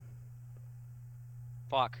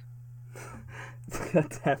Fuck. God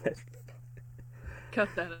damn it. Cut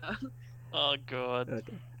that out. Oh god.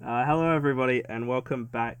 Okay. Hello, everybody, and welcome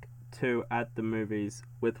back to At the Movies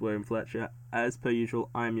with William Fletcher. As per usual,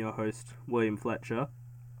 I'm your host, William Fletcher,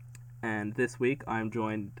 and this week I'm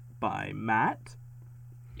joined by Matt,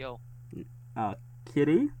 Yo.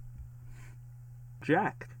 Kitty,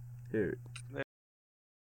 Jack, who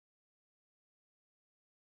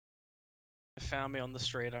Found me on the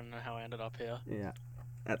street. I don't know how I ended up here. yeah,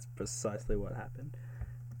 that's precisely what happened.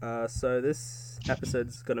 So this episode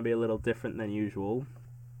is going to be a little different than usual.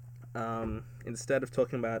 Instead of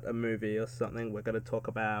talking about a movie or something, we're going to talk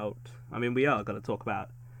about... we are going to talk about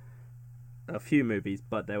a few movies,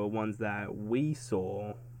 but there were ones that we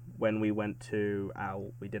saw when we went to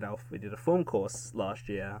we did a film course last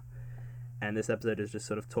year, and this episode is just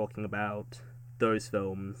sort of talking about those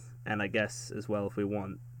films, and I guess as well, if we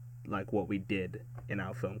want, like, what we did in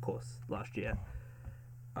our film course last year.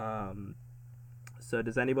 So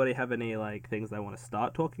does anybody have any things they want to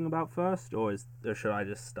start talking about first, or should I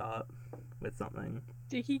just start with something?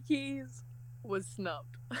 Sticky Keys was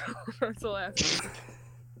snubbed. That's all I have to say.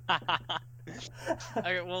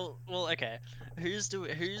 Okay, okay.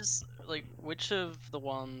 Which of the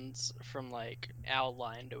ones from our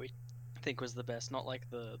line do we think was the best? Not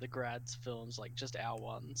the grads films, just our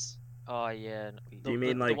ones. Oh yeah. Do you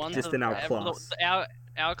mean just in our class?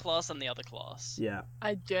 Our class and the other class. Yeah.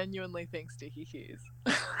 I genuinely think Sticky Keys.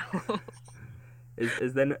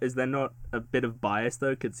 Is there not a bit of bias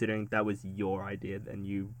though, considering that was your idea and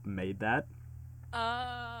you made that?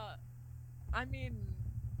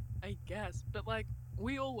 I guess, but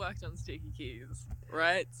we all worked on Sticky Keys,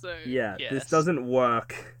 right? So Yeah, Yes. This doesn't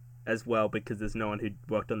work as well because there's no one who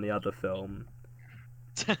worked on the other film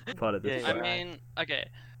part of this. Yeah, film. Okay.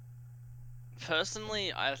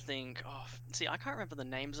 Personally, I think. Oh, see, I can't remember the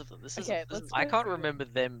names of them. Okay, let's I go can't through remember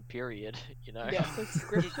them. Period. You know. Yeah, so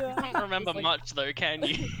Scripture. You can't remember was, much though, can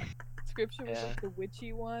you? Scripture was Yeah. the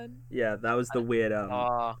witchy one. Yeah, that was the weird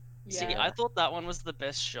Ah, Yeah. See, I thought that one was the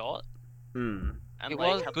best shot. Hmm. And it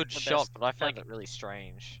was a had, good the shot, best, but I found it really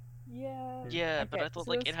strange. Yeah. Yeah, but Okay, I thought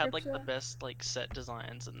so it had the Scripture- best set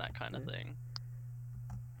designs and that kind of thing.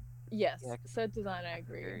 Yes, Yeah. set design, I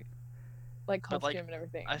agree. Very- Like But, costume and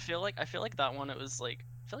everything. I feel like that one, it was I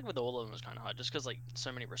feel like with all of them it was kind of hard just because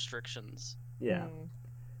so many restrictions. Yeah. Mm.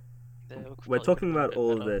 They We're probably could've talking done a about bit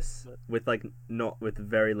all of better, this but- with not with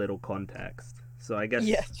very little context. So I guess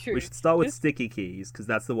Yeah, true. we should start with This- Sticky Keys because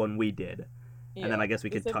that's the one we did. Yeah. And then I guess we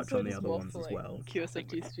This could touch on episode the is other more ones for, as well.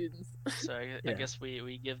 QSFT students. So I Yeah. guess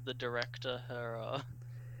we give the director her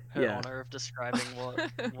Yeah. honor of describing what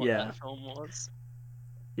Yeah. that film was.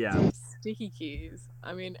 Yeah. Sticky Keys.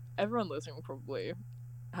 Everyone listening will probably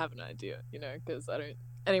have an idea, because I don't.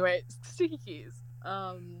 Anyway, Sticky Keys.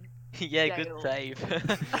 Yeah, Dale. good save.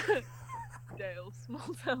 Dale,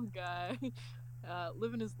 small town guy,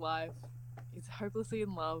 living his life. He's hopelessly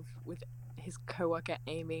in love with his coworker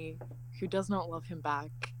Amy, who does not love him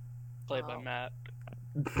back. Played by Wow. Matt.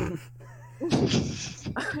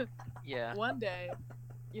 Yeah. One day,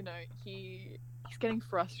 he's getting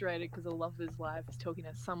frustrated because the love of his life is talking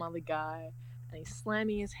to some other guy, and he's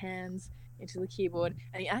slamming his hands into the keyboard,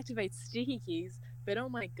 and he activates Sticky Keys, but oh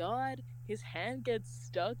my god, his hand gets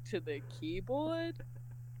stuck to the keyboard.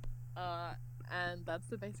 And that's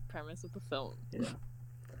the basic premise of the film.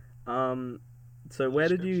 So where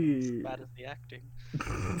did Description's you? as bad as the acting.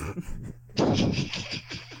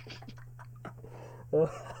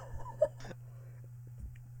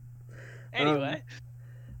 Anyway,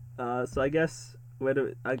 So I guess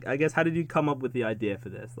I guess how did you come up with the idea for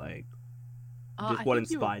this? Just I what think you were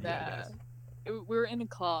inspired you? I there. guess. We were in a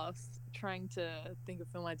class trying to think of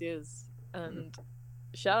film ideas, and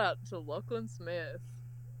shout out to Lachlan Smith.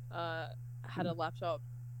 Had a laptop,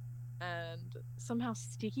 and somehow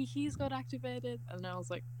Sticky Keys got activated, and I was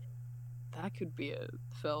like, that could be a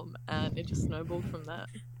film, and it just snowballed from that.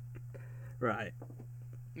 Right.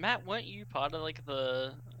 Matt, weren't you part of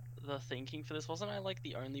the thinking for this? Wasn't I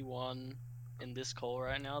the only one in this call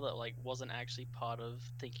right now that wasn't actually part of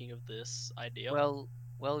thinking of this idea?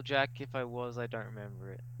 Well, Jack, if I was, I don't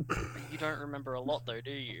remember it. You don't remember a lot though,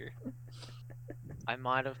 do you? I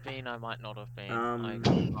might have been, I might not have been. Um, I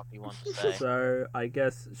could not be one to say. So I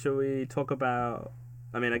guess should we talk about?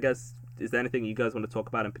 I guess is there anything you guys want to talk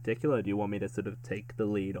about in particular? Or do you want me to sort of take the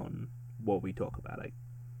lead on what we talk about?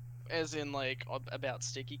 As in about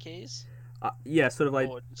Sticky Keys? Yeah, sort of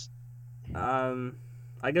Or just...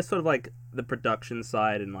 I guess sort of the production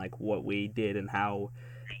side and what we did and how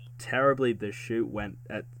terribly the shoot went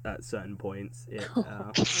at certain points. It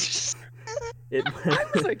It I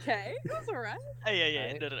was okay. It was alright. Yeah,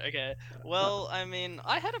 Right. no, okay. Well, I mean,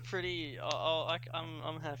 I had a pretty.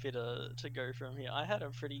 I'm happy to go from here. I had a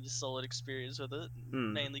pretty solid experience with it,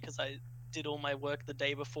 Mm. mainly because I did all my work the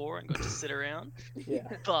day before and got to sit around. Yeah.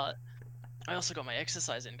 But I also got my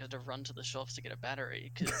exercise in, got to run to the shops to get a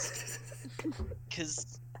battery,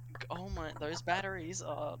 because oh my, those batteries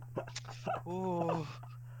are, ooh,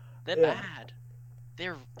 they're Yeah. bad.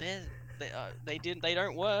 They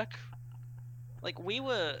don't work. Like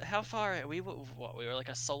how far we were? What, we were like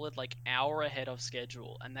a solid like hour ahead of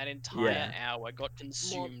schedule, and that entire Yeah. hour got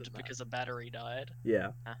consumed that. because a battery died.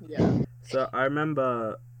 Yeah. Yeah. So I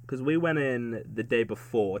remember because we went in the day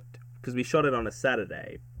before because we shot it on a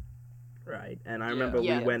Saturday, right? And I Yeah. remember we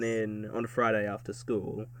went Yes. in on a Friday after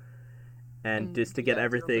school, and just to get yeah, do all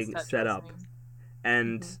the everything stat set up. tracing.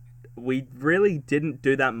 And Mhm. we really didn't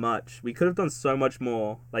do that much. We could have done so much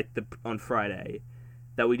more like on Friday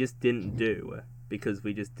that we just didn't do because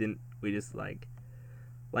we just didn't. We just like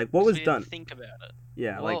what 'Cause was we didn't done. think about it.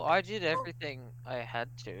 Yeah, Well, like I did everything I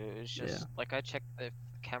had to. It was Yeah. just like I checked if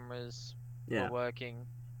cameras yeah. were working,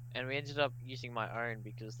 and we ended up using my own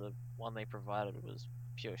because the one they provided was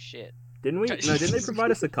pure shit. Didn't we? No, didn't they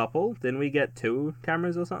provide us a couple? Didn't we get 2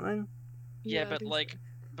 cameras or something? Yeah, I but think so. like,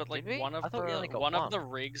 Did we? one I of thought we only got one of one. the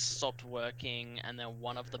rigs stopped working, and then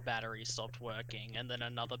one of the batteries stopped working, and then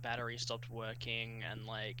another battery stopped working, and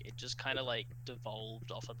like it just kind of like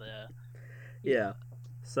devolved off of there. Yeah.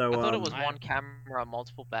 So I thought it was I- one camera,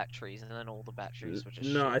 multiple batteries, and then all the batteries were just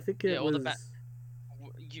no, shit. I think it Yeah, all the was.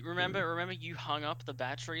 You remember you hung up the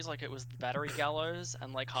batteries like it was the battery gallows,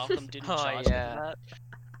 and like half of them didn't Oh, charge yeah. like that.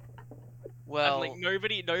 Well, And like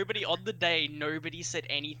nobody on the day, nobody said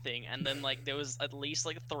anything, and then like there was at least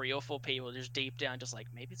like 3 or 4 people just deep down, just like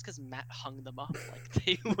maybe it's because Matt hung them up, like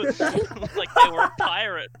they were like they were a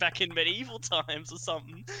pirate back in medieval times or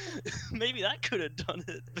something. Maybe that could have done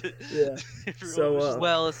it. But Yeah. everyone So, was just like,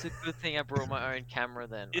 well, it's a good thing I brought my own camera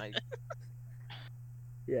then.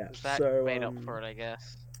 Yeah. That So made up for it, I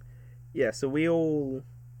guess. yeah. So we all.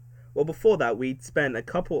 Well, before that, we'd spent a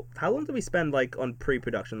couple. How long did we spend like on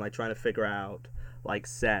pre-production, like trying to figure out like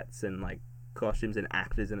sets and like costumes and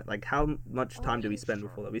actors and like how much time did we spend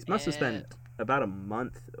before that? We must have spent about a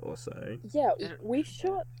month or so. Yeah, Did it- we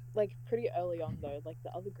shot like pretty early on though. Like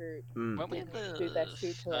the other group Mm. when we didn't had do the their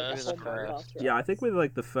shoot till like a first whole the month first. after. Yeah, I us. think we're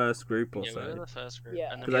like the first group or yeah, we were so. the first group,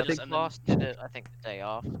 Yeah. and then 'Cause we I just think- and Class did it, I think, the day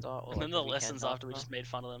after. Or then like the weekend lessons after we just made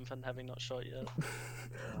fun of them for having not shot yet.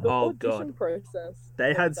 The Oh audition god. process. They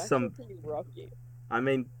was had actually some- pretty rocky. I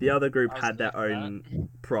mean, the other group I was had their there for that. own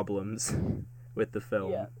problems with the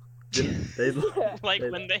film. Yeah. Didn't they? Yeah. Like They-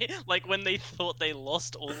 when they thought they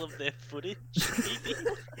lost all of their footage, maybe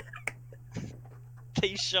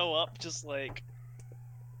they show up just like,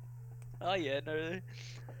 oh yeah, no,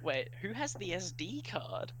 wait, who has the SD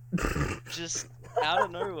card? Just out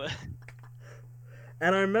of nowhere.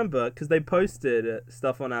 And I remember because they posted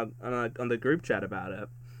stuff on on the group chat about it,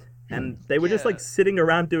 and they were just like Yeah. sitting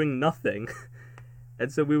around doing nothing,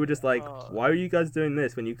 and so we were just like, Oh. "Why are you guys doing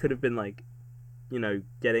this when you could have been like, you know,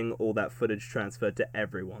 getting all that footage transferred to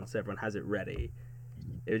everyone so everyone has it ready?"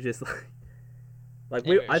 It was just like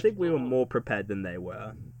Yeah, it I was think we were cool. more prepared than they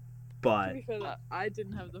were, To but be fair, I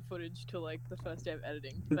didn't have the footage till like the first day of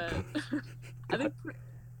editing, but I think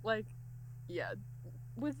like yeah,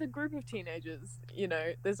 with a group of teenagers, you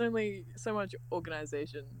know, there's only so much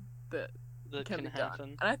organization that That can can be done, happen.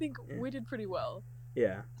 and I think Yeah. we did pretty well.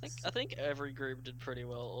 yeah. I think every group did pretty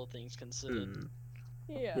well, all things considered. Mm.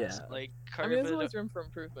 Yeah. Yeah. Like I mean, there's COVID, always room for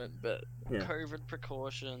improvement, but Yeah. COVID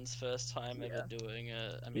precautions, first time ever doing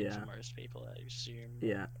it. I mean, Yeah. for most people, I assume.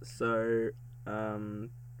 Yeah. So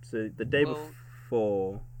so the day Well-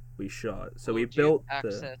 before we shot, so we Well, do you built have the.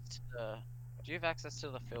 access to do you have access to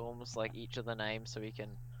the films, like each of the names, so we can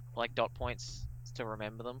like dot points to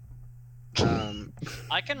remember them?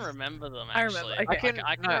 I can remember them I remember, actually. okay.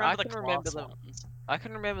 I can No, remember I the can remember class them. ones. I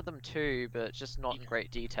can remember them too, but just not in Yeah.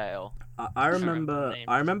 great detail. I remember the remember. names.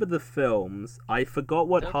 I remember the films. I forgot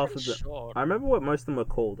what They're half pretty of the. short. I remember what most of them were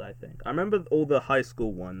called. I think. I remember all the high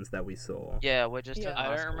school ones that we saw. Yeah, we're just. Yeah. doing I high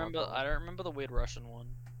don't school remember. level. I don't remember the weird Russian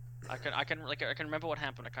one. I can remember what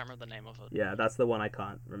happened. I can't remember the name of it. Yeah, that's the one I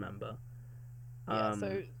can't remember. yeah.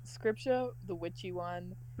 So scripture, the witchy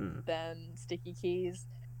one, Hmm. then sticky keys,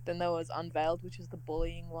 then there was unveiled, which is the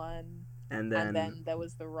bullying one, and and then. then there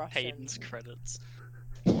was the Russian. Hayden's credits.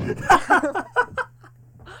 I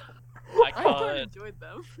I quite can't. enjoyed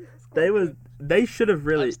them. It's quite they was. good. They should have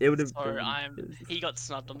really. I'm It would have. so been. He got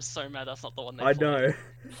snubbed. I'm so mad. That's not the one they. I played. know.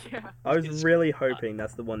 Yeah. I was It's- really hoping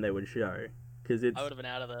that's the one they would show, because it's. I would have been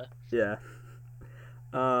out of there.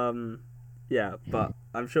 Yeah. Yeah, but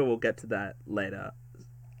I'm sure we'll get to that later.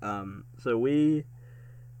 So we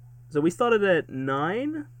started at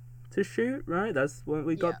 9 to shoot, right? That's when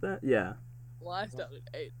we got there. Yeah. Well, I started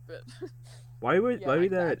at 8, but Why were yeah, why were we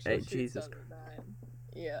like, the there at actual 8? shoot Jesus. started at 9.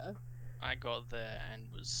 Yeah. I got there and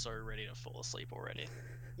was so ready to fall asleep already.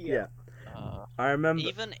 Yeah. Uh, I remember.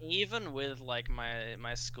 Even with like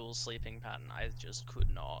my school sleeping pattern, I just could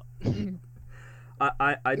not. I It was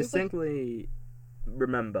like- distinctly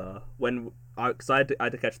remember when because I had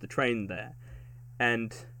to catch the train there,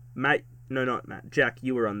 and Matt, no, not Matt, Jack,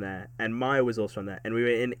 you were on there, and Maya was also on there, and we were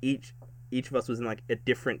in each of us was in like a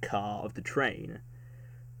different car of the train.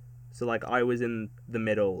 So like I was in the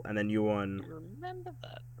middle, and then you were on. You remember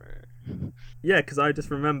that, bro? Yeah, because I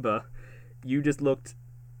just remember you just looked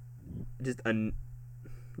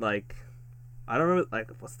like I don't remember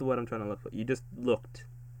like what's the word I'm trying to look for. You just looked.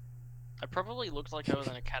 I probably looked like I was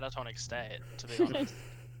in a catatonic state, to be honest.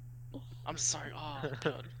 I'm sorry. Oh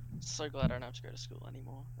god, so glad I don't have to go to school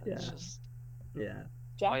anymore. It's Yeah. just Yeah.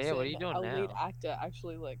 Jackson, yeah, what are you doing our lead now? actor,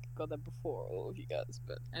 actually like got there before all of you guys.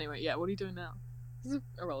 But anyway, yeah, what are you doing now? This is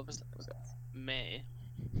irrelevant. me.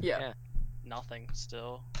 Yeah. Yeah. Nothing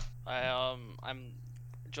still. I'm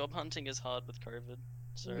job hunting is hard with COVID,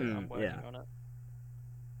 so I'm working yeah. on it.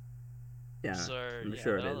 Yeah. So I'm yeah,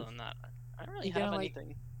 sure but it other is. than that, I don't really You gonna, have like-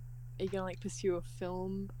 anything. Are you gonna like pursue a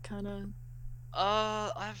film kind of?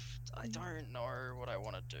 I don't know what I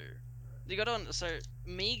want to do. You got on. So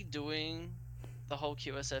me doing the whole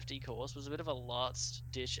QSFD course was a bit of a last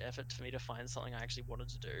ditch effort for me to find something I actually wanted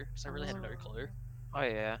to do, because I really had no clue. oh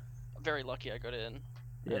yeah. I'm very lucky I got in.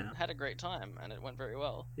 Yeah. And had a great time, and it went very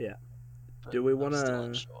well. Yeah. But Do we I'm still wanna-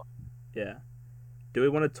 unsure. Yeah. Do we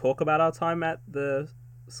want to talk about our time at the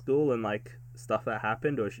school and like stuff that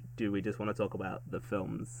happened, or do we just want to talk about the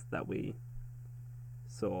films that we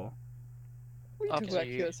saw? We can Up talk to about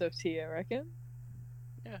you. QSFT, I reckon.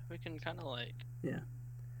 Yeah, we can kind of like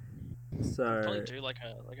So probably do like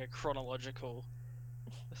a chronological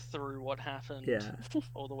through what happened yeah,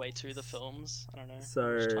 all the way to the films. I don't know.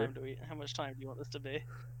 So- How much time do you want this to be?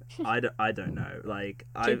 I don't know. Like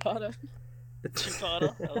I Two-parter.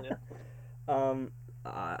 Two-parter? Hell yeah.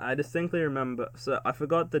 I distinctly remember. So I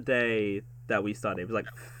forgot the day that we started. It was like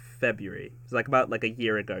February. It was like about like a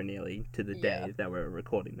year ago, nearly to the Yeah. day that we're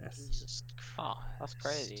recording this. Jesus Oh, that's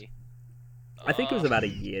Christ. crazy. I think it was Uh, about a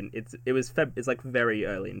year. It's like very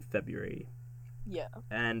early in February, Yeah.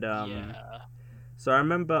 and yeah. So I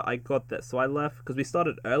remember I got that. So I left because we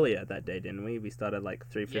started earlier that day, didn't we? We started like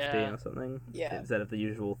 3:15 Yeah. or something. Yeah. Instead of the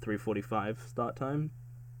usual 3:45 start time.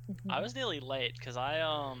 I was nearly late because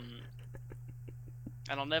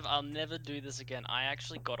and I'll never do this again. I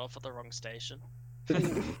actually got off at the wrong station.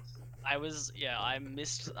 I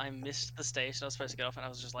missed the station I was supposed to get off, and I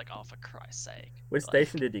was just like, oh, for Christ's sake. Which Like,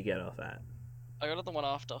 station did you get off at? I got at the one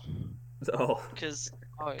after, Oh, because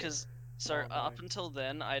Oh, yeah. so Oh, no. up until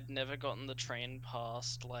then I'd never gotten the train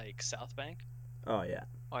past like South Bank, oh yeah.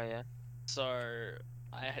 Oh yeah. so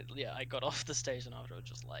I got off the station after,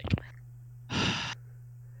 just like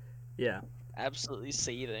Yeah, absolutely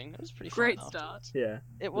seething. It was pretty Great fun start. afterwards. yeah.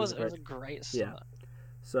 It was was a great Yeah. start.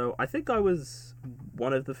 So I think I was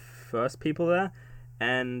one of the first people there,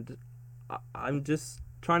 and I'm just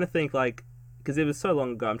trying to think like, because it was so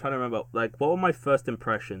long ago. I'm trying to remember like what were my first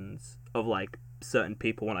impressions of like certain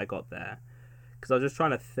people when I got there, because I was just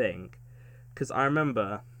trying to think, because I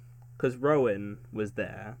remember, because Rowan was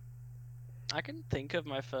there. I can think of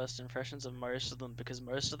my first impressions of most of them because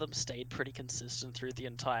most of them stayed pretty consistent through the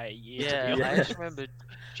entire year. Yeah, to be Yeah. I honest. just remember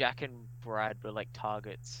Jack and Brad were like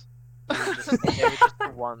targets. They were just the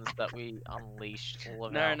ones that we unleashed all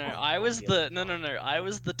of No, our. no, all I was the the other no, no, ones. no. I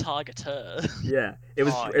was the targeter. Yeah, it Oh,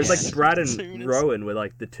 was yeah. like Brad and Soon as- Rowan were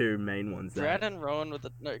like the two main ones there. Brad and Rowan with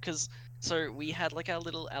the no, because so we had like our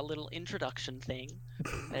little introduction thing.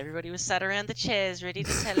 And everybody was sat around the chairs, ready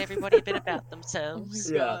to tell everybody a bit about Oh my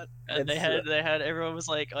themselves. Yeah. god. And they It's, had everyone was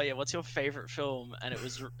like, oh yeah, what's your favorite film? And it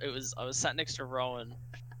was I was sat next to Rowan,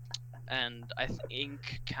 and I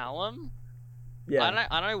think Callum. Yeah,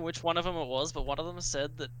 I don't know which one of them it was, but one of them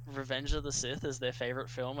said that Revenge of the Sith is their favorite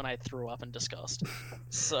film, and I threw up in disgust.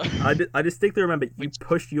 So I distinctly remember you Which-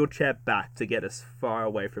 pushed your chair back to get as far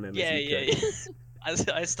away from him yeah, as you yeah, could.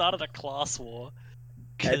 yeah. I started a class war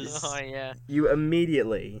And- because Oh yeah. You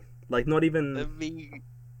immediately, like not even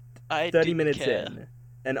I 30 didn't minutes care. in,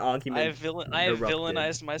 an argument. I erupted.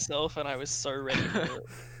 villainized myself, and I was so ready for it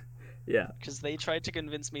Yeah, because they tried to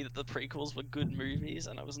convince me that the prequels were good movies,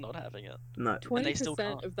 and I was not having it. no. 20% they still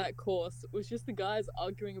can't. of that course was just the guys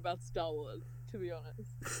arguing about Star Wars, to be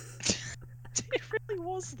honest. It really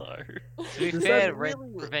was though. To be Does fair, that really-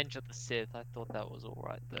 Revenge of the Sith, I thought that was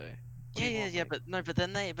alright though. Yeah, do you yeah, want, yeah,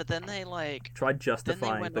 mate? but then they like, Tried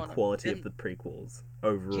justifying went the on- quality of then- the prequels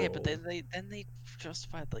overall. yeah, but then they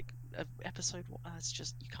justified like episode one. That's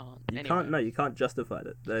just you can't. You Anyway, can't. No, you can't justify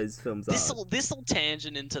it. Those films are. this'll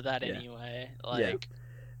tangent into that Yeah. anyway. Yeah. Like,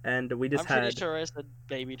 And we just I'm pretty had. sure I said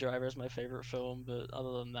Baby Driver is my favorite film, but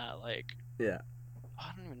other than that, like, Yeah.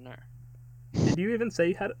 I don't even know. Did you even say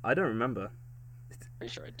you had? I don't remember.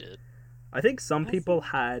 Pretty sure I did. I think some I people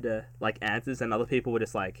think- had like answers, and other people were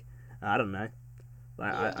just like, I don't know.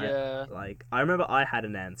 Like, Yeah. I remember I had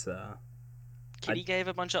an answer. Kitty gave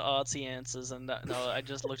a bunch of artsy answers, and no, I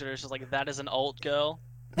just looked at her. She's like, "That is an alt girl."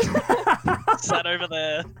 Sat over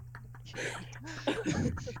there.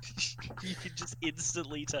 You could just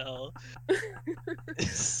instantly tell.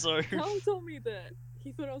 So Callum told me that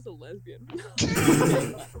he thought I was a lesbian.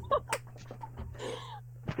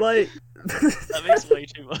 Like, that makes way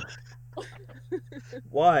too much.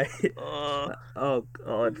 why? Oh, Oh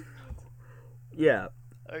God. Yeah.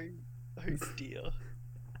 oh, oh dear.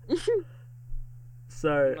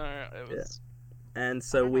 So No, it was. and I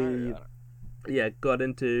so don't we know, got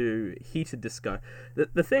into heated discussion.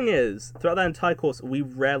 The thing is, throughout that entire course, we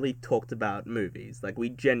rarely talked about movies. Like we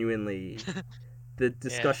genuinely, the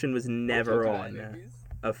discussion was never Talk about on movies.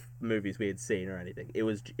 of movies we had seen or anything. It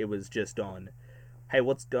was just on. Hey,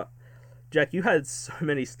 Jack, you had so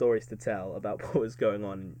many stories to tell about what was going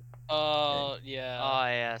on. Yeah. Oh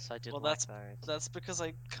yes, I did well, like those. That's because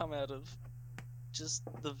I come out of just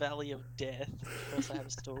the valley of death. Of course, I have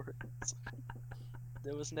stories.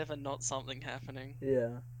 There was never not something happening.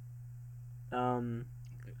 Yeah. It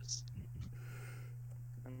was...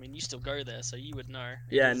 I mean, you still go there, so you would know.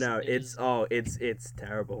 Yeah. It is- It's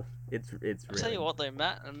terrible. It's I'll really. tell you what though,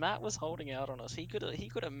 Matt was holding out on us. He could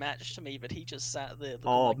have matched me, but he just sat there. Looking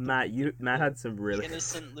Oh, like Matt had some the really.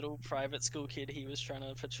 innocent little private school kid he was trying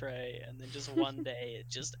to portray, and then just one day,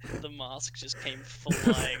 the mask just came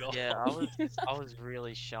flying off. Yeah, I was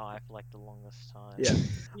really shy for like the longest time. Yeah.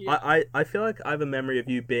 Yeah. I feel like I have a memory of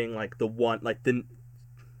you being like the one, like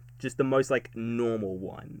just the most like normal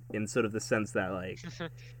one in sort of the sense that like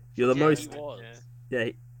you're the Yeah, most he was. yeah,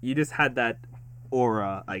 you just had that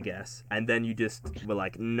aura, I guess, and then you just were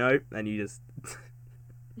like nope, and you just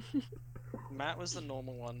Matt was the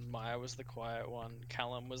normal one. Maya was the quiet one.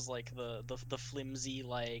 Callum was like the flimsy,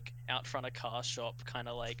 like out front of car shop kind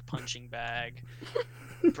of like punching bag.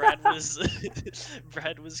 Brad was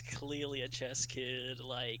Brad was clearly a chess kid.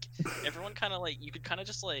 Like everyone kind of like you could kind of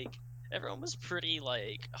just like everyone was pretty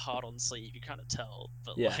like hard on sleeve. You could kind of tell,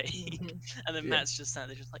 but Yeah. like and then Yeah. Matt's just sat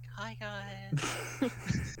there just like hi guys,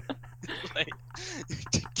 like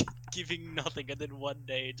giving nothing, and then one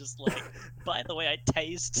day just like by the way I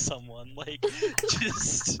tased someone like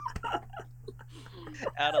just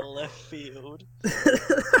out of left field.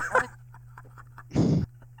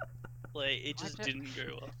 Like it just don't- didn't go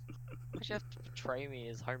well. Why'd you have to portray me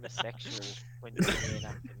as homosexual when you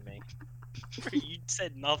reenacted me? You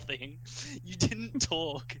said nothing. You didn't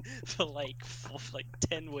talk for like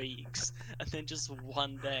 10 weeks, and then just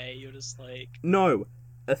one day you're just like, No,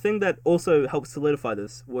 a thing that also helped solidify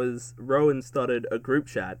this was Rowan started a group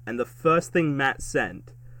chat, and the first thing Matt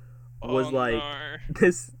sent was oh, like no.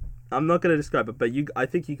 this. I'm not gonna describe it, but I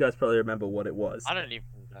think you guys probably remember what it was. I don't even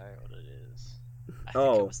know what it is. I think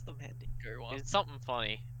Oh. it was the Mandingo one. It's something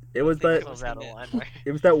funny. It was I think that. It was out of line. Though.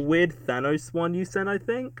 It was that weird Thanos one you sent, I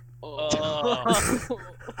think. Oh.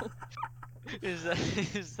 Is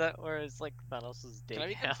that where it's like Thanos' dick Can I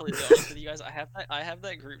be out? completely honest with you guys? I have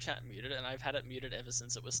that group chat muted, and I've had it muted ever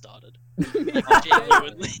since it was started.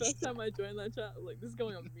 Genuinely. First time I joined that chat, I was like, this is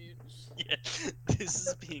going on mute. Yeah, this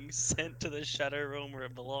is being sent to the Shadow Realm where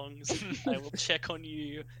it belongs. I will check on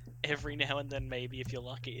you every now and then, maybe if you're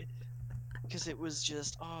lucky. Because it was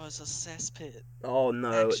just, oh, it's a cesspit. Oh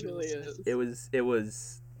no, It Actual really cesspit. is. it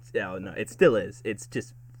was. Yeah, no, it still is. It's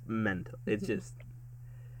just mental. It's just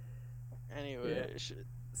Anyway,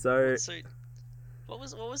 so. so what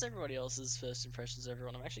was everybody else's first impressions of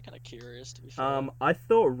everyone? I'm actually kind of curious to be fair. I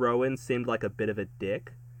thought Rowan seemed like a bit of a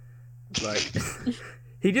dick. Like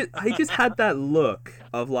he just had that look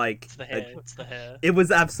of like It's the hair. It's the hair. it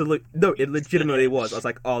was absolute no, it legitimately was. I was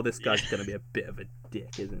like, oh, this guy's gonna be a bit of a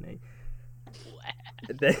dick, isn't he?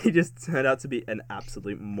 And then he just turned out to be an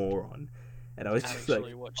absolute moron, and I was just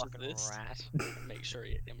Actually like, watches Fucking this. rat. I'm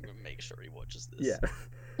gonna make sure he watches this.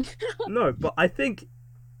 yeah, no, but I think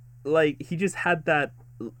like he just had that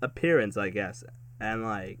appearance, I guess, and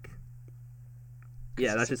like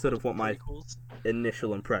yeah, that's just sort of what my Prequels.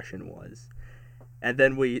 initial impression was, and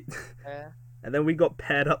then we Yeah. and then we got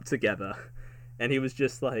paired up together, and he was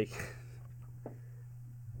just like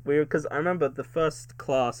because I remember the first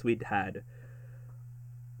class we'd had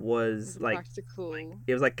was like practical.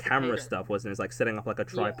 it was like camera program. stuff, wasn't it? It was like setting up like a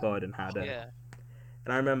tripod and how to. Yeah.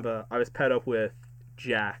 And I remember I was paired up with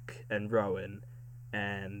Jack and Rowan,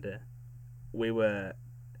 and we were.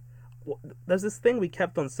 There's this thing we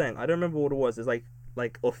kept on saying. I don't remember what it was. It's like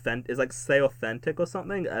authentic. It's like say authentic or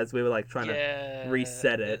something. As we were like trying to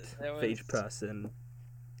reset it for each person.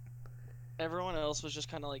 Everyone else was just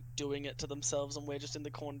kind of like doing it to themselves, and we're just in the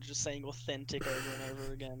corner just saying authentic over and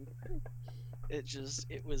over again.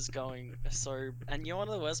 It was going so. And you know, one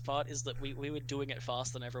of the worst part is that we were doing it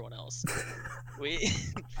faster than everyone else. we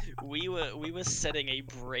we were setting a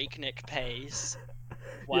breakneck pace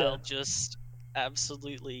while just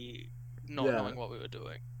absolutely not knowing what we were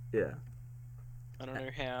doing. Yeah. I don't know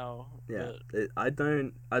how. Yeah, But I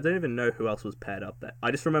don't even know who else was paired up there.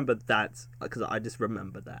 I just remember that because I just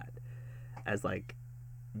remember that as like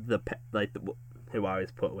who I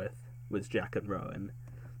was put with was Jack and Rowan.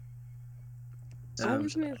 I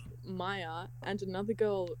was with Maya and another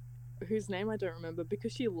girl whose name I don't remember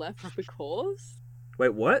because she left the course.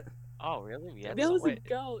 Wait, what? Oh, really? Yeah. There was a Wait.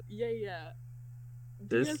 girl. Yeah.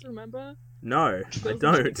 Do you This- guys remember? No, There I was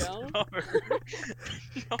another don't. girl? no.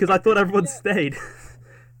 Because I thought everyone Yeah. stayed.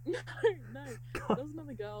 No. God. There was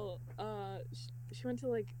another girl. She went to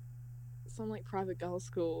like some like private girls'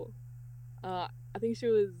 school. I think she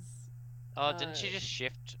was. Oh, didn't she Uh, just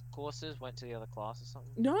shift courses? Went to the other class or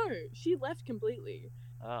something? No, she left completely.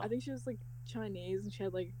 Oh. I think she was like Chinese and she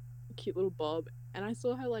had like a cute little bob. And I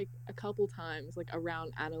saw her like a couple times, like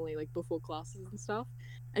around Annalie, like before classes and stuff.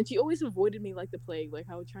 And she always avoided me like the plague. Like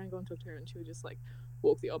I would try and go and talk to her, and she would just like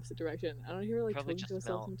walk the opposite direction. And I hear her like Probably talking to just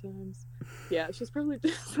herself melt. sometimes. Yeah, she's probably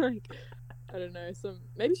just like I don't know,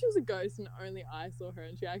 maybe she was a ghost and only I saw her,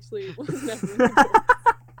 and she actually was never in the ghost.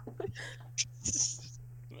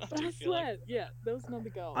 But I swear, yeah, there was another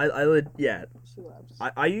girl. Yeah. She left.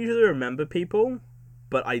 I usually remember people,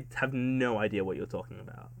 but I have no idea what you're talking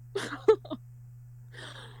about.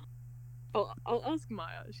 I'll ask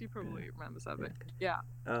Maya. She probably remembers everything. Yeah.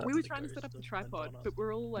 We were the trying to set ghost up the of tripod, Madonna. but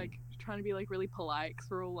we're all like trying to be like really polite because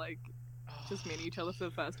we're all like just meeting each other for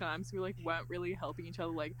the first time, so we like weren't really helping each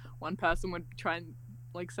other. Like one person would try and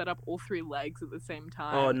like set up all three legs at the same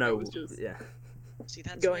time. Oh and no! It was just Yeah. See,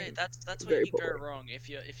 that's going where that's where very you go poorly. wrong. If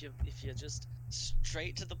you're just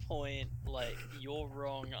straight to the point, like you're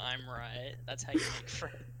wrong, I'm right. That's how you make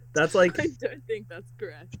friends. That's like I don't think that's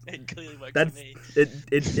correct. It clearly worked that's for me.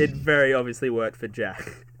 it very obviously worked for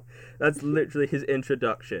Jack. That's literally his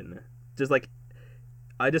introduction. Just like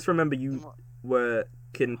I just remember you were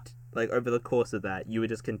like over the course of that, you were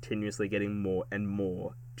just continuously getting more and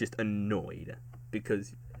more just annoyed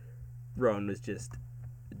because Ron was just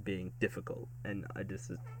being difficult, and I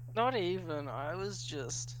just Not even. I was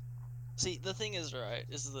just. See, the thing is, right,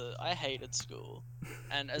 is that I hated school,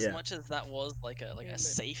 and as Yeah. much as that was like a Yeah, but-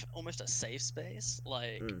 safe, almost a safe space,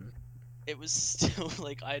 like mm, it was still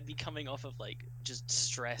like I'd be coming off of like just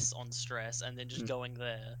stress on stress, and then just Mm. going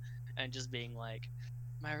there and just being like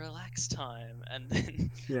my relax time, and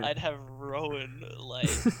then Yeah. I'd have Rowan like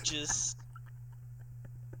just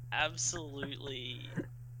absolutely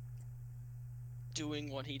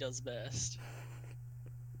doing what he does best.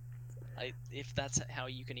 If that's how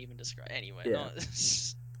you can even describe. Anyway, Yeah. not.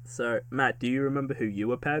 So Matt, do you remember who you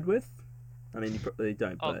were paired with? I mean, you probably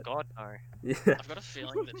don't, Oh but God, no. yeah, I've got a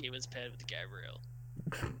feeling that he was paired with Gabriel.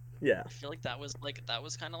 yeah. I feel like that was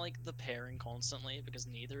kind of like the pairing constantly because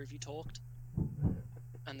neither of you talked.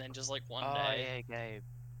 And then just like one Oh day, yeah, Gabe.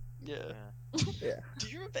 yeah. Yeah. Do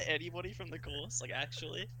you remember anybody from the course? Like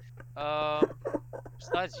actually?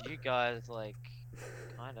 Besides you guys, like,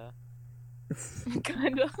 kinda.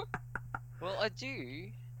 Kinda. Well, I do.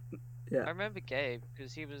 Yeah. I remember Gabe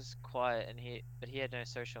because he was quiet and he had no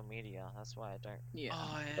social media. That's why I don't. Yeah.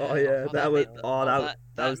 Oh yeah, that was made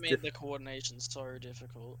that was made the coordination so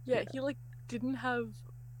difficult. Yeah, he like didn't have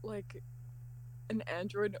like an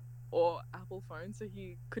Android or Apple phone, so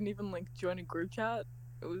he couldn't even like join a group chat.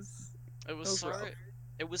 It was It was was so rough.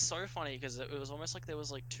 it was so funny because it was almost like there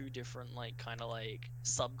was like two different like kind of like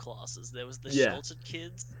subclasses. There was the Yeah. sheltered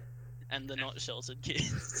kids and the not sheltered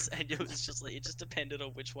kids, and it was just like it just depended on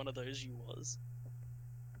which one of those you was.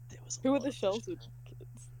 There was a who were lot the of sheltered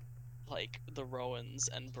kids? like the Rowans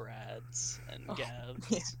and Brads and Oh,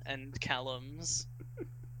 Gabs yeah. and Callums.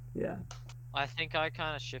 yeah. I think I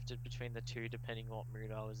kind of shifted between the two depending what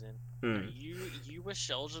mood I was in. No, Mm. you were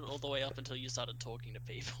sheltered all the way up until you started talking to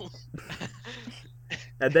people.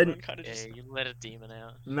 And then kind of Yeah, you let a demon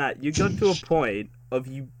out. Matt, you got to a point of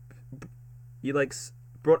you like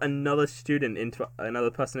brought another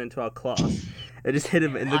person into our class, and just hit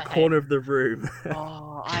him in the I hate corner of the room.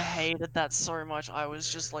 Oh, I hated that so much. I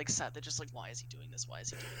was just like sat there, just like, why is he doing this? Why is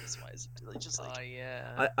he doing this? Why is he doing this? Just Oh like,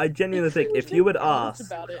 yeah. I genuinely If think he if was you would honest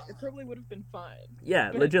ask, about it, it probably would have been fine.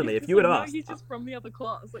 yeah, But legitimately, if it's you would like, have no, asked, he's just from the other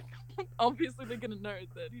class. Like, obviously they're gonna know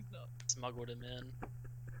that he's not. smuggled him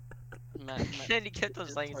in. Matt, And he kept on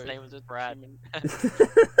saying his name was Brad. Matt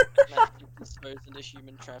got disposed into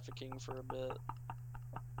human trafficking for a bit.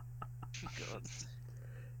 God.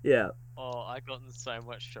 yeah, Oh, I got in so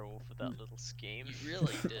much trouble for that little scheme. You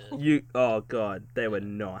really did. oh god, they were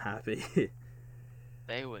not happy.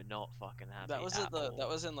 They were not fucking happy. That was at all. that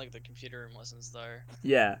was in like the computer room lessons though.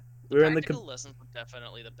 Yeah, The we were in the practical lessons were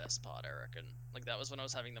definitely the best part, I reckon. Like that was when I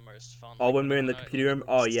was having the most fun. oh, like, when we were in the I computer room.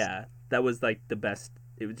 literally Oh just- yeah, that was like the best.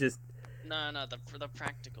 It was just No, for the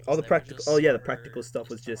practicals. Oh, the they were practical- just oh, yeah, the so- practical stuff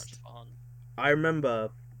was so much just- fun. I remember.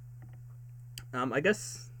 I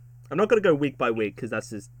guess I'm not gonna go week by week because that's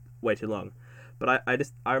just way too long. But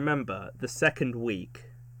I remember the second week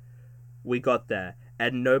we got there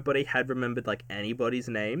and nobody had remembered like anybody's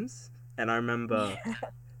names, and I remember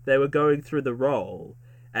they were going through the roll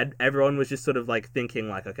and everyone was just sort of like thinking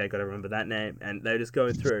like, okay, gotta remember that name, and they were just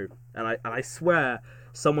going through, and I swear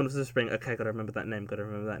someone was whispering, okay, gotta remember that name, gotta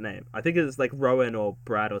remember that name. I think it was like Rowan or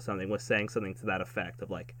Brad or something was saying something to that effect of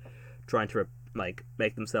like trying to like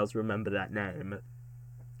make themselves remember that name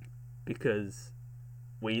because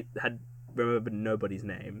we had remembered nobody's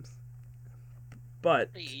names.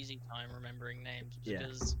 But Pretty easy time remembering names Yeah.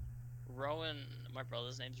 because Rowan, my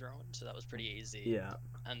brother's name's Rowan, so that was pretty easy. yeah,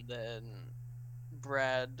 And then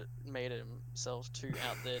Brad made himself too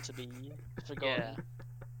out there to be forgotten. Yeah.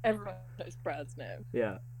 Everyone knows Brad's name.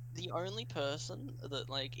 yeah, The only person that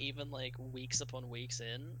like even like weeks upon weeks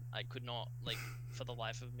in, I could not like for the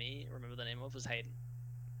life of me remember the name of was Hayden.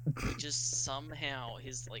 He just somehow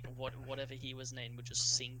his like whatever he was named would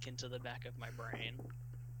just sink into the back of my brain.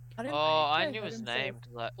 I don't Oh, I think knew heard his him say name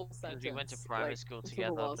a full because we went to sentence, primary like, school until the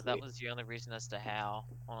together, last but that week. was the only reason as to how,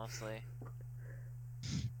 honestly.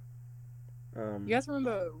 You guys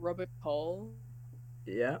remember Robert Cole?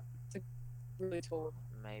 yeah. Really tall.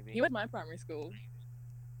 Maybe. He went to my primary school,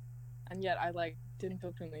 and yet I like didn't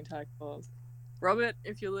talk to him the entire class. Robert,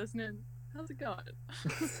 if you're listening, how's it going?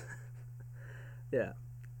 Yeah.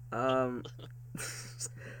 And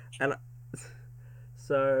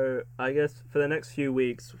so I guess for the next few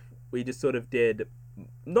weeks we just sort of did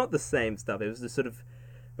not the same stuff. It was just sort of,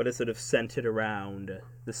 but it sort of centered around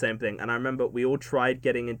the same thing. And I remember we all tried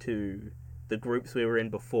getting into the groups we were in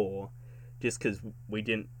before, just because we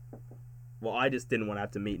didn't. Well, I just didn't want to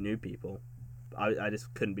have to meet new people. I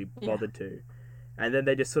just couldn't be bothered to. And then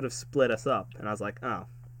they just sort of split us up, and I was like, oh,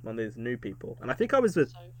 well, there's new people. And I think I was with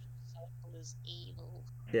Social is evil.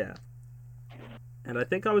 Yeah. And I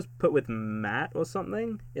think I was put with Matt or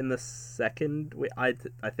something in the second week. I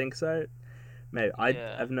think so. Maybe. I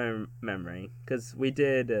Yeah. have no memory. Because we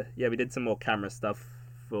did, we did some more camera stuff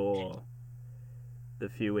for the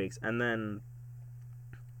few weeks. And then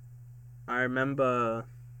I remember...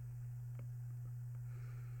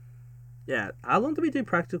 Yeah, how long did we do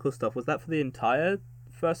practical stuff? Was that for the entire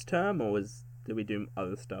first term, or did we do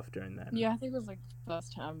other stuff during that? Yeah, I think it was like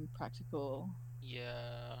first time practical.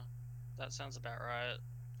 Yeah, that sounds about right.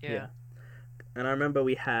 Yeah. And I remember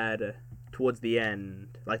we had towards the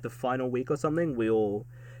end, like the final week or something,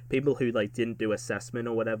 people who like didn't do assessment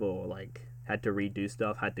or whatever, or like had to redo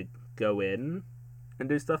stuff, had to go in and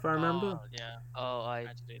do stuff. I remember. Oh, yeah, Oh, I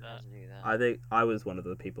had to do had that. to do that. I think I was one of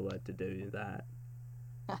the people that had to do that.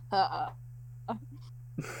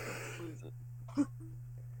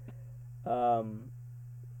 um,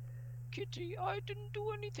 Kitty, I didn't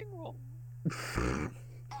do anything wrong.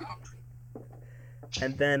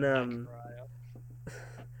 and then Cry.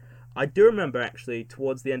 I do remember actually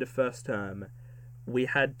towards the end of first term, we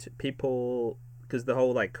had people because the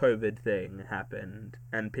whole like COVID thing happened,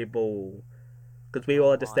 and people because we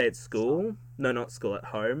all had to stay at school. No, not school, at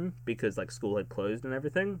home because like school had closed and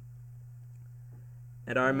everything.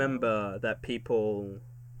 And I remember that people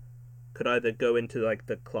could either go into like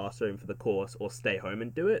the classroom for the course or stay home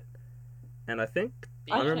and do it. And I think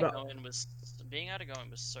Being I able to remember go in was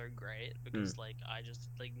so great because like I just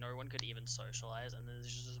like no one could even socialize, and there's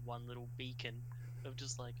just one little beacon of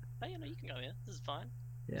just like, hey, you can go here. This is fine.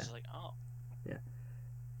 Yeah. It's just like, oh,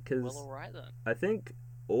 because well, alright then. I think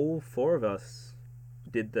all four of us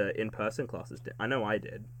did the in-person classes. I know I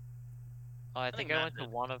did. Oh, I think think I Matt went to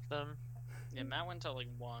did. one of them, Yeah, Matt went to like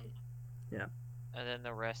one. and then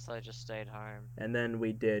the rest I just stayed home. And then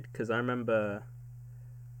we did because I remember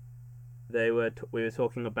we were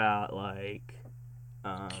talking about like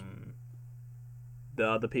the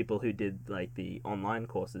other people who did like the online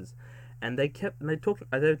courses, and they were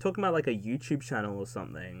talking about like a YouTube channel or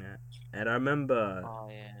something, and I remember Oh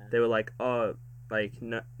yeah. they were like, oh, like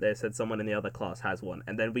no, they said someone in the other class has one,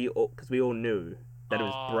 and then we all knew that it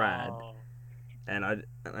was Brad, Oh, and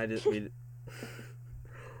I just we.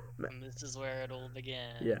 and this is where it all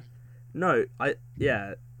began. Yeah. No,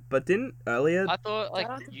 but didn't earlier? I thought like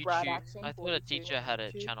Shout out to Brad YouTube. Action I thought a 42 teacher on had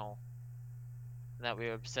a YouTube. channel that we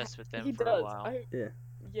were obsessed with them He for does. a while. Yeah,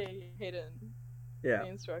 Hayden. Yeah, The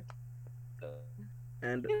instructor.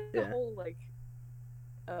 and He has yeah, a whole like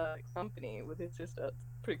company with his sister.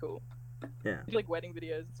 It's pretty cool. Yeah. They do, like wedding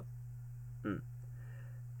videos and stuff.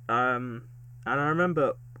 and I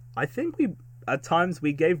remember, I think we at times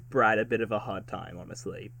we gave Brad a bit of a hard time,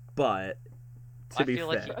 honestly, but to I be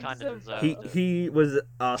feel fair, like he kind of He- deserved it. he was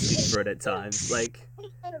asking for it at times, like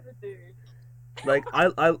Son of a dude.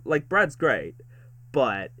 I like Brad's great,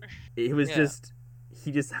 but it was Yeah. just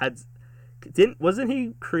he just had wasn't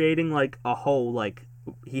he creating like a whole like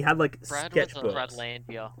he had like Brad was a sketchbooks.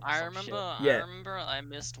 Bradlandia. I some shit. remember. Yeah. I remember. I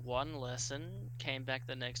missed one lesson. Came back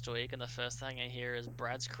the next week, and the first thing I hear is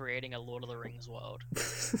Brad's creating a Lord of the Rings world.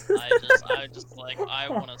 I just like I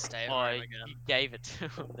want to stay Oh, home you again. gave it to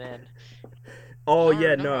him then. Oh No,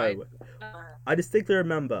 yeah, no, no. I distinctly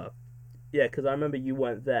remember. Yeah, because I remember you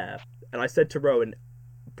weren't there, and I said to Rowan,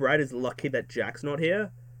 "Brad is lucky that Jack's not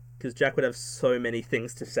here, because Jack would have so many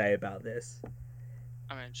things to say about this."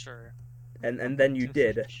 I mean, sure. And then you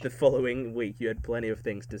did. The following week, you had plenty of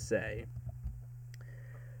things to say.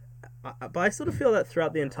 But I sort of feel that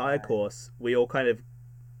throughout the entire course, we all kind of,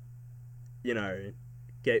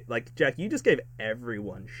 gave like Jack. You just gave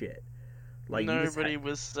everyone shit. Like you just Nobody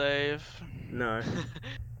was safe. no.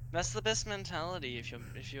 That's the best mentality. If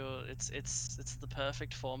you're, it's the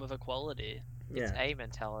perfect form of equality. It's Yeah. a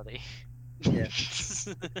mentality. Yeah.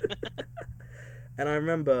 And I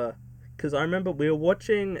remember, because we were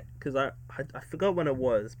watching, because I forgot when it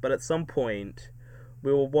was, but at some point,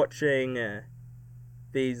 we were watching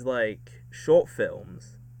these, like, short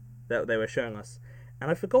films that they were showing us.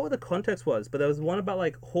 And I forgot what the context was, but there was one about,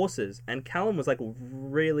 like, horses, and Callum was, like,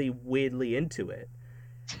 really weirdly into it.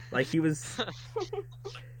 Like, he was...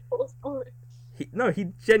 Horse boy.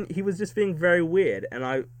 he was just being very weird, and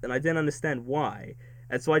I didn't understand why.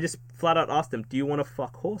 And so I just flat out asked him, "Do you want to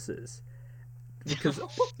fuck horses?" Because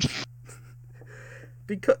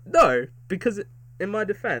because in my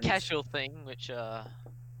defense, Casual thing, which everyone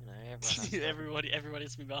has to,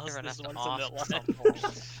 Everybody's been asked everyone has this to once in their ask at life.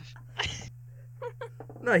 some point.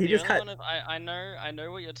 no, he The just only had one of, I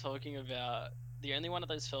know what you're talking about. The only one of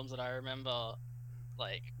those films that I remember,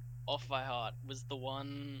 like, off by heart was the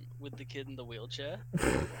one with the kid in the wheelchair,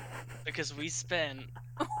 because we spent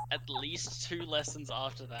at least 2 lessons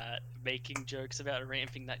after that making jokes about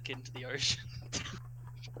ramping that kid into the ocean.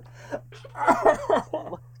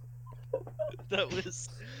 That was.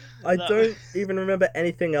 I that don't was- even remember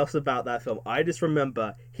anything else about that film. I just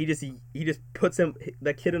remember he just puts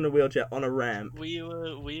that kid in a wheelchair on a ramp. We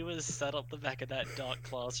were sat up the back of that dark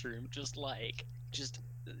classroom, just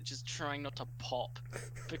trying not to pop,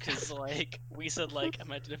 because like we said, like,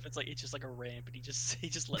 imagine if it's just like a ramp and he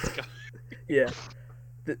just lets go. Yeah.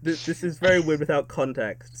 This is very weird without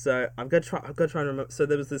context. So I'm gonna try and remember. So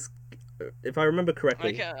there was this, if I remember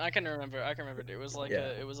correctly. I can remember. It was like Yeah.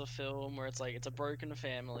 it was a film where it's a broken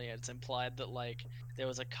family. It's implied that like there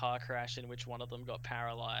was a car crash in which one of them got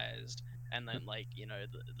paralyzed, and then like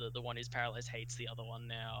the one who's paralyzed hates the other one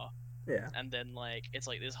now. Yeah. And then like it's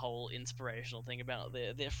like this whole inspirational thing about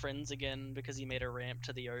they're friends again because he made a ramp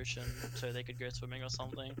to the ocean so they could go swimming or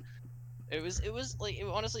something. It was like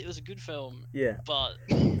honestly it was a good film, Yeah. but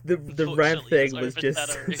The ramp unfortunately, it thing was just.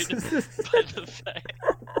 overshadowed by the fact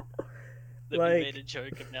that Like- we made a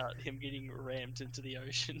joke about him getting rammed into the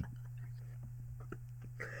ocean.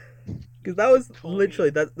 Because that was Call me.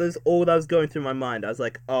 literally that's all that was going through my mind. I was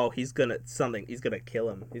like, oh, he's gonna kill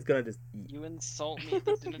him. He's gonna just eat. You insult me at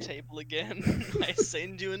the dinner table again. I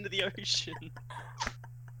send you into the ocean.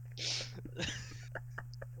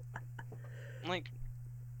 Like,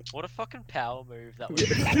 What a fucking power move that was.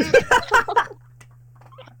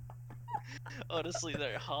 honestly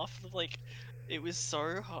though, half of like, it was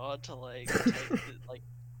so hard to like take like.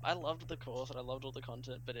 I loved the course and I loved all the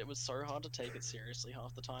content, but it was so hard to take it seriously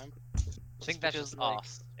half the time. I think that's because, just like,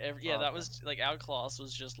 us. Yeah, Oh, that okay. was like our class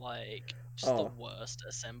was just like Oh. the worst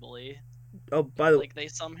assembly. Oh, by the way, Like they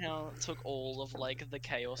somehow took all of like the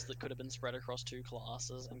chaos that could have been spread across 2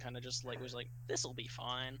 classes and kind of just like was like, this will be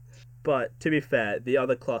fine. but to be fair, the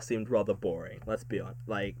other class seemed rather boring. Let's be honest.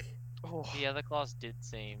 Like, The other class did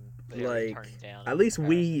seem very Like, toned down. at in least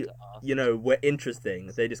comparison we, to us. we're interesting.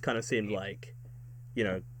 They just kind of seemed like you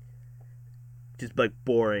know, just like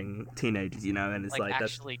boring teenagers, you know, and it's like that's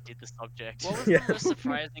actually did the subject. What was Yeah. the most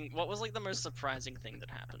surprising? What was like the most surprising thing that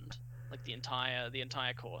happened? Like the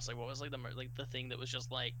entire course. Like what was like the thing that was just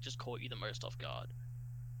caught you the most off guard?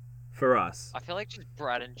 for us. I feel like just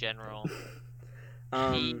Brad in general.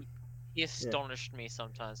 Um, He astonished me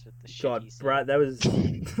sometimes with the shit God, he said. Brad, that was.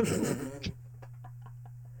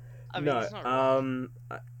 I mean, No, he's not wrong.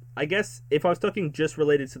 I guess if I was talking just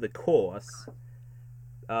related to the course,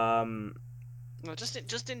 No,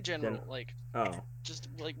 just in general, then- like oh, just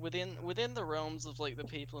like within the realms of like the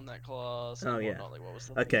people in that class. Oh, And yeah. whatnot, like what was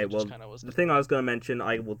the okay. thing that Well, just kind of was the thing I was going to mention,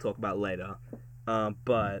 I will talk about later,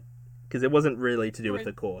 but because it wasn't really to do with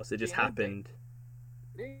the course, it just Yeah, happened.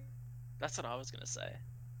 That's what I was gonna say.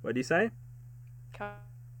 What do you say?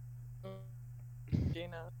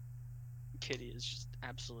 Gina. Kitty is just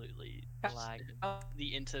absolutely Lag.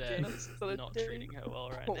 the internet Gina is Solitaire. not treating her well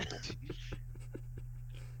right now.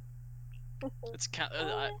 It's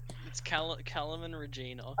Callum and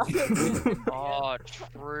Regina. Oh,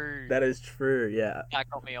 true. That is true. Yeah, That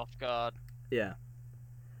got me off guard. yeah.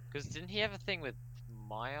 Because didn't he have a thing with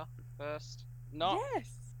Maya first? Not Yes.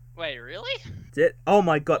 wait, really? Did oh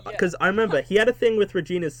my God? Yeah. Because I remember he had a thing with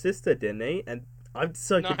Regina's sister, didn't he? And I'm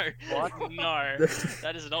so No, What? no,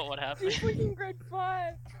 that is not what happened. She's freaking grade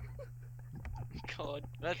 5. God,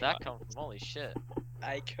 Where'd that come from? Holy shit.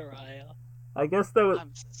 Karaya. I guess there was.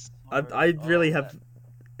 I'm so, I really oh, have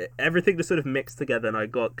everything just sort of mixed together, and I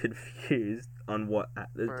got confused on what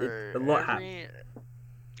Bro, a lot happened.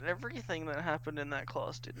 Everything that happened in that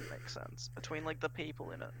class didn't make sense between like the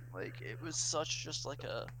people in it. Like it was such just like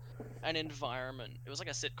an environment. It was like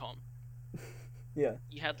a sitcom. Yeah.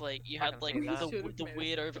 You had like can see that. Should've the made a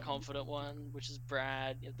weird sitcom. overconfident one, which is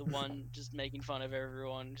Brad. You have the one just making fun of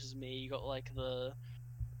everyone, which is me. You got like the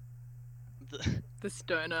The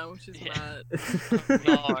stoner, which is Yeah. mad.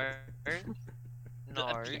 No.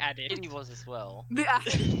 No. the addict. Kitty was as well. The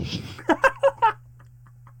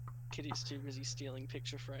Kitty's too busy stealing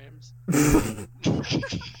picture frames. Don't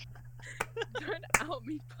out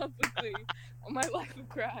me publicly on my life of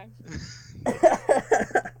crime.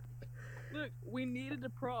 Look, we needed a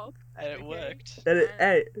prop. And it Okay. worked. And it,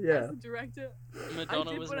 hey, yeah. As a director, I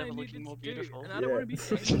Madonna did was what I never needed looking more to do, beautiful. and I don't Yeah. want to be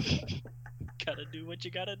famous. Gotta do what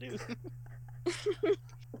you gotta do.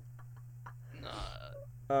 Nah.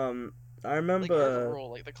 I Like remember.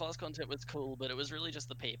 overall, like the class content was cool, but it was really just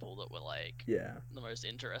the people that were like Yeah, the most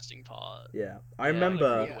interesting part. yeah. I Yeah, in a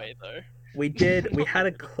remember weird way though. we had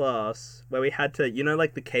a class where we had to,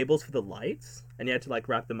 like the cables for the lights, and you had to like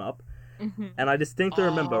wrap them up. And I distinctly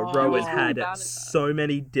remember Oh. Rowan He was really had bad at that. so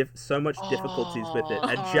much difficulties with it,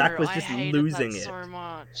 and Oh, Jack was I just hated losing that it. so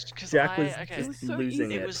much. 'Cause Jack was okay. It just was so losing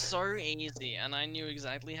easy. It it. was so easy, and I knew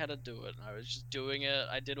exactly how to do it. I was just doing it.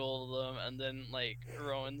 I did all of them, and then like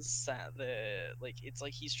Rowan sat there, like it's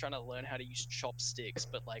like he's trying to learn how to use chopsticks,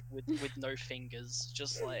 but like with no fingers.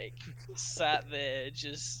 Just like sat there,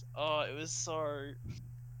 just it was so.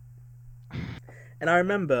 And I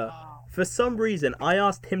remember, Oh, for some reason, I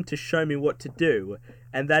asked him to show me what to do,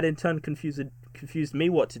 and that in turn confused me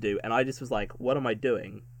what to do, and I just was like, "What am I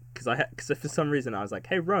doing?" Because for some reason I was like,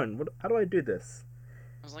 "Hey, Ron, how do I do this?"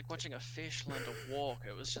 it was like watching a fish learn to walk.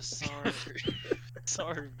 It was just so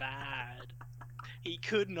so bad. He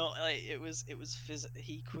could not like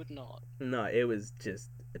he could not. No, it was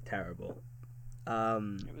just terrible.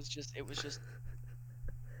 It was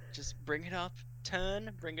just bring it up,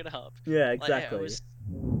 turn, bring it up. Yeah, Like, exactly. it was,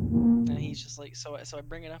 and he's just like so I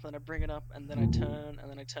bring it up and I bring it up and then I turn and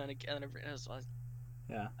then I turn again and it was like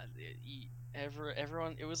Yeah.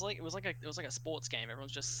 everyone it was like a sports game.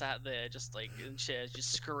 Everyone's just sat there just like in chairs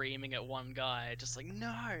just screaming at one guy just like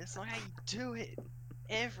no, that's not how you do it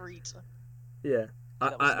every time. Yeah.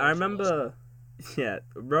 That was I no remember. Yeah,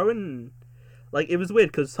 Rowan. Like, it was weird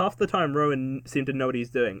because half the time Rowan seemed to know what he's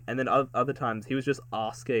doing, and then other times he was just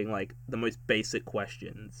asking like the most basic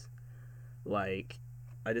questions. Like,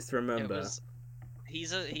 I just remember. It was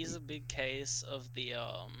he's a big case of the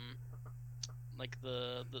like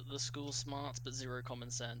the school smarts but zero common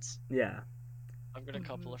sense. Yeah. I've got a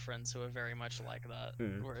couple of friends who are very much like that,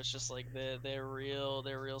 Mm. where it's just like they're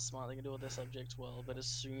real smart, they can do all their subjects well, but as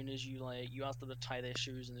soon as you ask them to tie their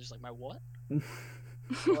shoes and they're just like my what?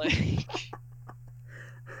 Like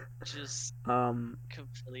just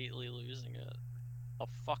completely losing it. The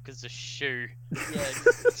fuck is a shoe? Yeah,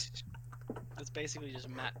 it's basically just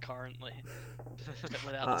Matt currently.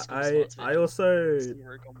 Without the school I smarts bit, I just also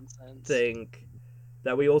zero common sense. think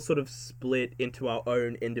that we all sort of split into our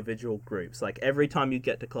own individual groups. Like, every time you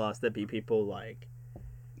get to class, there'd be people like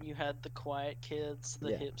You had the quiet kids,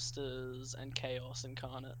 the Yeah. hipsters, and chaos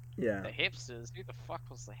incarnate. Yeah. The hipsters? Who the fuck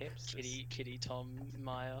was the hipsters? Kitty, Tom,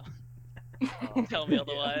 Maya. Oh, Tell me Yeah.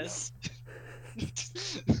 otherwise.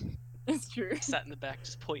 It's true. Sat in the back,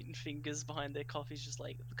 just pointing fingers behind their coffees, just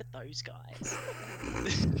like, look at those guys.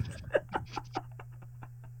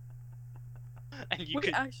 And you We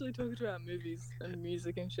could. actually talked about movies and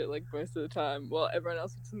music and shit like most of the time, while everyone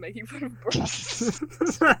else was making fun of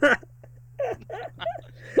Brad.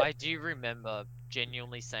 I do remember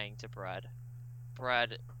genuinely saying to Brad,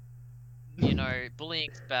 you know,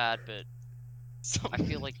 bullying's bad, but I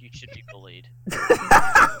feel like you should be bullied. And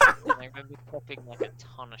I remember copying like a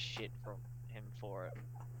ton of shit from him for it.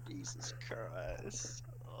 Jesus Christ.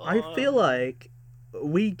 I feel like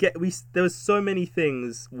there was so many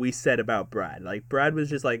things we said about Brad. Like Brad was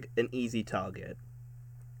just like an easy target.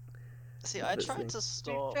 See, I tried to To be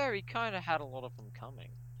stop. fair, he kind of had a lot of them coming.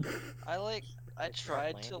 I It's not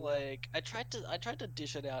tried to landing. I tried to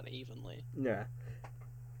dish it out evenly. Yeah.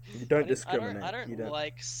 You I don't didn't- discriminate. I don't You don't.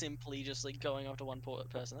 like simply just like going after one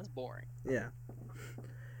person. That's boring. Yeah.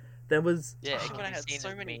 There was. Yeah, Especially it when I can be had seen so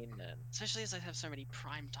as many- mean then. Especially as I have so many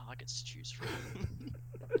prime targets to choose from.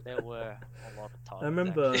 There were a lot of targets. I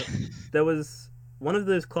remember actually. there was one of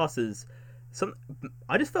those classes.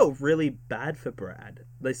 I just felt really bad for Brad.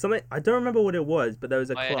 Like something I don't remember what it was, but there was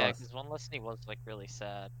a Oh, yeah, class. because one lesson he was like really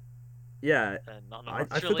sad, Yeah. and none I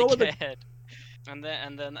of us forgot really what the- cared. and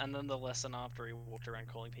then the lesson after he walked around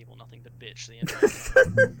calling people nothing but bitch the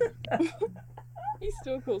entire time. He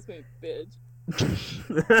still calls me bitch.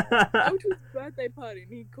 I went to his birthday party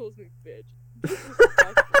and he calls me bitch.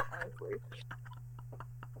 Disrespectful, honestly.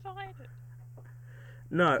 Fine.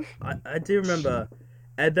 No, I do remember.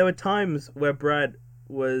 And there were times where Brad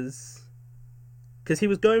was, because he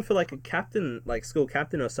was going for like a captain, like school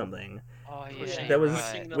captain or something, Oh yeah, Pushing there the was-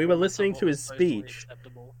 pushing the we were limits of listening what to was his socially speech.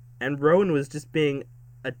 acceptable. and Rowan was just being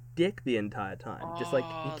a dick the entire time. Just like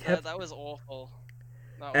Oh, he kept. that was awful.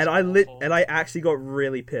 That was And awful. and I actually got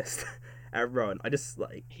really pissed at Rowan. I just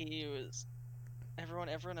like. He was.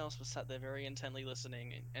 Everyone else was sat there very intently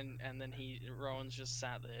listening, and then Rowan's just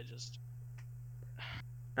sat there just.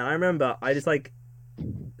 And I remember I just like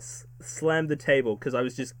slammed the table because I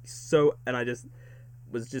was just so, and I just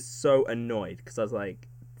was just so annoyed because I was like,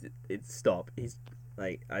 "It's stop." He's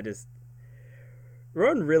like,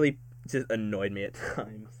 Ron really just annoyed me at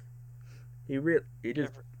times. He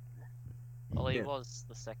just Well, he yeah. was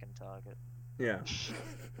the second target. yeah.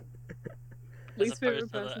 As Least favorite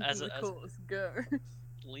opposed to the- person as from a- the as- course. Go.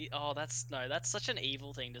 Oh, that's such an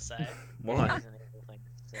evil thing to say. It Why? is an evil thing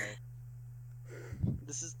to say.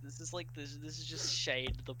 This is just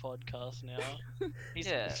shade the podcast now.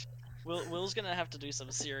 Yeah. Will's gonna have to do some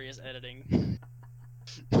serious editing.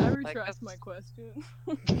 I Like, retract that's- my question.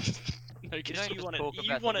 No, don't because you just want talk to. You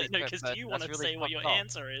about the want to. least No, favorite because person, you want to that's really say what your fucked up.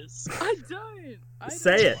 answer is. I don't. I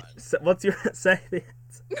Say it. don't. What's your say? The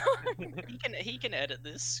He can edit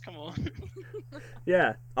this. Come on.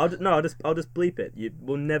 yeah. I'll just bleep it. You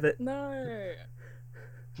will never. No.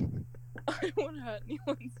 I don't want to hurt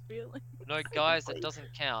anyone's feelings. No, guys, it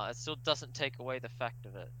doesn't count. It still doesn't take away the fact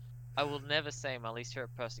of it. I will never say my least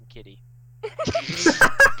favorite person, Kitty.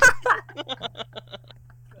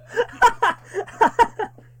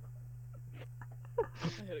 I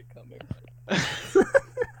had it coming.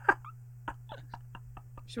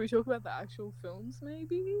 Should we talk about the actual films,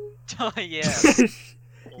 maybe? Oh yeah.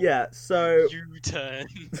 yeah. So U-turn.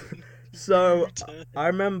 so U-turn. I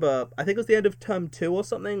remember. I think it was the end of term 2 or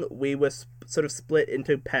something. We were sort of split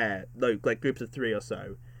into like groups of 3 or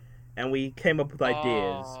so, and we came up with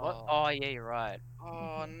ideas. What? Oh yeah, you're right.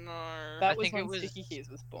 Oh no. That I was think when it was- Sticky Keys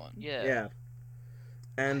was born. Yeah. Yeah.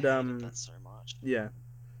 And I hated that so much. yeah.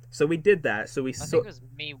 So we did that. So we I think saw. it was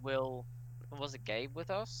me, Will. Was it Gabe with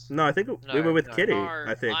us? No, I think we No, were with no. Kitty. No,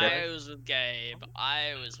 I think. I was with Gabe.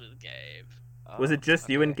 Was Oh, it just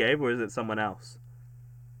you and okay. Gabe, or was it someone else?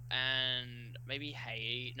 And maybe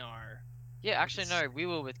no. Yeah, actually no, we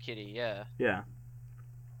were with Kitty. Yeah. Yeah.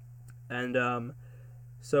 And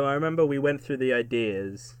so I remember we went through the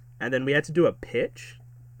ideas, and then we had to do a pitch.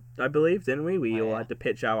 I believe, didn't we? We Oh, all yeah. had to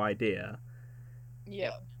pitch our idea,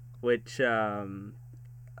 Yeah. which was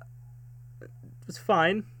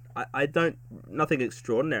fine. I don't. Nothing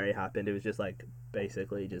extraordinary happened. It was just like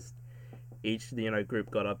basically just each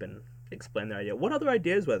group got up and explained their idea. What other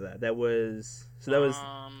ideas were there? There was the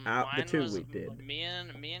mine two was, we did. Me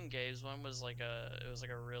and Gabe's one was like a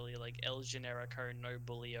really like El Generico no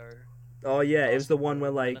bullio. Oh yeah, it was the one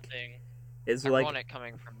where kinda like thing. it's like Ironic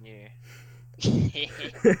coming from you.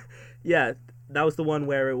 yeah, that was the one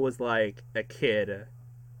where it was like a kid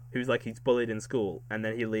who's like he's bullied in school and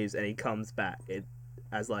then he leaves and he comes back.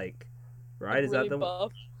 as like, right? Like, Is really that the one?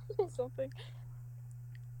 buff or something?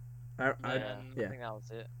 I, Yeah, And- I yeah. think that was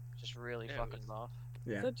it. Just really It fucking was- buff.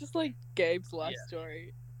 Yeah. Is that just like Gabe's life Yeah.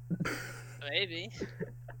 story? Maybe.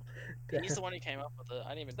 He's the one who came up with it. I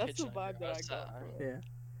didn't even That's pitch the it. vibe that I was got sad. from it.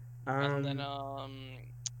 Yeah. And then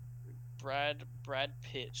Brad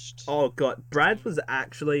pitched. Oh god, Brad was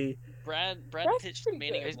actually. Brad Brad's pitched pretty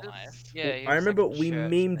Meaning good. of Life. Yeah, he I was, like, remember a we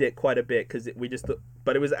church memed thing. it quite a bit because we just,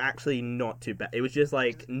 but it was actually not too bad. It was just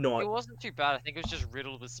like not. It wasn't too bad. I think it was just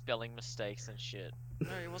riddled with spelling mistakes and shit. No,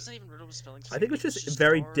 it wasn't even riddled with spelling. I think it was mistakes, just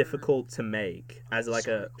very so- difficult to make as like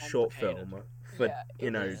so a short complicated. film for Yeah,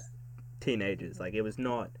 it was- teenagers. Like it was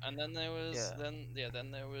not And then there was Yeah.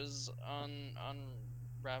 then there was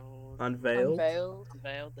Unraveled, unveiled,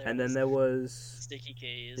 Unveiled. and then there was Sticky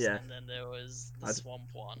Keys, Yeah. and then there was the I've-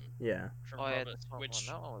 Swamp one yeah, from Oh yeah, Robert, that's one. which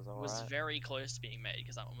That one was was alright. very close to being made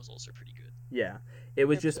because that one was also pretty good. yeah. It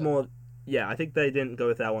was just Episode more. Yeah, I think they didn't go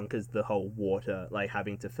with that one because the whole water, like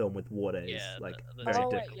having to film with water, is Yeah, like the very Oh,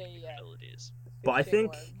 right, difficult. yeah. abilities. But I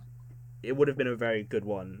Fishing think one. it would have been a very good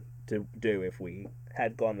one to do if we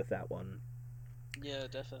had gone with that one. Yeah,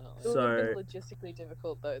 It definitely. would have been So- logistically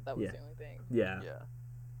difficult though. That was Yeah. the only thing. Yeah. Yeah.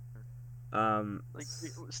 Like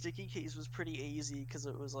Sticky Keys was pretty easy because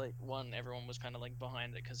it was like one, everyone was kind of like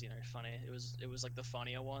behind it because funny. It was like the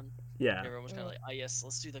funnier one. Yeah. Everyone was kind of like, oh yes,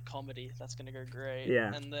 let's do the comedy. That's gonna go great.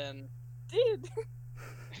 Yeah. And then Did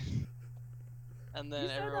and you then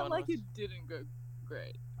said everyone that like was, it didn't go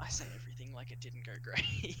great? I say everything like it didn't go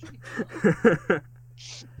great.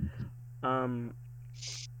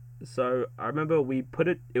 So I remember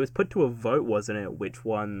it was put to a vote, wasn't it, which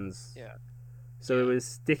ones? Yeah. So it Yeah.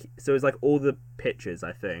 was so it was like all the pictures,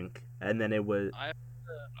 I think, and then it was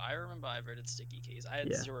I remember I voted Sticky Keys. I had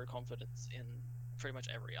Yeah. zero confidence in pretty much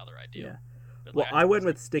every other idea. Yeah. But, well, like, I went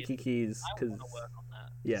with Sticky Sticky Keys I because want to work on that.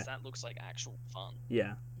 'Cause Yeah. that looks like actual fun.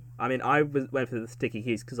 yeah, I mean went for the Sticky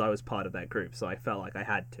Keys because I was part of that group, so I felt like I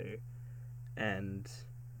had to, and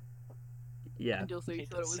yeah, And also, you Made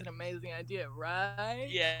thought it that was an sense. amazing idea, right?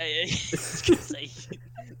 Yeah. I was gonna say,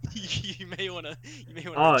 you may wanna.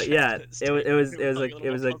 oh check yeah, that it statement. was You're like like it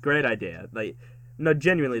was a great idea. Like no,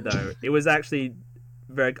 genuinely though, it was actually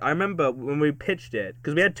very. I remember when we pitched it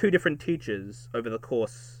because we had two different teachers over the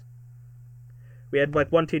course. We had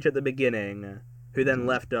like one teacher at the beginning who then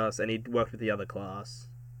left us and he worked with the other class,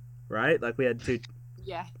 right? Like we had two.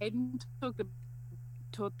 Yeah, Hayden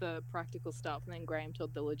taught the practical stuff, and then Graham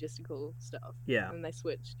taught the logistical stuff, Yeah, and they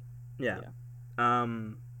switched. yeah.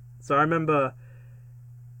 So I remember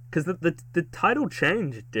because the title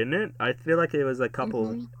changed, didn't it? I feel like it was a couple.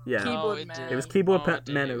 Mhm. Yeah, Keyboard it Man. did. it was Keyboard Oh, it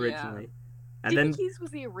did, Man yeah. originally, and Sticky then Keys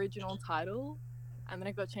was the original title, and then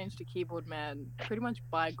it got changed to Keyboard Man pretty much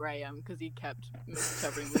by Graham because he kept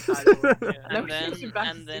misinterpreting the title. Yeah, No, and then changed it back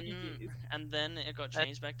to and then Sticky Keys. and then it got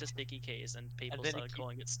changed back to Sticky Keys, and people then it started keep-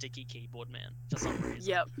 calling it Sticky Keyboard Man for some reason.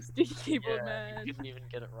 Yep, Sticky Keyboard Yeah, Man. he couldn't even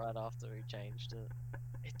get it right after he changed it.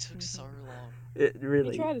 It took so long. it He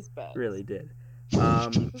really, tried his best. really did. It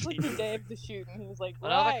was like the day of the shoot, and he was like,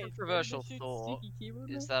 Another "Right, controversial ready to shoot thought Sticky Keyboard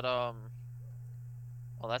Is Man?" that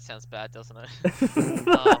well, that sounds bad, doesn't it?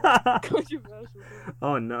 Controversial.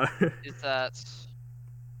 Oh no. Is that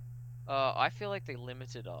I feel like they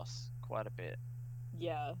limited us quite a bit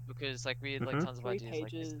Yeah, because like we had like Mhm. tons of 3 ideas.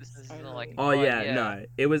 Like this pages is only. like Oh yeah, no.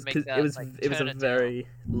 It was make because that, it was like, it was turn a it down. very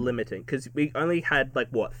limiting because we only had like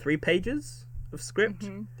what 3 pages of script.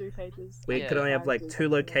 Mhm, 3 pages. We Yeah. could only have like Characters 2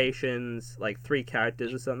 and everything. locations, like 3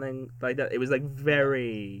 characters or something like that. It was like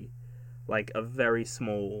very, like a very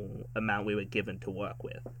small amount we were given to work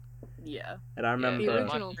with. Yeah, And I remember, the my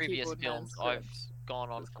original previous Keyboard Man films, I've script gone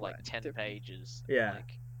on was for like quite 10 different. pages. Yeah.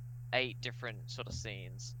 Like 8 different sort of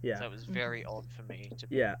scenes. Yeah. So it was very odd for me to.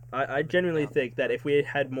 yeah, I genuinely Yeah. think that if we had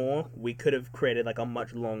had more, we could have created like a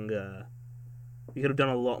much longer. We could have done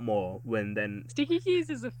a lot more when then, Sticky Keys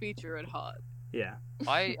is a feature at heart. yeah.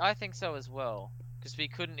 I think so as well because we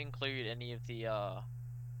couldn't include any of the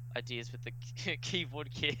ideas with the keyboard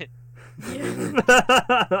kid.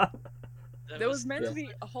 There was meant yeah. to be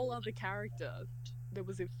a whole other character. There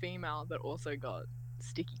was a female that also got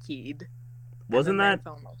Sticky Keyed. and Wasn't then they that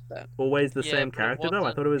fell in love with that. always the Yeah, same but character though?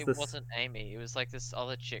 I thought it was this. wasn't Amy. It was like this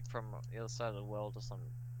other chick from the other side of the world or something.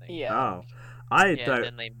 Yeah. Oh, I Yeah, don't.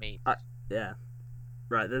 then they meet. Yeah,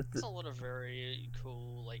 right. There's a lot of very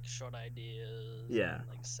cool like shot ideas. Yeah. And,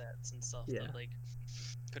 like sets and stuff Yeah. that like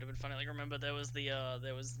could have been funny. Like remember there was the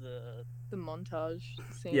The montage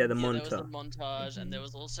scene. Yeah, the yeah, there was the montage. montage, and there Mhm.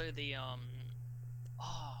 was also the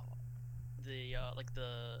like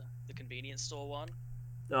the convenience store one.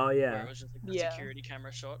 Oh Where yeah. it was just like the Yeah. security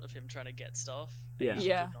camera shot of him trying to get stuff. Yeah. he just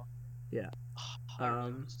Yeah. could not- Yeah. I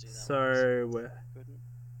really wanted to do that one. So Couldn't.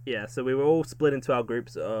 yeah, so we were all split into our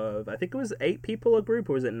groups of, I think it was 8 people a group,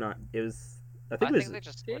 or was it not? It was, I I think it was, think they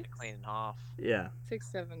just split it six? clean in half. yeah.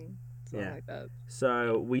 6, 7, something Yeah. like that.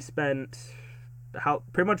 So we spent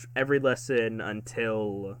pretty much every lesson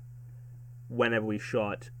until whenever we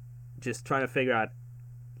shot, just trying to figure out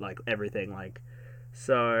like everything. Like,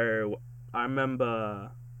 so I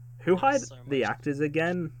remember who There was hired so the much- actors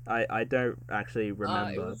again. I don't actually It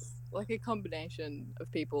remember. was like a combination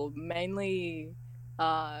of people, mainly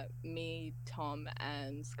me, Tom,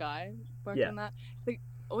 and Sky worked Yeah. on that. The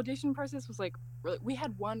audition process was like we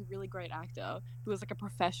had one really great actor who was like a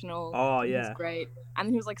professional. Oh, and he was yeah. great, and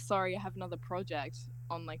then he was like, "Sorry, I have another project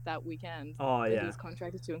on like that weekend Oh that he yeah. was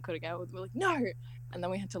contracted to and couldn't get with." We're like, "No," and then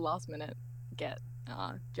we had to last minute get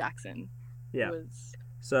Jackson. Yeah. Who was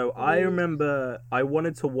So I Ooh. remember I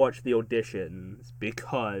wanted to watch the auditions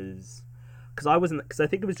because I wasn't, because I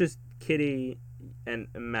think it was just Kitty and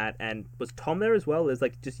Matt, and was Tom there as well? There's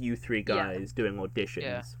like just you three Yeah. guys doing auditions.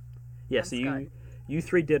 Yeah. Yeah. And So Sky. you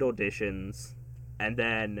three did auditions, and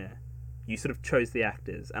then you sort of chose the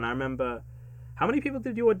actors. And I remember, how many people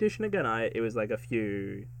did you audition again? It was like a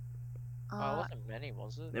few. Oh, it wasn't many,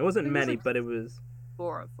 was it? It wasn't it was many, like but it was.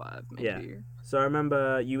 4 or 5 maybe. Yeah. So I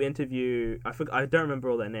remember you interview. I don't remember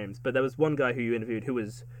all their names, but there was one guy who you interviewed who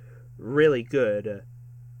was really good,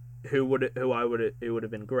 who would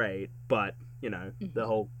have been great, but you know the Mhm.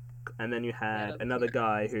 whole. And then you had that's another weird.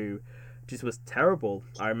 guy who just was terrible.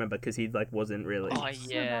 I remember because he like wasn't really. Oh So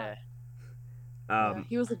yeah. Yeah,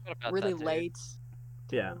 he was like What about really that dude? late.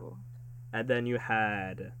 Yeah. Terrible. And then you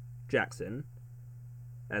had Jackson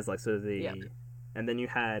as like sort of the. Yeah. And then you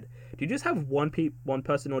had. Do you just have one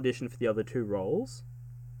person audition for the other 2 roles?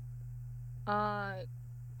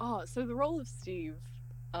 So the role of Steve,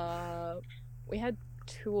 we had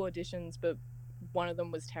 2 auditions, but one of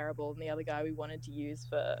them was terrible, and the other guy we wanted to use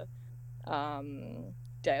for,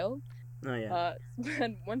 Dale. Oh yeah.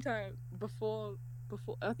 And one time before,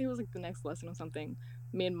 I think it was like the next lesson or something,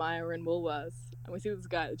 me and Maya were in Woolworths, and we see this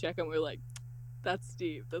guy at the checkout, and we're like, "That's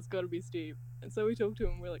Steve. That's got to be Steve." And so we talked to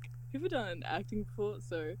him. We're like, "Have you done acting before?"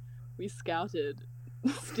 So we scouted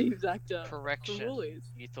Steve's actor from Correction.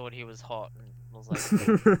 Woolies. You thought he was hot and was like,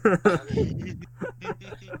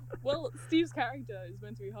 Well, Steve's character is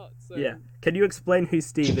meant to be hot, so Yeah. Can you explain who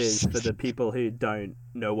Steve is for the people who don't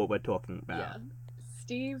know what we're talking about? yeah.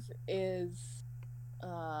 Steve is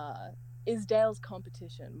Dale's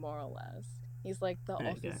competition, more or less. He's like the There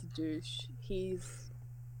you go. office douche. He's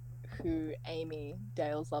who Amy,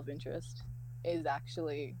 Dale's love interest, is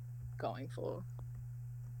actually going for.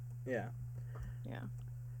 Yeah. Yeah.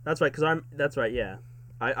 That's right, that's right, yeah.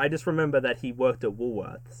 I just remember that he worked at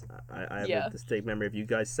Woolworths. I have Yeah. a distinct memory of you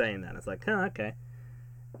guys saying that. It's like, okay.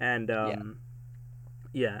 And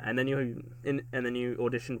yeah, and then you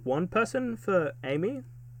auditioned one person for Amy.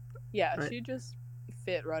 Yeah, Right. she just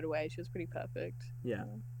fit right away. She was pretty perfect. Yeah.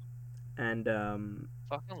 And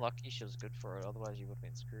fucking lucky she was good for it, otherwise you would have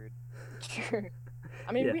been screwed. True.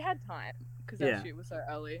 I mean, Yeah. we had time because Yeah. that shoot was so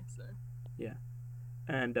early. So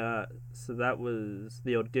and so that was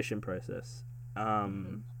the audition process.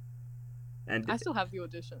 And I still have the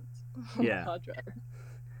auditions. on my Yeah. hard drive.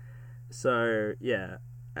 so yeah,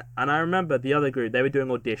 and I remember the other group, they were doing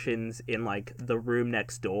auditions in like the room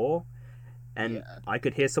next door, and Yeah. I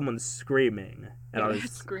could hear someone screaming, and I Yeah,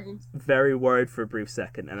 was screams. very worried for a brief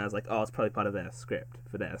second, and I was like, oh, it's probably part of their script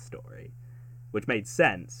for their story, which made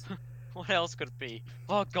sense. What else could it be?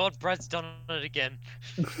 Oh god, Brad's done it again.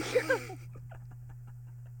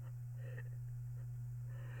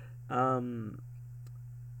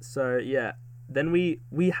 So yeah, then we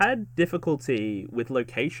had difficulty with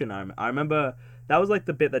location. I remember that was like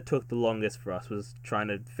the bit that took the longest for us, was trying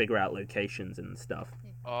to figure out locations and stuff.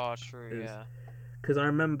 Oh, true, Is- yeah. Because I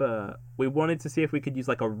remember we wanted to see if we could use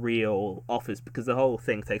like a real office, because the whole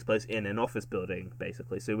thing takes place in an office building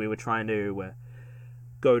basically. So we were trying to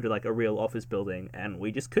go to like a real office building, and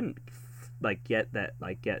we just couldn't like get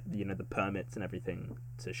the permits and everything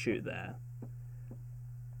to shoot there.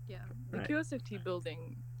 Yeah, the Right. QSFT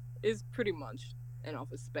building is pretty much an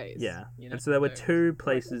office space. Yeah, you know, and so there were so- 2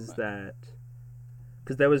 places that,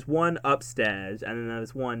 because there was one upstairs and then there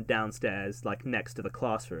was one downstairs, like next to the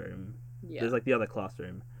classroom. Yeah. There's like the other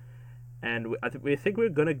classroom, and we think we are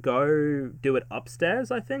gonna go do it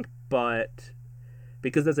upstairs. I think, but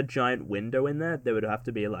because there's a giant window in there, there would have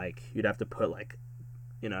to be like, you'd have to put like,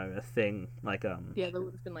 a thing like Yeah, there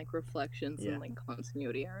would have been like reflections Yeah. and like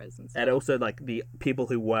continuity errors and stuff. and also like the people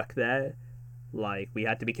who work there, like we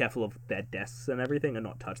had to be careful of their desks and everything and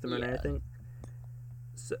not touch them or Yeah. anything.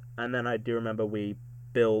 So, and then I do remember we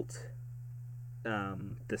built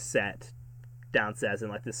the set downstairs in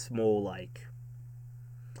like this small like.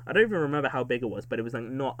 I don't even remember how big it was, but it was like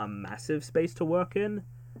not a massive space to work in.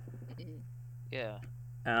 Yeah.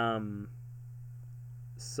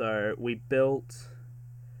 So we built,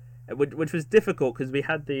 which was difficult because we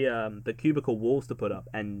had the cubicle walls to put up,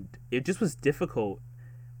 and it just was difficult.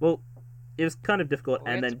 Well, it was kind of difficult,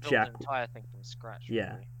 Well, we and had then to build Jack, an entire thing from scratch.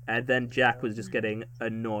 Yeah. Really. and then Jack was just getting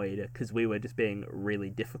annoyed because we were just being really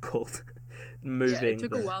difficult moving. Yeah, it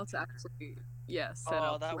took the... a while to actually set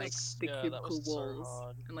Oh, up that like was the that cubicle was so walls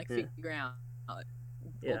hard. and like Yeah. figure out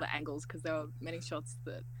Yeah. all the angles because there were many shots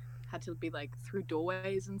that had to be like through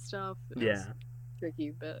doorways and stuff. And it was Yeah.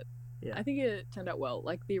 tricky, but Yeah. I think it turned out well.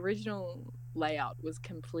 Like the original layout was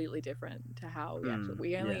completely different to how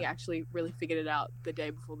we only yeah. actually really figured it out the day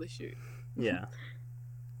before the shoot. Yeah.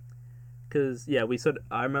 Because,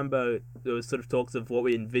 I remember there was sort of talks of what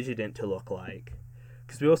we envisioned it to look like.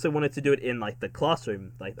 Because we also wanted to do it in, like, the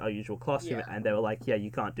classroom, like our usual classroom. Yeah. And they were like, yeah, you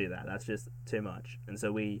can't do that. That's just too much. And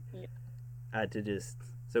so we had to just...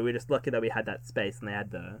 So we were just lucky that we had that space and they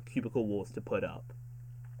had the cubicle walls to put up.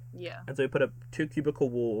 Yeah. And so we put up 2 cubicle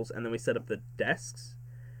walls and then we set up the desks.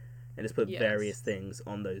 And just put Yes. various things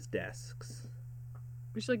on those desks.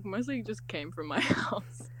 Which like mostly just came from my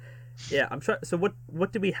house. Yeah, I'm trying... So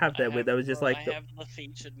what did we have there? Where there was just, like... I have the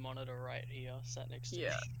featured monitor right here, sat next to me.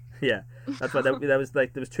 Yeah. Yeah, that's right. There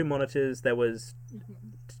was 2 monitors. There was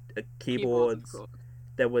a keyboard. Keyboards, of course.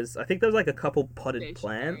 There was, I think there was like a couple potted Stationery.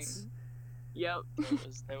 plants. Yep.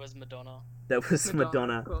 There was Madonna. There was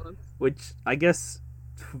Madonna, of course. which I guess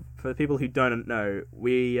for the people who don't know,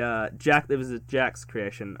 there was a Jack's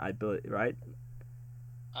creation, I believe, right?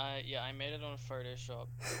 Yeah, I made it on Photoshop.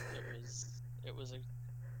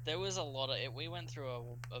 There was a lot of it. We went through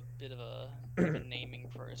a bit of a naming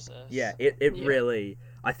process. Yeah, it Yeah. really.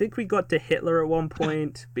 I think we got to Hitler at one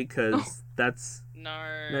point because that's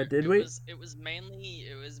No, did it we? it was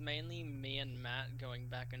mainly me and Matt going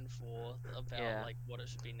back and forth about Yeah. like what it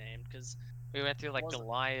should be named because We went through like Was it-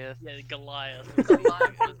 Goliath. yeah, Goliath.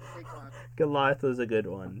 Goliath was a good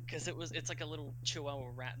one. Because it's like a little Chihuahua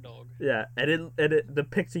rat dog. Yeah, and the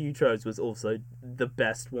picture you chose was also the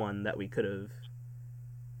best one that we could have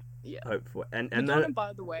Yeah. hoped for, and Madonna, then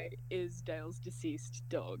by the way, is Dale's deceased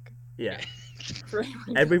dog. yeah. For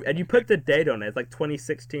anyone And you put the date on it. It's like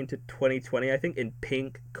 2016 to 2020, I think, in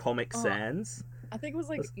pink Comic Sans. I think it was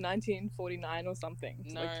like 1949 or something.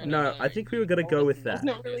 So, like, No, I think we were gonna go with That's that.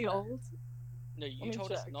 not really old. No, Let you me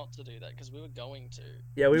told us check. not to do that because we were going to.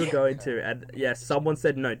 Yeah, we were going to, and yeah, someone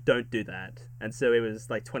said no, don't do that, and so it was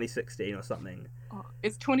like 2016 or something. Oh,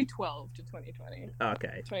 it's 2012 to 2020.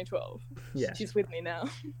 Okay, 2012. yeah, She's with me now.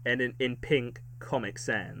 and in pink Comic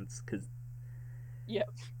Sans, because Yep.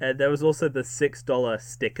 and there was also the $6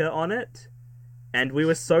 sticker on it, and we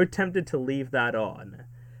were so tempted to leave that on,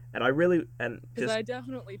 and Because just I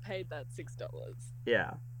definitely paid that $6.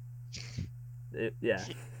 yeah, yeah.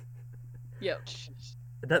 Yep.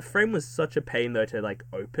 That frame was such a pain though to like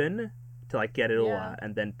open, to like get it all Yeah. out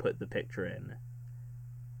and then put the picture in,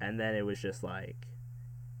 and then it was just like,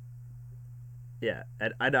 yeah,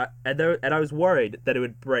 and I was worried that it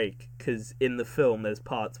would break because in the film there's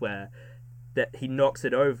parts where that he knocks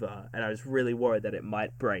it over, and I was really worried that it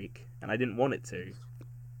might break, and I didn't want it to,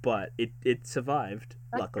 but it survived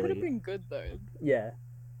That could have luckily. been good though. Yeah,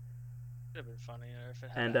 Could have been funnier if it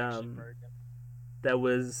And, had actually broken. there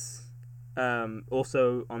was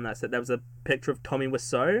also on that set there was a picture of Tommy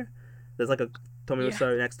Wiseau. There's like a Tommy Yeah.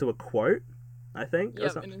 Wiseau next to a quote, I think. or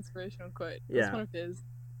Yep, something. an inspirational quote. Yeah. That's one of his.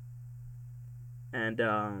 And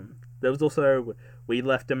there was also we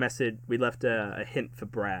left a hint for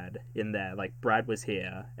Brad in there. Like Brad was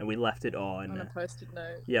here, and we left it On a on post-it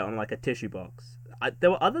note. on like a tissue box. There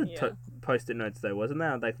were other Yeah. post-it notes though, wasn't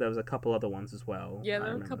there? Like there was a couple other ones as well. Yeah, I there were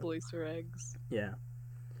a remember. couple Easter eggs. Yeah.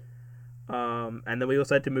 And then we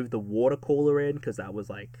also had to move the water cooler in because that was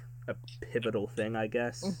like a pivotal thing, I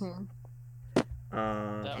guess. Mm-hmm.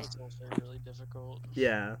 That was also really difficult.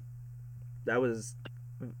 Yeah, that was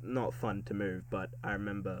not fun to move, but I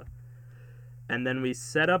remember. And then we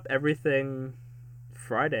set up everything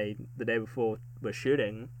Friday, the day before we're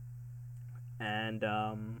shooting, and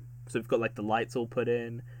so we've got like the lights all put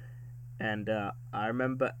in, and I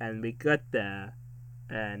remember, and we got there,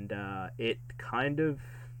 and it kind of,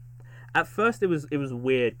 at first it was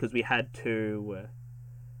weird because we had to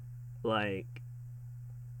like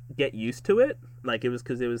get used to it, like it was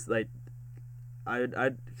because it was like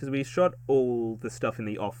because we shot all the stuff in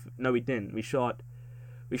the off. No, we didn't. We shot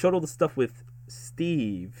all the stuff with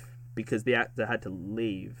Steve because the actor had to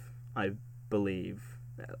leave. I believe.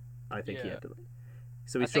 I think he Yeah. had to leave.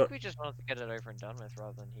 So I we think saw. we just wanted to get it over and done with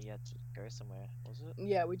rather than he had to go somewhere, was it?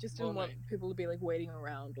 Yeah, we just didn't Well, want people to be like waiting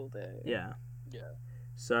around all day. Yeah. Yeah.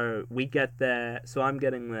 So we get there. So I'm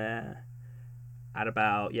getting there at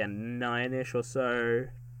about 9ish or so,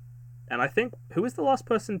 and I think who was the last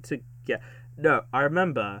person to get? No, I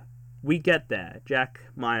remember. We get there, Jack,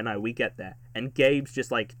 Maya, and I. We get there, and Gabe's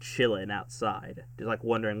just like chilling outside, just like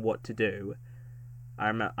wondering what to do. I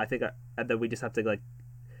remember. And then we just have to like,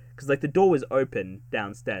 because like the door was open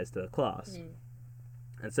downstairs to the class, Mm.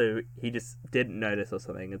 and so he just didn't notice or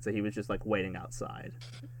something, and so he was just like waiting outside.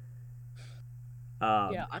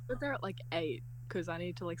 Yeah, I got there at like 8 because I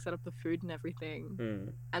needed to like set up the food and everything.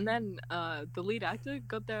 Mm. And then the lead actor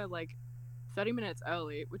got there like 30 minutes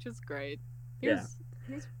early, which is great. He Yeah.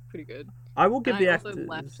 was pretty good. I will give And the I also actors.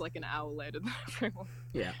 left like an hour later than everyone.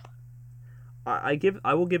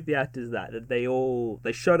 I will give the actors that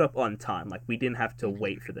they showed up on time. Like we didn't have to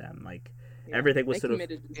wait for them. Like Yeah, everything was they sort of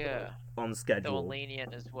committed as well. Yeah. on They were schedule.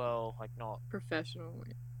 lenient as well, like not. Professional.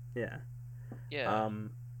 Yeah. Yeah.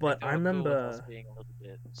 But They I were cool with us remember. being a little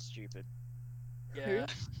bit stupid. Yeah.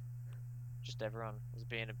 Just everyone was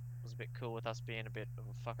a bit cool with us being a bit of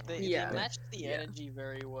a fucking. They, idiot. Yeah. they matched the Yeah. energy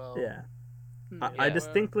very well. Yeah. Mm. I Yeah.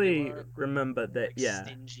 distinctly They weren't remember that. like, Yeah.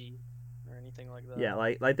 stingy or anything like that. Yeah.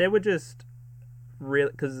 Like they were just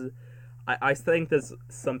really because. I think there's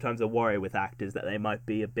sometimes a worry with actors that they might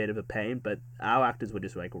be a bit of a pain, but our actors were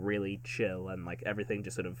just like really chill and like everything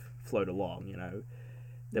just sort of flowed along, you know.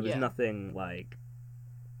 There was Yeah. nothing like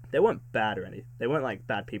they weren't bad or anything. They weren't like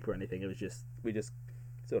bad people or anything. It was just we just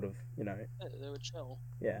sort of, you know, They were chill.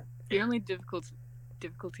 yeah. The only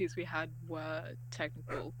difficulties we had were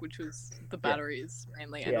technical, which was the batteries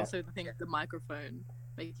mainly, and Yeah. also the thing with the microphone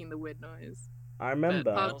making the weird noise. I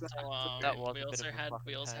remember. part Also, of That was we a bit also of a had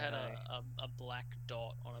fucking pain, a black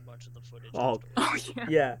dot on a bunch of the footage. Oh, afterwards. Oh yeah.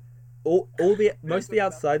 Yeah. All the most of the good stuff.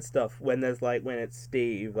 outside stuff when there's like when it's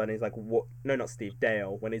Steve when he's like no, not Steve,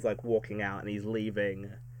 Dale, when he's like walking out and he's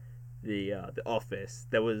leaving the office.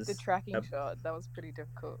 There was The tracking a- shot, that was pretty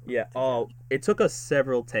difficult. yeah. to Oh, it took us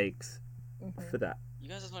several takes get. Mhm. for that. You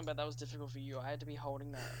guys are talking about that was difficult for you. I had to be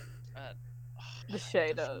holding that. The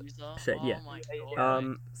shader. diffuser. Shade, Oh yeah. my Yeah, god.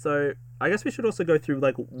 yeah. So I guess we should also go through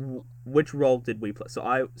like which role did we play.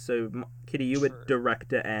 Kitty, you were True.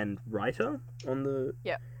 director and writer on the.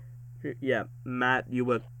 Yeah. Yeah, Matt, you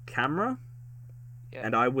were camera, Yeah.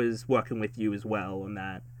 and I was working with you as well on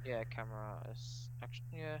that. Yeah, camera is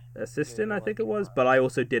actually yeah. Assistant, Yeah, I think like, it was, but I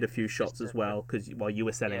also did a few shots as assistant, well because while you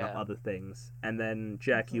were setting up Yeah. other things, and then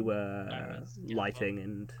Jack, you Mhm. were I was lighting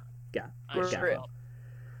and I We're showed great. up.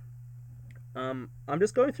 I'm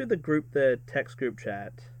just going through the text group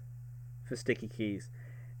chat for Sticky Keys,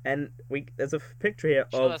 and there's a picture here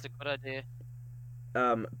Sure, of that's a good idea.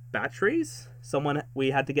 batteries.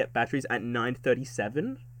 We had to get batteries at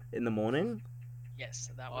 9:37 in the morning.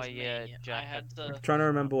 Yes, that Oh, was yeah, me. I Jack had had to. I'm trying to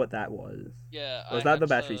remember what that was. Yeah. Was I that the had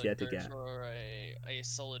batteries you had to go get? For a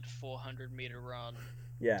solid 400-meter run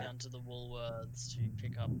Yeah. down to the Woolworths to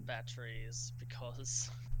pick up batteries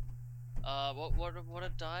because. What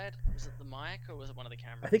had died? Was it the mic or was it one of the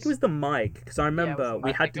cameras? I think it was the mic because I remember the we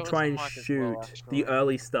mic. I had think to it was try the and mic as well, shoot the actually.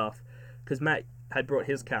 early stuff because Matt had brought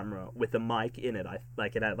his camera with a mic in it.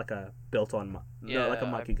 It had like a built-on mic, like a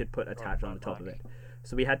Yeah, mic you could put attached on my the top of mic. it.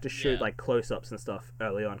 So we had to shoot Yeah. like close-ups and stuff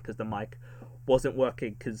early on because the mic wasn't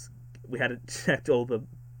working because we hadn't checked all the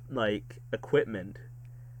like equipment.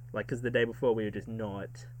 Like because the day before we were just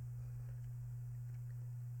not.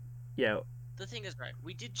 Yeah. The thing is, right?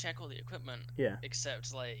 We did check all the equipment. Yeah. Except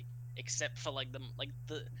for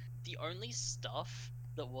the only stuff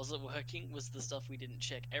that wasn't working was the stuff we didn't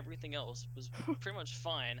check. Everything else was pretty much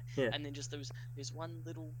fine. Yeah. And then just those one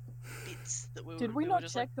little bits that we were. Did we were not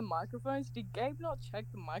just check the microphones? Did Gabe not check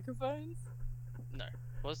the microphones? No.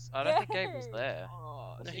 I don't think Gabe was Yay! there.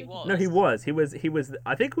 Oh, No, he shit. was. No, he was. He was.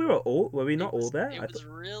 I think we were all. Were we not all there? It I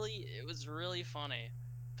was really funny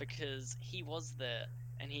because he was there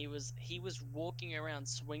and he was walking around,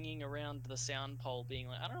 swinging around the sound pole, being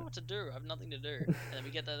like, I don't know what to do. I have nothing to do. And then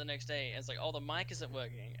we get there the next day, and it's like, oh, the mic isn't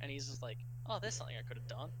working, and he's just like, oh, there's something I could have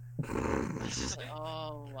done. It's just like,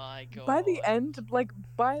 oh my god. By the end,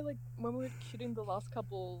 by when we were shooting the last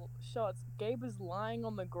couple shots, Gabe was lying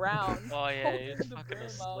on the ground. Oh yeah, holding he was the fucking boom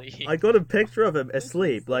up. asleep. I got a picture of him This is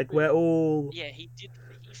asleep. Like sleeping. we're all. Yeah, he did.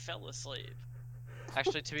 He fell asleep.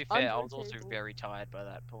 Actually, to be Under fair, I the was also table. very tired by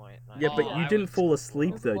that point. Yeah, but Oh, you I didn't was- fall It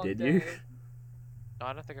asleep was a though, long did day. you? No,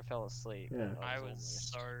 I don't think I fell asleep. Yeah. but I was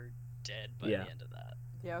almost. so dead by Yeah. the end of that.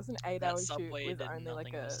 Yeah, it was an That 8-hour shoot subway with did only like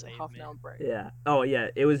nothing to a save half me. an hour break. Yeah. Oh yeah.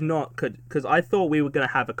 It was not because I thought we were gonna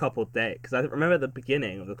have a couple days because I remember at the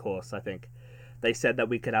beginning of the course I think they said that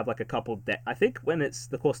we could have like a couple. I think when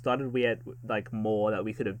the course started, we had like more that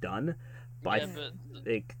we could have done, but Yeah, I but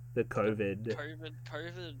think the COVID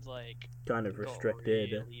COVID like kind of got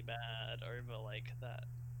restricted. really bad over like that.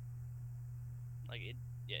 Like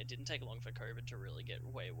it didn't take long for COVID to really get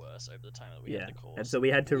way worse over the time that we Yeah, had the course. and so we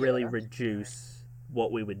had to really Yeah. reduce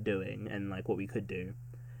what we were doing and like what we could do.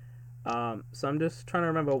 So I'm just trying to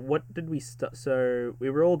remember, what did we start? So we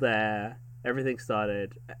were all there. Everything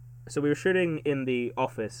started. So we were shooting in the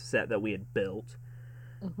office set that we had built.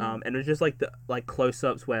 Mhm. And it was just like the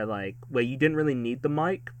close-ups where you didn't really need the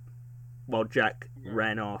mic, while Jack Yeah.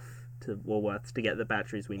 ran off to Woolworths to get the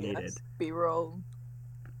batteries we needed. Yes, B-roll.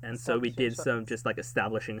 And so we Establishing did some shots. just like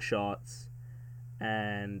establishing shots,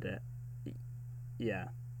 and yeah.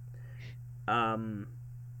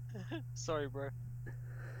 Sorry, bro.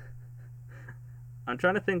 I'm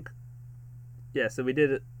trying to think. Yeah, so we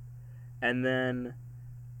did it, and then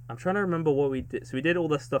I'm trying to remember what we did. So we did all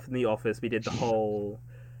the stuff in the office. We did the whole.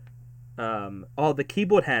 The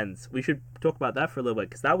keyboard hands. We should talk about that for a little bit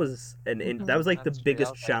because that was that was like That's the true, that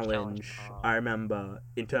biggest was, like, a challenge. challenge I remember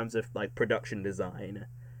in terms of like production design,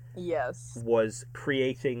 Yes. was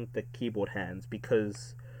creating the keyboard hands,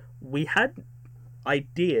 because we had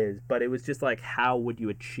ideas, but it was just like, how would you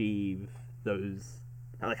achieve those?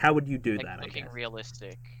 Like, how would you do Like that? I looking guess.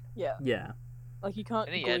 realistic. Yeah. Yeah, Like you can't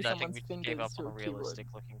In the glue end, I think someone's we just fingers gave up to on a a keyboard. realistic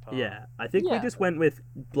looking part. yeah. I think we Yeah. just went with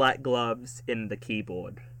black gloves in the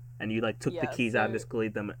keyboard, and you like took the Yeah, keys out and so- just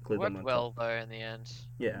glued them It on worked well top. though in the end.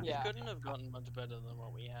 Yeah. Yeah. It couldn't have gotten much better than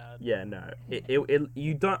what we had. Yeah, no.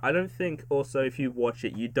 You don't. I don't think. Also, if you watch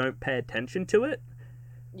it, you don't pay attention to it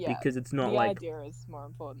Yeah. because it's not the like. idea is more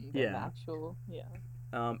important than Yeah. the actual. Yeah.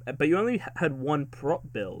 But you only had one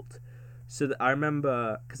prop built, so that I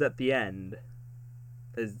remember, because at the end,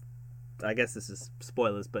 I guess this is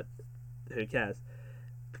spoilers, but who cares?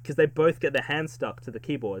 Because they both get their hands stuck to the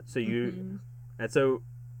keyboard, so Mhm. and so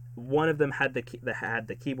one of them had the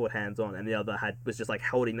keyboard hands on, and the other was just like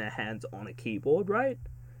holding their hands on a keyboard, right?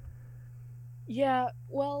 Yeah.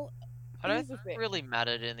 Well, I don't here's the think thing. it really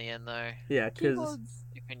mattered in the end though. Yeah, because Keyboards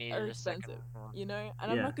If we are needed a second expensive, one. you know,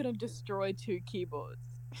 and I'm Yeah. not gonna destroy 2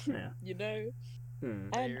 keyboards. Yeah. You know. Hmm.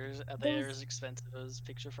 And Are they there's- as expensive as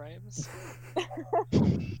picture frames?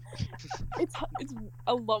 it's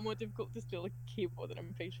a lot more difficult to steal a keyboard than a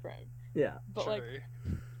picture frame. Yeah. But like, True.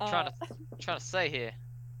 Trying trying to say here.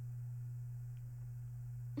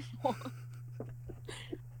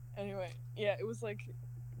 anyway, yeah, it was like,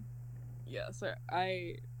 yeah. So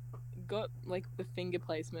I got like the finger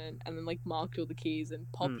placement and then like marked all the keys and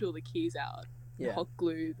popped all the keys out. Yeah. Hot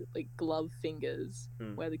glued like glove fingers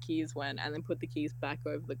Mm. where the keys went, and then put the keys back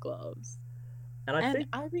over the gloves. And I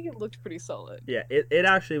think it looked pretty solid. yeah, it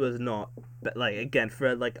actually was not, but like again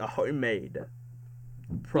for like a homemade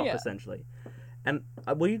prop Yeah. essentially. And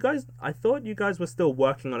were you guys? I thought you guys were still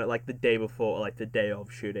working on it like the day before, or like the day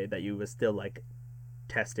of shooting. That you were still like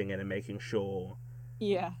testing it and making sure.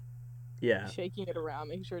 Yeah, Yeah, shaking it around,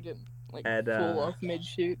 making sure it didn't like And, fall off mid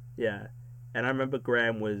shoot. yeah. And I remember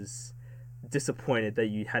Graham was disappointed that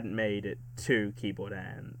you hadn't made it 2 keyboard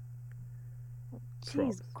and Jeez,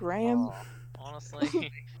 props. Graham, Oh, honestly,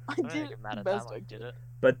 I I don't did think it mattered the that best I much, did it?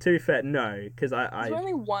 But to be fair, no, because There's I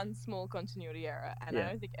only one small continuity error, and Yeah. I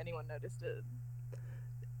don't think anyone noticed it.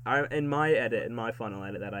 in my final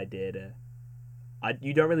edit that I did,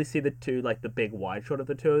 you don't really see the two, like the big wide shot of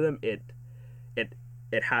the two of them.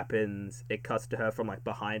 It happens. It cuts to her from like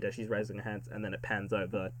behind her. She's raising her hands, and then it pans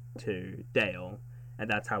over to Dale, and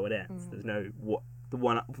that's how it ends. Mm. There's no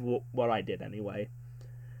what I did anyway.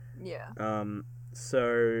 Yeah.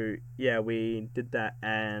 So yeah, we did that,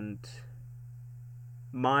 and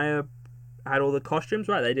Maya had all the costumes,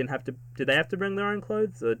 right? They didn't have to. Did they have to bring their own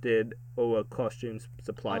clothes, or were costumes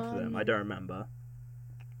supplied for them? I don't remember.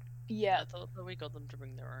 Yeah. I thought that we got them to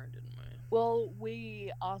bring their own, didn't we? Well, we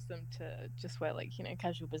asked them to just wear like, you know,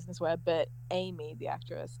 casual business wear, but Amy, the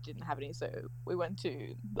actress, didn't have any, so we went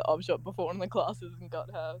to the op shop before one of the classes and got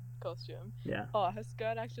her costume. Yeah. Oh, her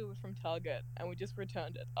skirt actually was from Target, and we just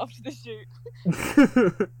returned it after the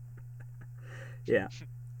shoot. Yeah.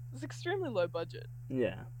 It's extremely low budget.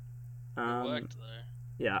 Yeah. It worked though.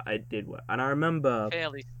 Yeah, I did work, and I remember.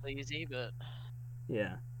 Fairly sleazy, but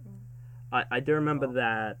Yeah. Mm. I do remember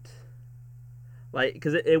that, like,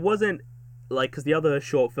 because it wasn't like, because the other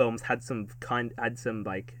short films had some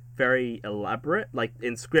like very elaborate, like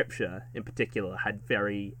in Scripture in particular had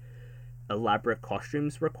very elaborate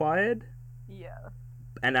costumes required, Yeah.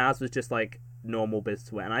 and ours was just like normal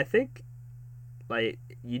business wear, and I think like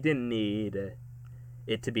you didn't need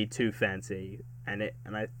it to be too fancy, and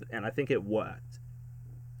I think it worked,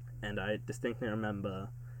 and I distinctly remember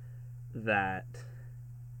that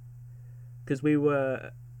because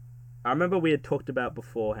I remember we had talked about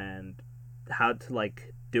beforehand how to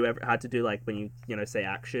like how to do like when you know say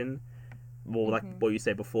action, or like what you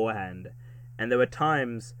say beforehand, and there were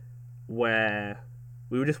times where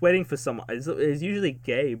we were just waiting for someone. It was usually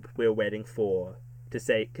Gabe we were waiting for to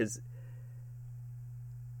say, because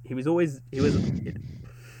he was.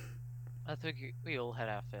 I think we all had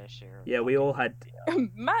our fair share. Of Yeah, we all had.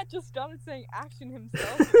 Matt just started saying action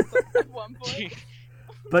himself at one point.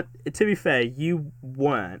 But to be fair, you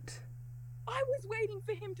weren't. I was waiting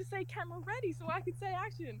for him to say camera ready so I could say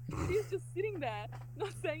action. He was just sitting there,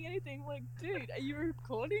 not saying anything. Like, dude, are you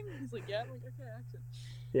recording? He's like, yeah. I'm like, okay, action.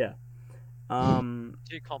 Yeah.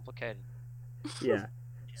 Too complicated. Yeah.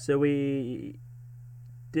 So we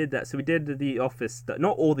did that. So we did the office stuff.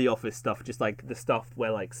 Not all the office stuff, just like the stuff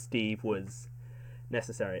where like Steve was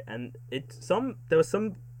necessary. And there were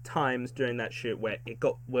some times during that shoot where it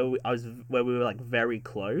got where we were like very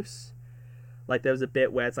close. Like there was a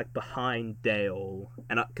bit where it's like behind Dale,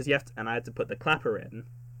 and I had to put the clapper in,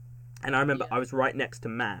 and I remember I was right next to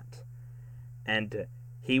Matt, and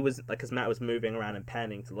he was like, because Matt was moving around and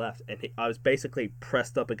panning to the left, and I was basically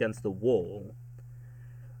pressed up against the wall,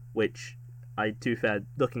 which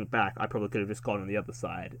looking back, I probably could have just gone on the other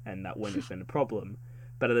side, and that wouldn't have been a problem.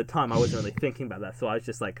 But at the time, I wasn't really thinking about that, so I was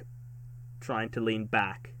just like trying to lean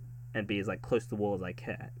back and be as like close to the wall as I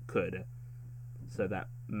could, so that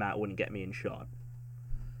Matt wouldn't get me in shot.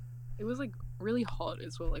 It was like really hot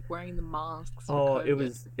as well, like wearing the masks. Oh, it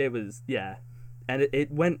was yeah, and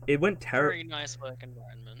it went terrible. Very nice work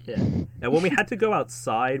environment. Yeah, and when we had to go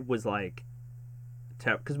outside was like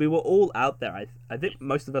terrible, because we were all out there. I think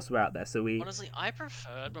most of us were out there, so we Honestly, I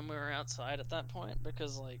preferred when we were outside at that point,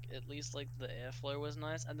 because like at least like the airflow was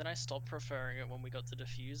nice, and then I stopped preferring it when we got the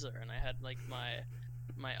diffuser and I had like my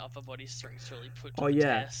upper body strength really put to the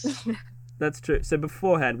test. That's true. So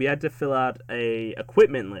beforehand, we had to fill out a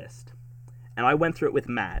equipment list, and I went through it with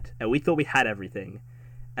Matt, and we thought we had everything,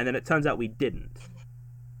 and then it turns out we didn't,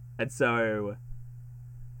 and so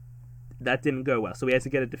that didn't go well. So we had to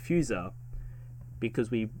get a diffuser because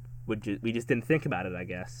we just didn't think about it, I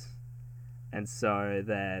guess, and so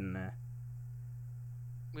then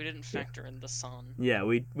we didn't factor in the sun. Yeah,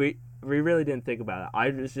 we really didn't think about it. I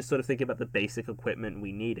was just sort of thinking about the basic equipment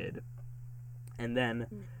we needed, and then.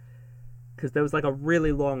 Because there was like a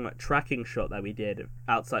really long tracking shot that we did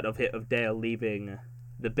outside of Dale leaving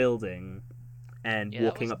the building and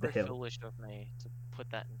walking up the hill. That was foolish of me to put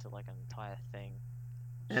that into like an entire thing.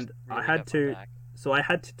 And really I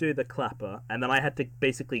had to do the clapper, and then I had to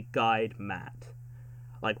basically guide Matt,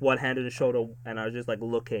 like one hand on his shoulder, and I was just like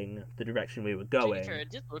looking the direction we were going. To be fair, it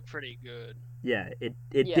did look pretty good. Yeah, it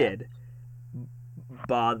did.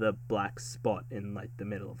 Bar the black spot in like the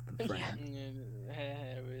middle of the frame.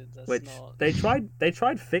 That's which not... they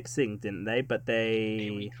tried fixing, didn't they? But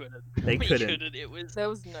they couldn't. There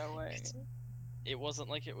was no way. It wasn't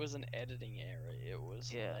like it was an editing error. It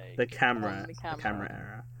was like the camera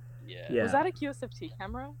error. Yeah. Was that a QSFT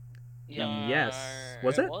camera? No, yes.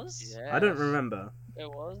 Was it? Yes. I don't remember. It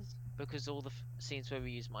was because all the scenes where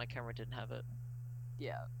we used my camera didn't have it.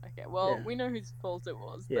 Yeah. Okay. Well, we know whose fault it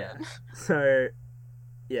was. Yeah. Then. So.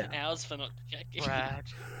 Yeah. Ours for not checking. Brad.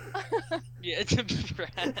 Yeah, it's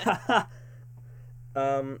Brad.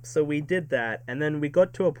 So we did that, and then we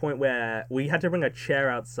got to a point where we had to bring a chair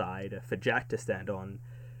outside for Jack to stand on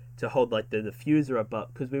to hold like the diffuser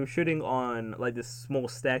above, because we were shooting on like this small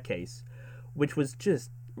staircase, which was just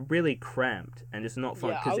really cramped and just not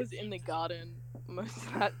fun. Yeah, I was in the garden most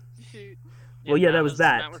of that shoot. Well, yeah, that was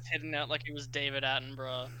that. Matt was heading out like he was David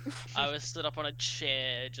Attenborough. I was stood up on a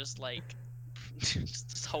chair, just like.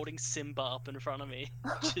 Just holding Simba up in front of me,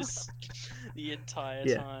 just the entire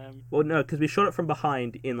time. Well, no, because we shot it from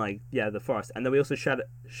behind in like the forest, and then we also shot it.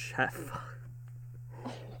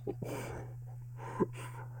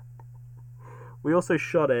 We also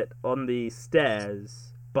shot it on the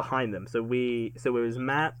stairs behind them. So it was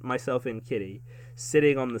Matt, myself, and Kitty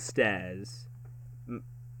sitting on the stairs.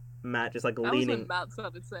 Matt just like that leaning. Was when Matt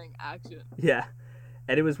started saying action. Yeah.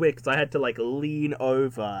 And it was weird because I had to like lean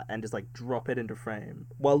over and just like drop it into frame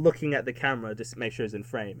while looking at the camera just to make sure it's in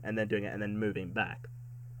frame, and then doing it and then moving back.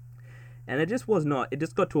 And it just was not. It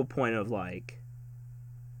just got to a point of like.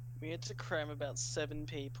 We had to cram about 7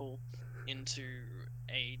 people into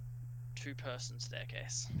a 2-person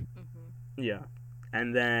staircase. Mm-hmm. Yeah,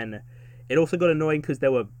 and then it also got annoying because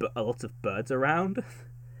there were lots of birds around,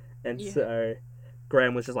 and so.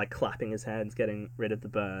 Graham was just like clapping his hands, getting rid of the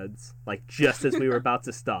birds, like just as we were about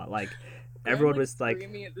to start. Like everyone was like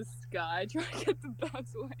screaming at the sky, trying to get the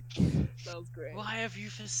birds away. That was great. Why have you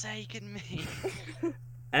forsaken me?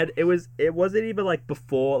 And it wasn't even like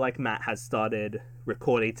before like Matt has started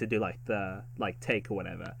recording to do like the like take or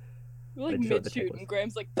whatever. We're like Make sure the mid tape shoot, was- and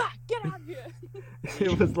Graham's like, "Bah, get out of here!"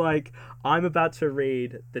 It was like I'm about to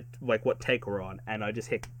read the like what take we're on, and I just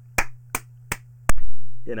hit,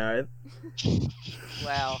 you know,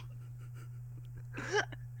 Wow.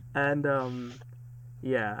 and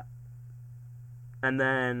yeah, and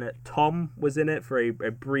then Tom was in it for a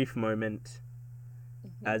brief moment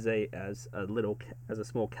as a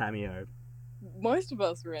small cameo. Most of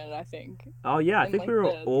us were in it, I think. Oh yeah, I In, think like, we were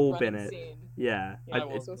the all running in it. scene. Yeah, Yeah, I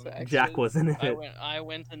most was- of us were Jack extras. wasn't in it. I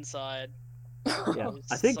went inside. Yeah,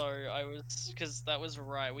 I think I was because that was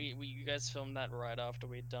right. We you guys filmed that right after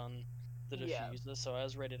we'd done the Yeah. diffuser, so I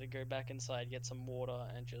was ready to go back inside, get some water,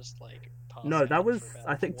 and just like pass no, out that for was about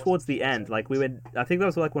I think 40 towards the end. Like we seconds. would, I think that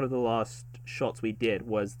was like one of the last shots we did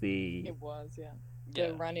was the It was, yeah. Yeah.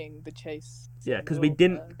 The running, the chase. yeah scene because with we all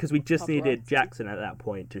didn't the because we just needed paparazzi. Jackson at that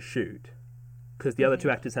point to shoot because the other two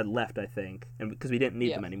Mhm. actors had left I think and because we didn't need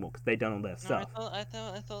Yeah. them anymore because they'd done all their No, stuff. I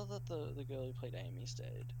thought that the girl who played Amy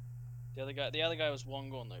stayed. The other guy was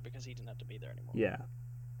Wongon though because he didn't have to be there anymore. Yeah,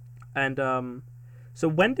 and so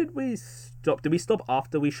when did we stop? Did we stop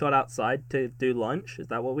after we shot outside to do lunch? Is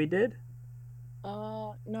that what we did?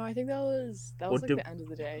 No, I think that was Or like do- the end of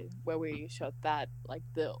the day where we shot that, like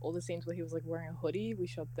all the scenes where he was like wearing a hoodie. We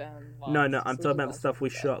shot them. No, last, I'm so talking about the last stuff we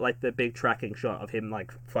day. shot, like the big tracking shot of him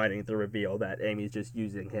like finding the reveal that Amy's just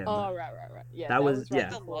using him. Oh right. Yeah, That was- right yeah.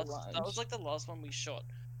 The before that lunch. was like the last one we shot,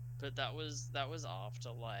 but that was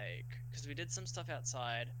after like because we did some stuff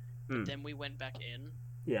outside, but Mm. then we went back in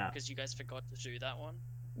Yeah, because you guys forgot to do that one.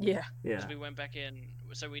 Yeah. yeah, Because we went back in,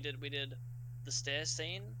 so we did the stairs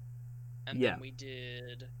scene, and Yeah. then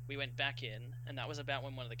we went back in, and that was about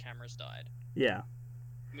when one of the cameras died. yeah.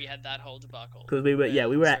 We had that whole debacle. Because we were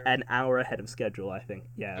so an hour ahead of schedule, I think.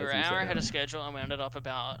 Yeah, we were as an you hour said. ahead of schedule, and we ended up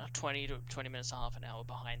about 20 minutes to half an hour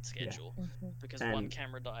behind schedule because one And-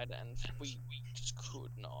 camera died, and we just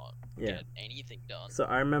could not Yeah. get anything done. So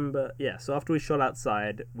I remember, yeah. So after we shot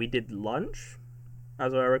outside, we did lunch,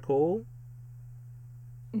 as I recall,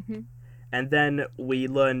 Mm-hmm. and then we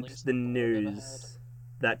learned Least the I've ever news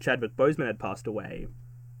that Chadwick Boseman had passed away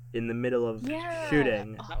in the middle of Yeah.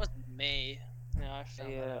 shooting, That was me. Yeah, I found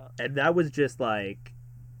that Yeah. out. and that was just like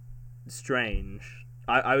strange.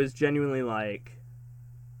 I was genuinely like,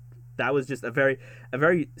 that was just a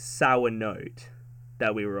very sour note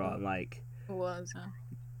that we were on. Like It was.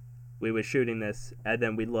 we were shooting this, and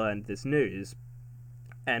then we learned this news,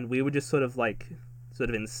 and we were just sort of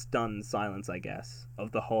in stunned silence, I guess,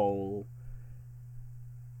 of the whole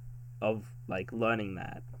of like learning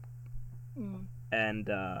that. Mm. And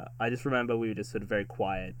I just remember we were just sort of very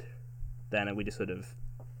quiet then, and we just sort of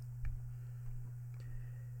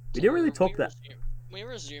we didn't really So talk that. We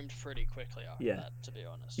resumed pretty quickly after Yeah. that, to be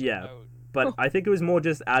honest. Yeah. I would- But I think it was more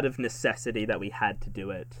just out of necessity that we had to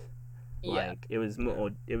do it. Yeah. Like it was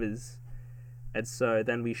more, it was, and so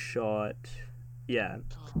then we shot. Yeah.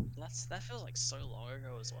 God, that feels like so long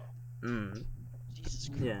ago as well. Mm. Jesus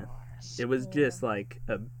Christ. Yeah. It was Yeah. just like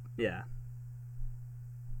yeah.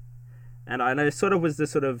 And I sort of was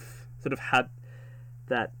this sort of had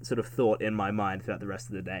that sort of thought in my mind throughout the rest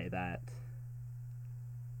of the day that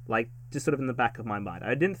like just sort of in the back of my mind.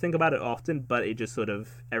 I didn't think about it often, but it just sort of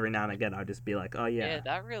every now and again I'd just be like, oh yeah.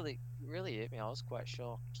 That really hit me. I was quite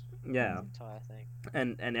shocked. Yeah. The entire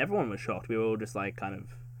thing. And everyone was shocked. We were all just like kind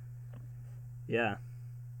of yeah.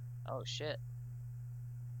 Oh shit.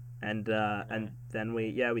 And then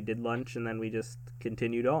we did lunch and then we just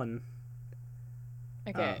continued on.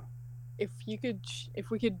 Okay. Uh, If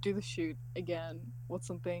we could do the shoot again, what's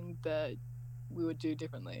something that we would do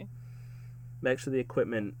differently? Make sure the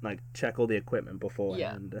equipment, like check all the equipment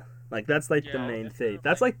beforehand. Like that's like the Yeah, main if thing. you're,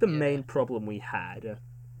 That's like the yeah. main problem we had.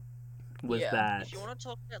 Was Yeah. that If you want to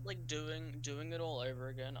talk about like doing it all over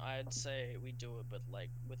again, I'd say we do it, but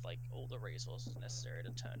like with like all the resources necessary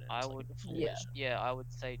to turn it. I into, like, would- a full Yeah. mission. Yeah, I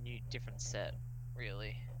would say different set.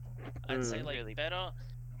 Really. I'd say Mm. like Really. better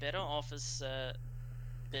office set,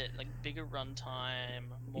 bigger runtime,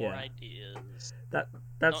 more Yeah. ideas.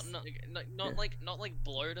 that's Not like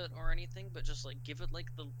bloat it or anything, but just like give it like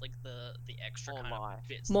the extra More kind life. of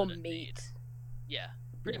bits. More that it meat. needs. Yeah,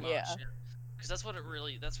 pretty Yeah. much. Because that's what it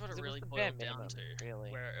really the bare boiled down minimum, to.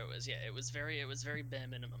 really. Where it was very bare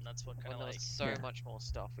minimum. That's what kind When of there like was so Yeah. much more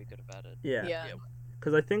stuff we could have added. yeah. Yeah.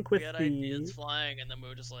 Because I think with we had the ideas flying, and then we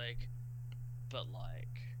were just like, but like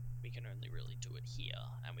we can only really do it here,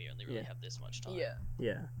 and we only really Yeah. have this much time. Yeah.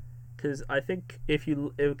 yeah, because I think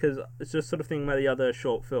because it's just sort of thinking about the other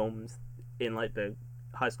short films in like the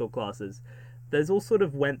high school classes. There's all sort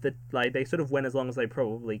of went that like they sort of went as long as they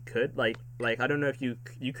probably could. Like like I don't know if you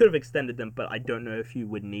could have extended them, but I don't know if you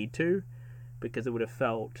would need to, because it would have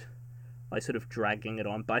felt like sort of dragging it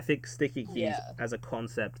on. But I think Sticky Keys Yeah. as a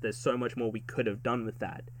concept, there's so much more we could have done with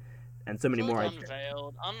that, and so I many feel more. like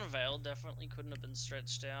Unveiled definitely couldn't have been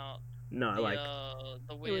stretched out. No, The like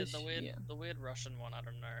the weird Russian one. I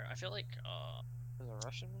don't know. I feel like There's a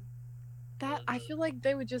Russian one? That I feel like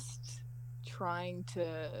they were just trying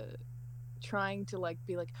to like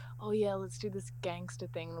be like, oh yeah, let's do this gangster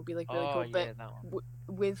thing. It'll be like really Oh cool. But yeah, that one.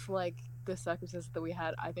 with like the circumstances that we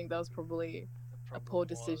had, I think that was probably a poor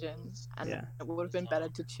decision, and Yeah. it would have been better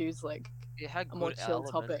to choose like It had a more good chill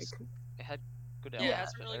elements. topic. It had good Yeah, elements. it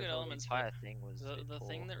has but really good overall elements, The but entire thing was a bit the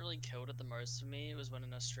thing poor. that really killed it the most for me was when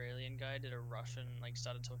an Australian guy did a Russian, like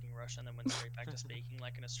started talking Russian, then went straight back to speaking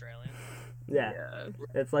like an Australian. yeah,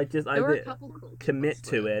 it's like just There were a either couple cool commit ones,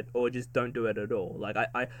 to but- it or just don't do it at all. Like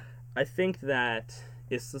I think that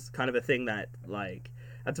it's just kind of a thing that like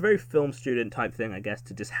that's a very film student type thing, I guess,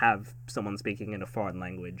 to just have someone speaking in a foreign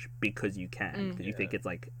language because you can, because you think it's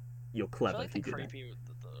like you're I clever feel like if you the do that. creepy,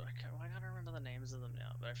 I can't remember the names of them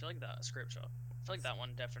now, but I feel like that scripture. I feel like that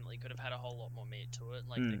one definitely could have had a whole lot more meat to it.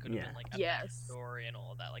 Like there could have yeah. been like a Yes. backstory and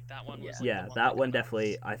all of that. Like that one was Yeah. like Yeah, the one that one kinda-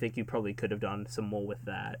 definitely. I think you probably could have done some more with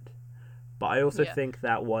that. But I also Yeah. think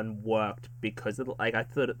that one worked because of, like I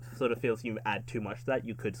sort of feel if you add too much to that,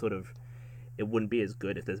 you could sort of it wouldn't be as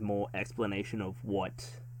good if there's more explanation of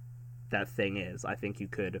what that thing is. I think you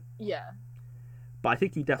could, Yeah, but I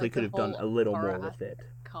think you definitely Like, the could have done whole a little horror more with it.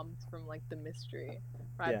 comes from like the mystery,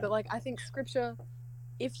 right? Yeah. But like I think scripture,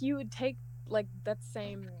 if you would take like that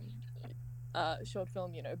same short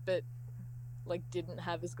film, but like didn't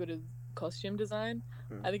have as good as costume design,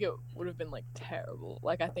 Hmm. I think it would have been like terrible.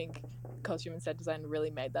 Like I think costume and set design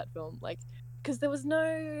really made that film like because there was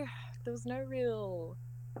no real,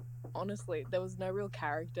 honestly, there was no real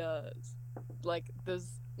characters, like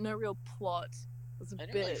there's no real plot. There's a They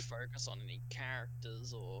didn't really bit. focus on any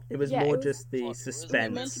characters or. It was Yeah, more it was- just the It was It was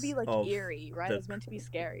suspense meant to be like of eerie, right? the- It was meant to be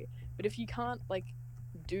scary. But if you can't like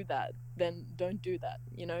do that, then don't do that,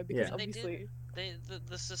 because Yeah. They did. obviously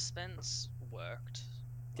The suspense worked.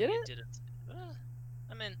 did It it? didn't.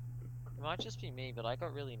 I mean, It might just be me, but I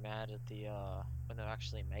got really mad at the when they were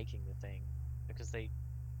actually making the thing because they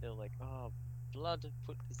were like, oh, blood.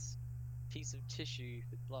 Put this piece of tissue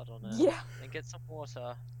with blood on it. Yeah. And get some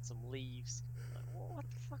water, some leaves. Like, what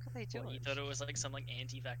the fuck are they doing? you thought it was like some like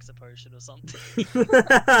anti-vaxxer potion or something.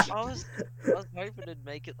 I was hoping it'd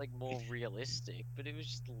make it like more realistic, but it was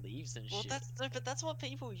just leaves and Well, shit. that's what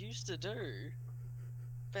people used to do.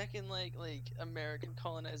 Back in like American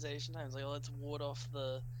colonization times, like let's ward off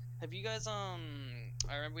the. Have you guys I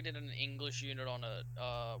remember we did an English unit on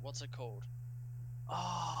it. What's it called?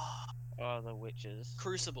 Oh, Oh, the witches.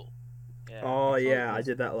 Crucible. Yeah. Oh That's what it yeah, I was.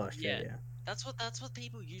 did that last year. Yeah. Yeah. That's what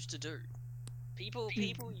people used to do. People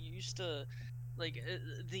used to like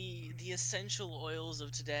the essential oils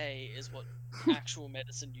of today is what actual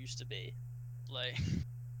medicine used to be. Like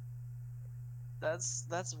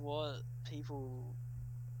that's what people.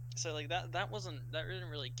 So like that didn't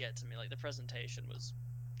really get to me. Like the presentation was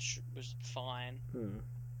fine. Hmm.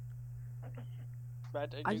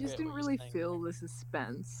 But I do just get didn't what you're really saying. feel the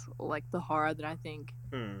suspense or like the horror that I think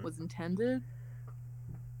Hmm. was intended.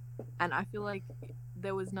 And I feel like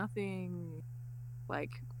there was nothing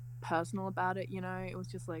like personal about it, It was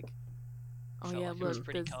just like, oh Felt yeah, like it was look,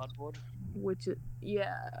 pretty there's cardboard.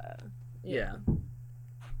 yeah. Yeah.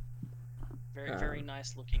 Very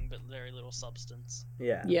nice looking, but very little substance.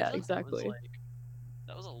 Yeah. Yeah, I feel like exactly.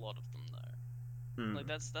 That was a lot of them though. Hmm. Like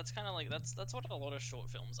that's kind of like that's what a lot of short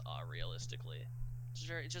films are realistically.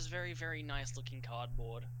 Just very nice looking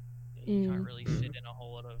cardboard. You can't really fit in a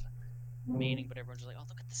whole lot of meaning, but everyone's just like, oh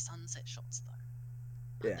look at the sunset shots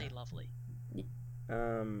though. Aren't Yeah. they lovely?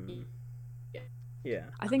 Yeah.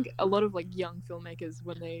 I think a lot of like young filmmakers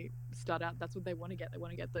when they start out, that's what they want to get. They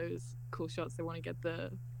want to get those cool shots. They want to get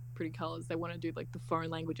the pretty colors. They want to do like the foreign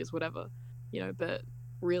languages, whatever, But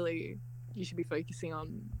really, you should be focusing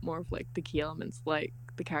on more of like the key elements, like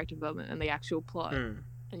the character development and the actual plot, Hmm.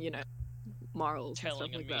 and morals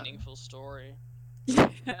Telling a and stuff like meaningful story.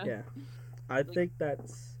 that. Yeah. I think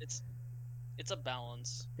that's It's a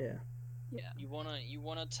balance. yeah. Yeah. You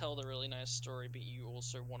wanna tell the really nice story, but you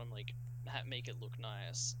also wanna like make it look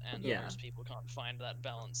nice. And Yeah. most people can't find that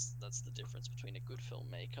balance. That's the difference between a good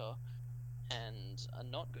filmmaker and a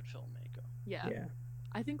not good filmmaker. Yeah. Yeah.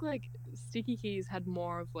 I think like Sticky Keys had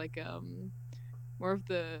more of like more of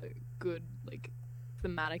the good like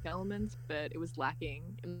thematic elements, but it was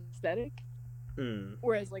lacking in aesthetic. Hmm.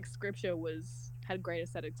 Whereas like Scripture had great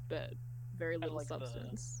aesthetics but very little like the-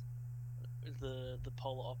 substance. The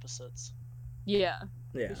polar opposites. Yeah,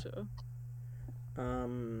 Yeah. for sure.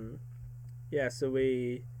 Yeah. So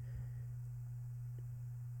we.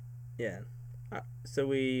 Yeah. So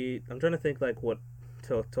we. I'm trying to think like what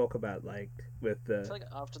to talk about like with I the. feel like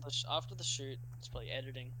after the shoot, it's probably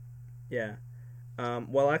editing. Yeah.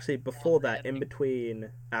 Well, actually, before the that, in editing. between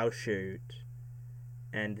our shoot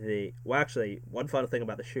and the. Well, actually, one final thing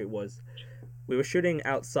about the shoot was we were shooting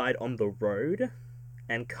outside on the road,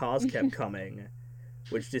 and cars kept coming,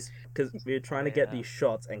 which just because we were trying to get Yeah. these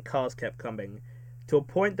shots, and cars kept coming, to a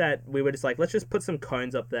point that we were just like, let's just put some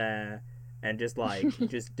cones up there, and just like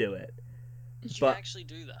just do it. Did you But actually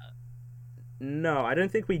do that? no, I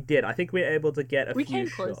don't think we did. I think we were able to get a We few came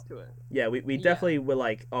close shots. to it. Yeah, we Yeah. definitely were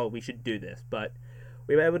like, oh, we should do this, but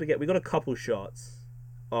we were able to we got a couple shots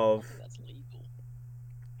I of think that's legal.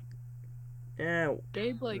 yeah.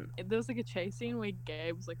 Gabe, like, there was like a chase scene where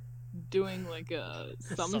Gabe was like doing like a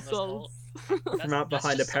somersault. From out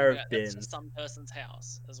behind a just pair of that's bins. just some person's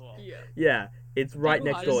house as well. Yeah. Yeah, it's right People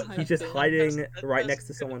next hiding door. behind He's just bins. hiding That right person next to could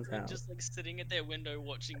have someone's been house. just like sitting at their window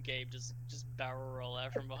watching Gabe just barrel roll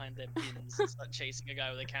out from behind their bins and start chasing a guy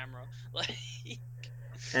with a camera. Like,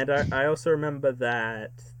 And I also remember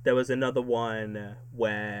that there was another one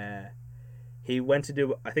where he went to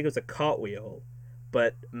do, I think it was a cartwheel,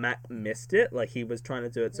 but Matt missed it. Like he was trying to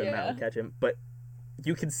do it so Matt Yeah. would catch him. But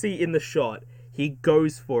you can see in the shot, he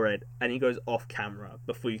goes for it and he goes off camera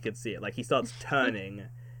before you can see it. Like he starts turning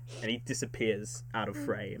and he disappears out of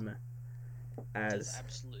frame. does As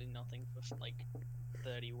absolutely nothing for like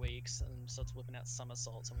 30 weeks and starts whipping out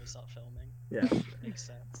somersaults when we start filming. yeah. It makes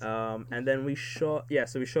sense. And then we shot,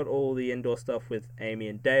 so we shot all the indoor stuff with Amy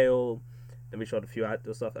and Dale. Then we shot a few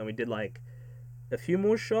outdoor stuff, and we did like a few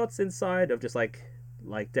more shots inside of just like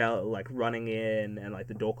Dale like running in and like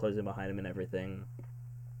the door closing behind him and everything.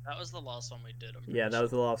 That was the last one we did. I'm Yeah, pretty that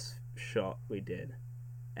was the sure. last shot we did,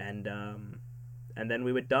 and then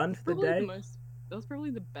we were done for the Probably day. the most. That was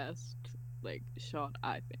probably the best like shot,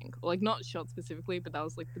 I think. Like not shot specifically, but that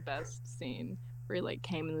was like the best scene where he like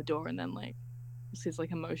came in the door and then like was his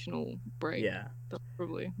like emotional break. Yeah, That's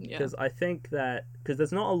probably because I think that because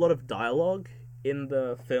there's not a lot of dialogue in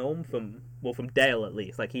the film from Dale at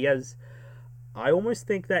least. Like he has, I almost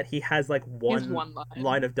think that he has like Here's one one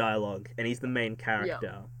line of dialogue, and he's the main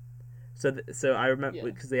character. So I remember Yeah.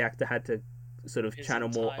 because the actor had to sort of His channel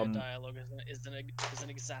more. entire dialogue is an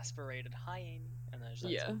exasperated "Hi, Amy," and there's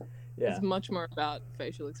that's Yeah. it. Yeah, It's much more about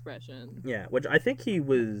facial expression. yeah, which I think he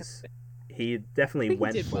I definitely think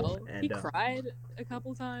went he did for, well. and He cried a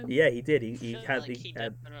couple times. yeah, he did. He I feel had like he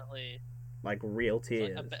had definitely like real like,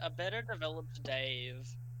 tears. a better developed Dave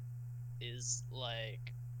is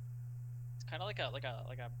like it's kind of like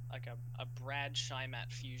a Brad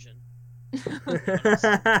Scheimat fusion,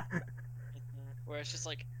 where it's just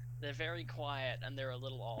like they're very quiet and they're a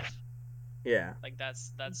little off. Yeah, Like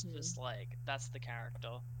that's Mhm. just like that's the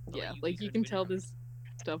character. But, Yeah, we like you could- can we tell didn't there's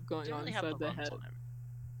stuff going didn't on really have inside the their head. runtime.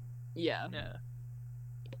 Yeah. Yeah.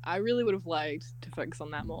 I really would have liked to focus on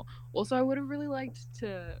that more. Also, I would have really liked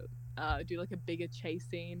to do like a bigger chase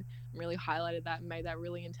scene and really highlighted that and made that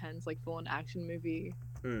really intense, like full on action movie,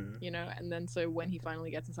 mm. you know? And then so when he finally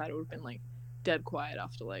gets inside, it would have been like dead quiet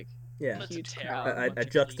after like Yeah, But to huge tear crowd. up a bunch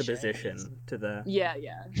of juxtaposition cliches. to the Yeah,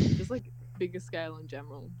 yeah. Just like bigger scale in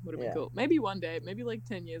general would have been Yeah. cool. Maybe one day, maybe like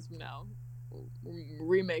 10 years from now, we'll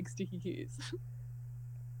remake Sticky Keys.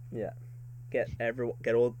 get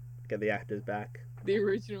the actors back. The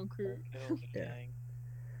original crew. Kill the Yeah. gang.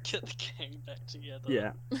 Get the gang back together.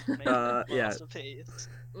 Yeah, Make Uh, a yeah. masterpiece.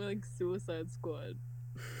 We're like Suicide Squad.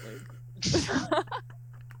 Like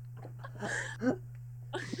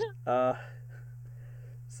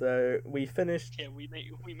so we finished. Yeah, we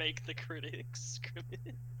make the critics.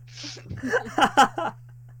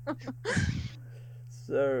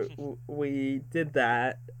 So we did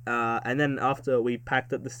that, and then after we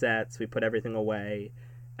packed up the sets, we put everything away,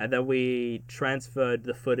 and then we transferred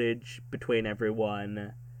the footage between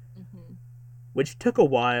everyone, mhm. which took a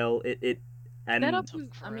while. It and Setup Took was,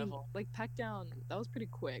 I mean, forever. like pack down. That was pretty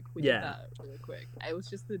quick. We Yeah. did that really quick. It was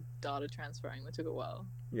just the data transferring that took a while.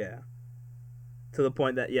 yeah, to the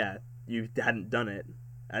point that you hadn't done it.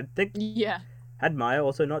 I think Yeah, had Maya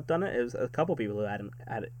also not done it. It was a couple people who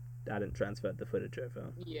hadn't transferred the footage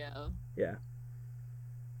over. yeah.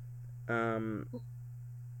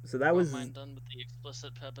 So that Got was mine done with the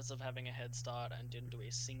explicit purpose of having a head start and didn't do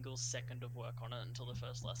a single second of work on it until the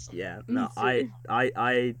first lesson. yeah. Me No, too.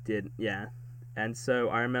 I did and so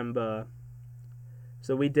I remember.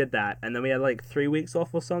 So we did that, and then we had like 3 weeks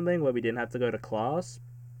off or something where we didn't have to go to class.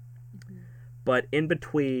 Mhm. But in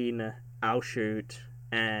between our shoot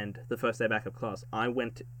and the first day back of class, I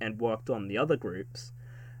went and worked on the other groups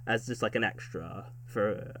as just like an extra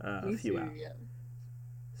for a Me few too, hours. yeah.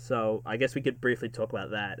 So I guess we could briefly talk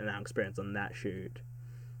about that and our experience on that shoot.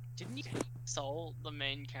 Didn't you soul the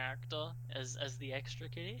main character as the extra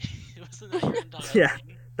kitty? Wasn't that your entire Yeah.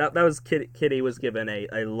 thing? That was Kitty was given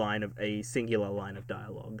a singular line of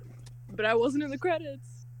dialogue. But I wasn't in the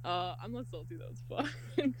credits. I'm not salty. That was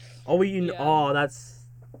fine. Oh, you Yeah. oh, that's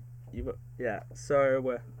you. Yeah.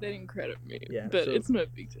 So They didn't credit me. Yeah, But so- it's no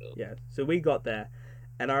big deal. yeah. So we got there,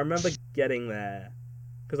 and I remember getting there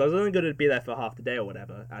because I was only going to be there for half the day or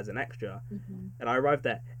whatever as an extra, Mm-hmm. and I arrived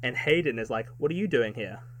there, and Hayden is like, "What are you doing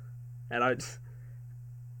here?" And I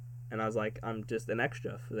was like, "I'm just an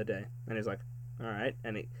extra for the day," and he's like, "All right,"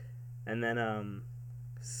 and then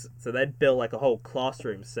so they'd built like a whole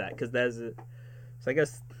classroom set because so I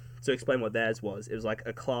guess to explain what theirs was, it was like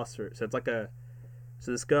a classroom. So it's like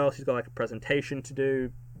so this girl, she's got like a presentation to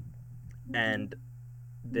do, and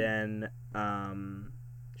then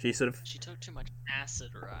she sort of She took too much acid,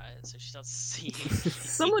 right? So she starts seeing.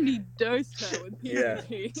 Somebody dosed her with Yeah.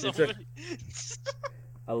 PCP. So- Somebody-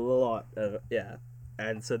 a lot of yeah,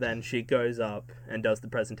 and so then she goes up and does the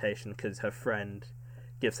presentation because her friend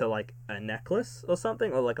gives her like a necklace or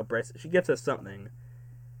something, or like a bracelet. She gives her something,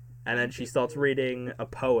 and then she starts reading a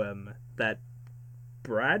poem that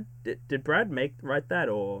Brad did Brad write that,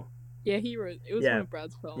 or Yeah, he wrote. It was Yeah. one of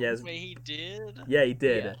Brad's poems. Yeah, Wait, he did? yeah, he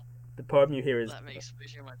did. Yeah. The poem you hear is That makes way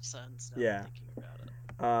too much sense now Yeah. I'm thinking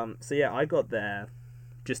about it. So yeah, I got there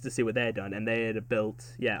just to see what they had done, and they had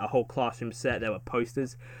built a whole classroom set. There were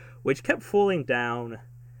posters, which kept falling down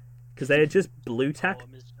because they had just blue tacked.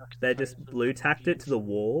 Poem is They just juxtaposed with blue tacked it to the beautiful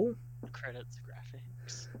wall. Credits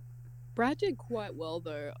graphics. Brad did quite well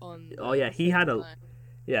though on. Oh, yeah, he had a- design.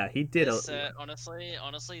 Yeah, he did Their a. set,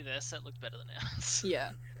 honestly, their set looked better than ours.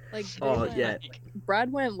 Yeah, like they Oh, went- yeah.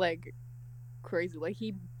 Brad went like crazy. Like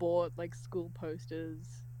he bought like school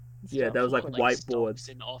posters. and Yeah, stuff. there was, like, white whiteboards. stops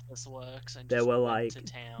in office works and There just were, went like- to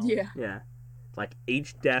town. Yeah. Yeah, like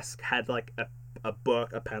each desk had like a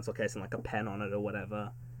book, a pencil case, and like a pen on it or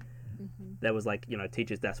whatever. Mhm. There was like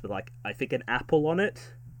teacher's desk with like I think an apple on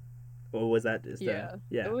it, or was that is Yeah. there?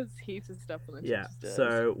 Yeah, There was heaps of stuff on the yeah. teacher's desk.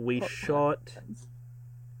 So we Pop shot. pens.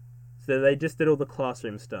 So they just did all the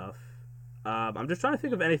classroom stuff. I'm just trying to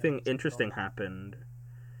think if anything That's interesting gone. happened.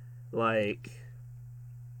 Like,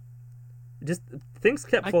 just things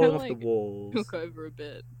kept I falling kinda, off like, the walls. Took over a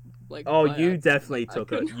bit. Like. Oh, by you accident. definitely I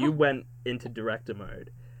took it. couldn't You help- went into director mode.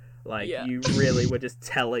 Like, Yeah. you really were just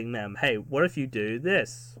telling them, hey, what if you do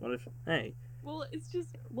this? What if, hey. Well, it's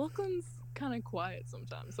just Lachlan's kind of quiet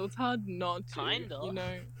sometimes, so it's hard not to. Kinda. You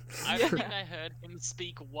know. I Yeah. don't think I heard him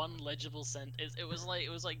speak one legible sentence. It was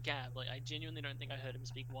like Gab. Like I genuinely don't think I heard him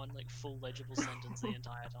speak one like full legible sentence the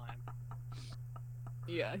entire time.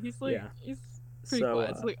 Yeah, he's like Yeah. he's pretty So,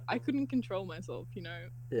 quiet. So, like I couldn't control myself, you know.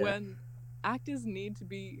 yeah. When actors need to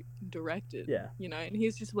be directed, Yeah. you know, and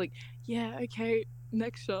he's just like, yeah, okay,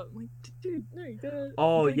 next shot. I'm like, dude, no, you gotta.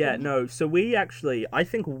 Oh, you gotta yeah, get- no. So I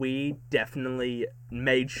think we definitely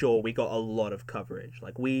made sure we got a lot of coverage.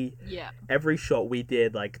 Like, Yeah, every shot we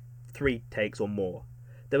did like 3 takes or more.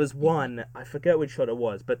 There was one, I forget which shot it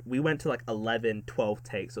was, but we went to like 11, 12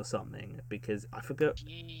 takes or something because I forget,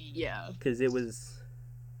 yeah, because it was,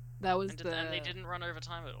 that was And they didn't run over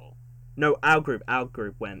time at all. no, our group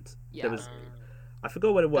went. Yeah, there was- Uh, I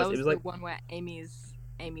forgot what it was. that was It was the like, one where Amy's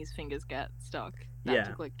fingers get stuck. That Yeah.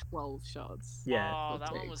 took like 12 shots. Yeah. Oh, Or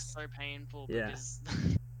that one takes. was so painful Yeah. because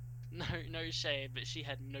no shade, but she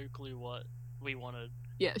had no clue what we wanted.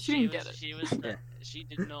 Yeah, she didn't get it. She was Yeah. she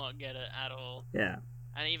did not get it at all. yeah,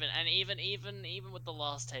 And even with the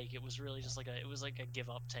last take, it was really just like a give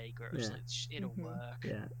up take where it was Yeah. like it'll Mhm. work.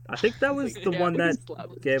 yeah. I think that was the Yeah, one we can that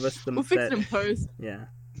slap it. gave us the, We'll fix that, it in post. yeah,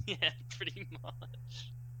 Yeah, pretty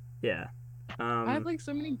much. yeah. I have like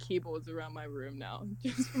so many keyboards around my room now,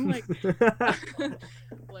 just from like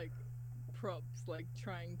like props, like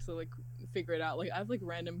trying to like figure it out. Like I have like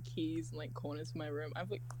random keys in like corners of my room. I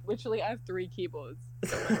have 3 keyboards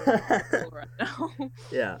all right now.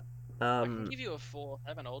 yeah. I can give you a 4th. I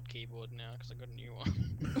have an old keyboard now because I got a new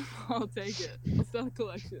one. I'll take it. I'll start a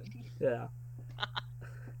collection. Yeah.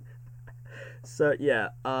 So yeah,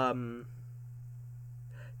 I'm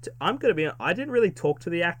gonna be. I didn't really talk to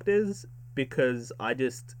the actors because I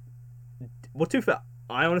just. Well, too fair,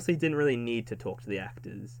 I honestly didn't really need to talk to the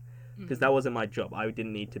actors because that wasn't my job. I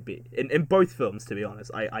didn't need to be in both films. To be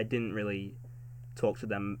honest, I didn't really talk to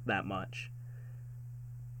them that much.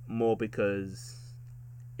 More because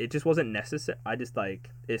it just wasn't necessary. I just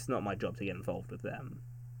it's not my job to get involved with them.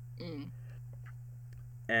 Mm.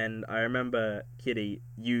 And I remember, Kitty,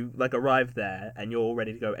 you like arrived there and you're all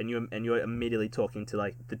ready to go, and you're immediately talking to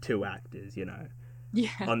like the 2 actors, Yeah.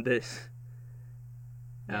 on this.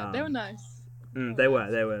 Yeah, they were Um, nice. They Oh, were.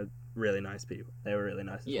 nice. They were really nice people. They were really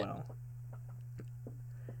nice as Yeah. well.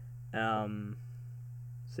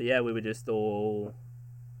 So yeah, we were just all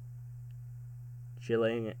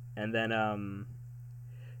chilling, and then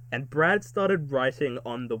and Brad started writing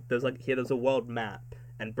on there's a world map,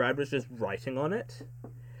 and Brad was just writing on it.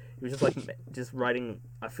 He was just like just writing.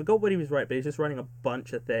 I forgot what he was writing, but he was just writing a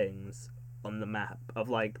bunch of things on the map of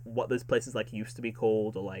like what those places like used to be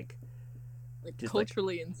called, or like Like just, like-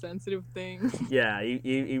 culturally insensitive things. yeah.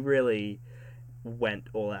 He really went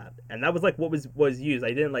all out, and that was like what was used. I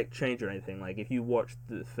didn't like change or anything. Like if you watch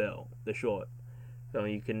the short film,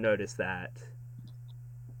 you can notice that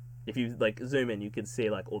if you like zoom in, you can see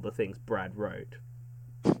like all the things Brad wrote.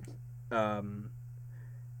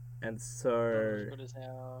 And Not so as good as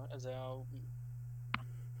our.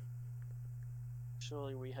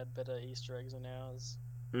 Surely we had better Easter eggs than ours.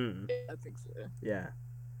 I think so. yeah.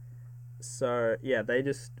 So yeah, they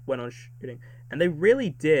just went on shooting, and they really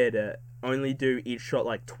did only do each shot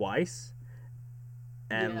like twice.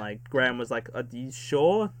 And Yeah. like Graham was like, "Are you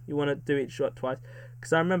sure you want to do each shot twice?"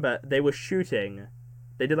 Because I remember they were shooting,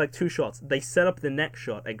 they did like 2 shots. They set up the next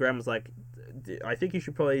shot, and Graham was like, "I think you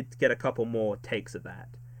should probably get a couple more takes of that."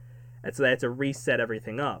 And so they had to reset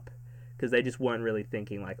everything up because they just weren't really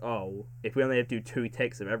thinking like, "Oh, if we only have to do 2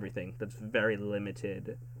 takes of everything, that's very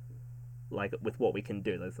limited." Like with what we can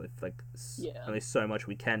do, there's like Yeah. only so much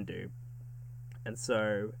we can do, and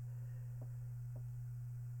so,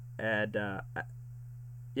 and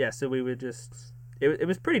yeah, so we were just it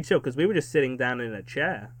was pretty chill because we were just sitting down in a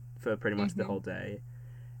chair for pretty much the Mhm. whole day,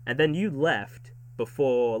 and then you left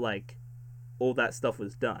before like all that stuff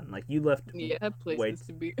was done. Like you left Yeah, I had places Wait,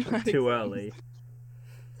 to be. too early,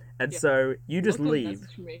 and Yeah. so you just Lachlan leave.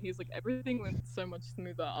 messaged me. He's like, everything went so much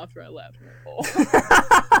smoother after I left. I'm like,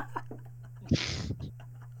 oh.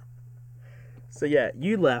 So yeah,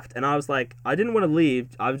 you left, and I was like, I didn't want to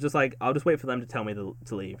leave. I was just like, I'll just wait for them to tell me to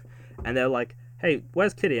leave. And they're like, hey,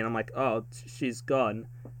 where's Kitty? And I'm like, oh, she's gone.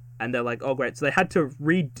 And they're like, oh great. So they had to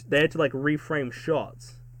like reframe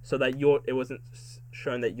shots so that it wasn't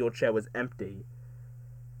shown that your chair was empty.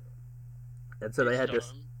 And so they had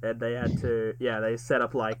to they set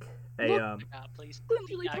up like a Look, Please.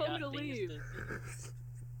 Literally I told got me to things leave.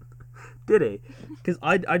 Did he? Because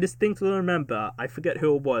I distinctly remember, I forget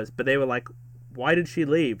who it was, but they were like, why did she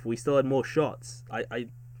leave? We still had more shots.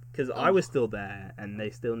 Because I was still there, and they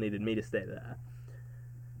still needed me to stay there.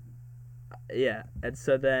 Yeah, and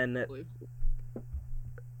so then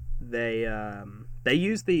they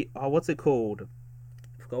used the, what's it called?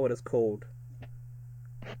 I forgot what it's called.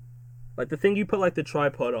 Like the thing you put like the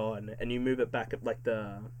tripod on, and you move it back up, like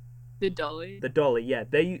the dolly. dolly. Yeah,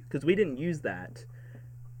 because we didn't use that.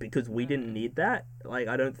 Because we didn't need that. Like,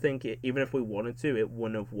 I don't think even if we wanted to, it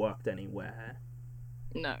wouldn't have worked anywhere.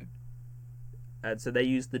 No. And so they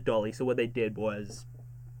used the dolly. So what they did was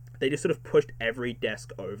they just sort of pushed every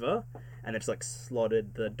desk over and then just like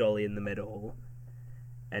slotted the dolly in the middle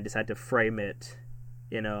and just had to frame it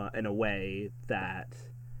in a way that,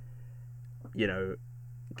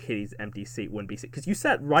 Kitty's empty seat wouldn't be seen. Because you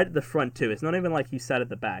sat right at the front too. It's not even like you sat at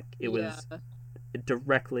the back. It was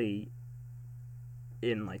directly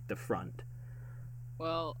in like the front.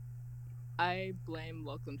 Well, I blame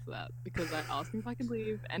Lachlan for that because I asked him if I could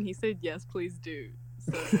leave, and he said yes, please do.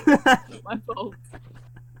 So it's my fault.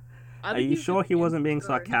 Are you sure he wasn't being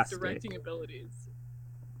sarcastic? Directing abilities.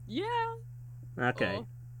 Yeah. Okay. Or,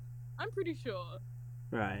 I'm pretty sure.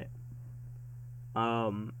 Right.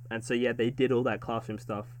 And so yeah, they did all that classroom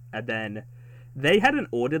stuff, and then they had an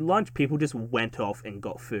ordered lunch. People just went off and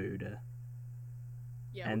got food.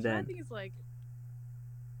 Yeah, And which then- I think is like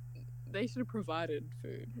they should have provided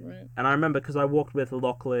food, right? And I remember because I walked with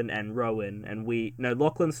Lachlan and Rowan, and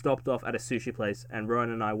Lachlan stopped off at a sushi place, and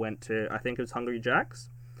Rowan and I went to, I think it was Hungry Jack's,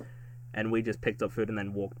 and we just picked up food and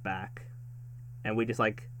then walked back, and we just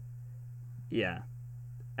like, yeah,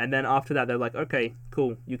 and then after that they're like, okay,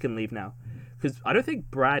 cool, you can leave now, because I don't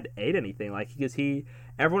think Brad ate anything, like because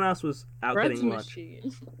everyone else was out Brad's getting lunch,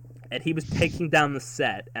 machine. and he was taking down the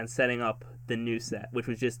set and setting up the new set, which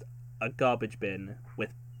was just a garbage bin with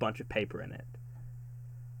bunch of paper in it.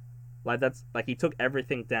 Like that's like he took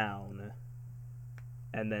everything down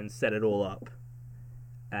and then set it all up,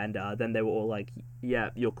 and then they were all like, yeah,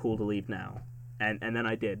 you're cool to leave now, and then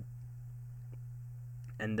I did,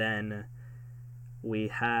 and then we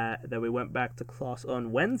went back to class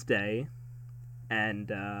on Wednesday,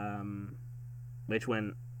 and which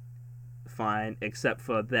went fine except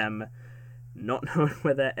for them not knowing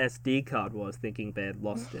where their SD card was, thinking they had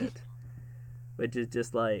lost it. Which is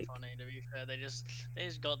just like, Funny, to be fair, they just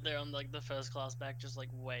got there on like the first class back, just like,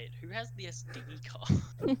 wait, who has the SD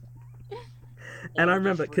card? And I all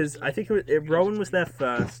remember because I think Rowan was there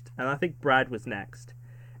first, and I think Brad was next,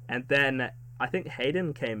 and then I think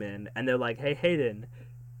Hayden came in, and they're like, "Hey, Hayden,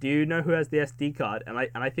 do you know who has the SD card?" And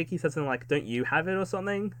I think he said something like, "Don't you have it?" or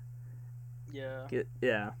something. Yeah.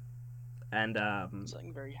 Yeah, and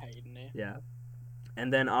Something very Hayden-y. yeah,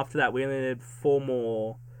 and then after that, we only did 4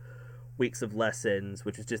 more weeks of lessons,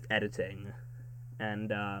 which was just editing,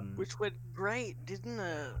 and Which went great, didn't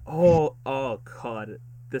it? oh god,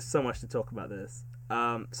 there's so much to talk about this.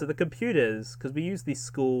 So the computers, because we use the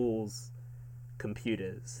school's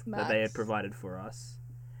computers that they had Max. provided for us,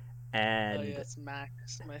 Oh and yeah, it's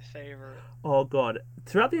Max, my favorite. oh god,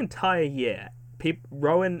 throughout the entire year,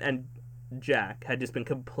 Rowan and Jack had just been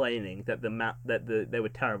complaining that they were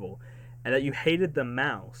terrible, and that you hated the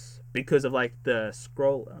mouse because of like the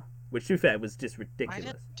scroller, which to be fair was just ridiculous.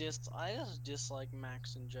 I just dislike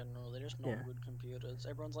Macs in general. They're just not Yeah. good computers.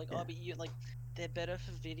 Everyone's like, Yeah. oh, but you like, they're better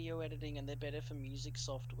for video editing and they're better for music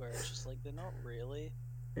software. It's just like they're not really.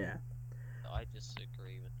 Yeah. I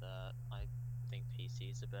disagree with that. I think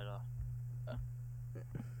PCs are better.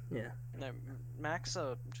 Yeah. No, Macs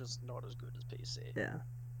are just not as good as PC. Yeah.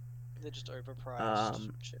 They're just overpriced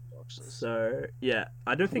Um, shit boxes. So yeah,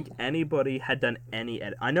 I don't think anybody had done any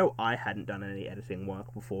edit. I know I hadn't done any editing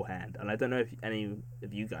work beforehand, and I don't know if any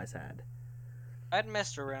of you guys had. I'd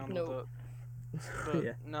messed around No. with it, but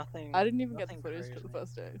Yeah, nothing. I didn't even get the nothing footage till the crazy.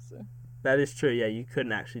 first day, so. that is true. Yeah, you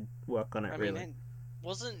couldn't actually work on it I really. mean,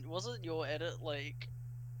 wasn't your edit like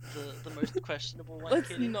the most questionable one? Let's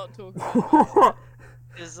Kitty? not talk about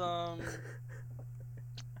Is I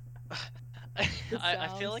feel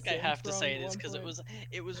sound like I have to synced say wrong this at because one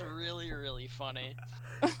it was really funny.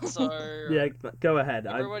 that. So Yeah, go ahead.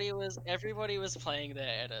 everybody was playing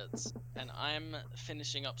their edits, and I'm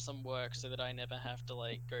finishing up some work so that I never have to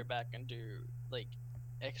like go back and do like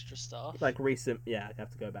extra stuff. Like recent. Yeah, I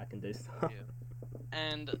have to go back and do stuff.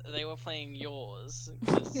 And they were playing yours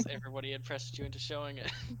because everybody had pressed you into showing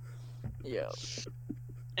it. Yeah.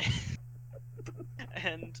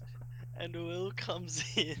 and Will comes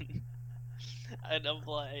in, and I'm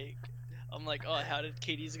like, oh, how did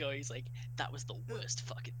Katie's go? He's like, that was the worst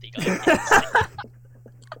fucking thing I've ever seen.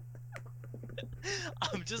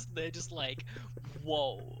 I'm just there, just like,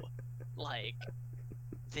 whoa, like,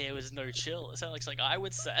 there was no chill. It sounds like I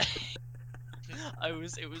would say.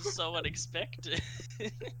 It was so unexpected.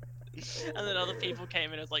 And then other people came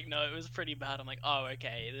in and was like, no, it was pretty bad. I'm like, oh,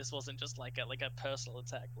 okay, this wasn't just like a personal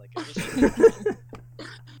attack. Like, it was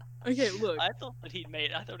Okay, look. I thought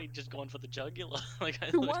he'd just gone for the jugular. Like, I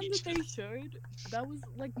The thought one he that they just... showed, that was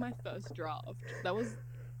like my first draft. That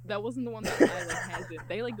wasn't the one that I like handed.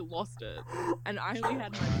 They like lost it, and I only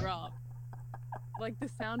had my draft. Like the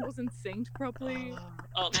sound wasn't synced properly.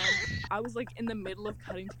 Oh, I was like in the middle of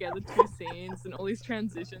cutting together 2 scenes and all these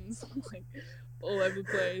transitions, like all over the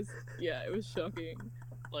place. Yeah, it was shocking.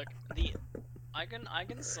 look, I can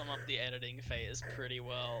sum up the editing phase pretty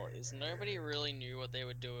well. Is nobody really knew what they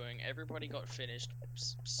were doing. Everybody got finished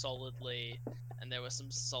solidly, and there were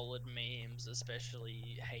some solid memes,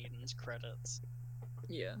 especially Hayden's credits.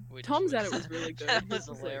 Yeah, Which Tom's edit was really good. That His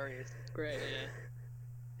was like, hilarious. great. Yeah.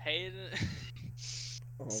 Hayden.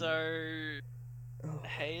 Oh. So Oh.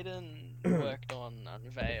 Hayden worked on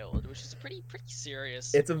Unveiled, which is a pretty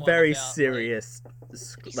serious. It's a one very about, serious,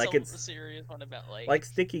 like a it's serious one about like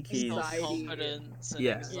Sticky Keys. Anxiety. confidence and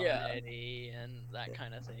Yeah. anxiety and that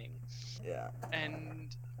kind of thing. Yeah.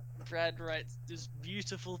 And Brad writes this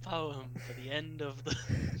beautiful poem for the end of the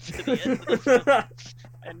for the end of the film,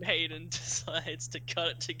 and Hayden decides to cut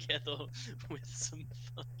it together with some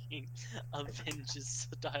fucking Avengers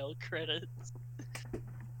style credits.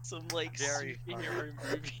 Some like Very superhero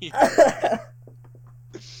movie.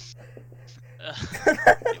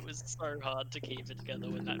 It was so hard to keep it together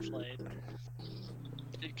when that played.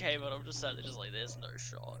 It came out, I'm just sat there just like, there's no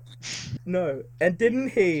shot. No, and didn't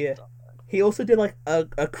he? He also did like a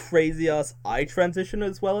crazy ass eye transition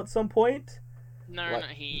as well at some point. No, Like- no,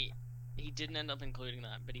 he didn't end up including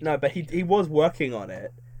that, but he No, did but make he was working on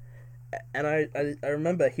it, and I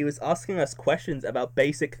remember he was asking us questions about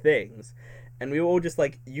basic things, and we were all just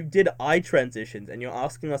like, you did eye transitions, and you're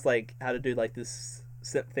asking us like how to do like this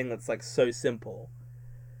thing that's like so simple.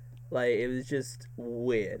 Like it was just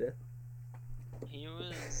weird. He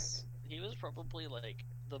was probably like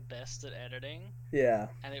the best at editing, Yeah.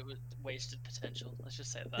 and it was wasted potential. Let's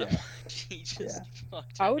just say that. Yeah. He just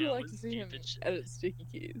fucked I would around like with to see him stupid shit. edit Sticky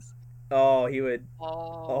Keys. Oh, he would. Oh,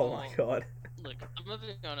 Oh my god. Look, I'm gonna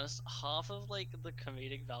be honest. Half of like the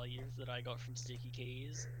comedic value that I got from Sticky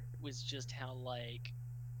Keys was just how like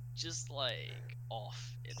just like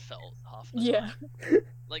off. It felt half the Yeah, time.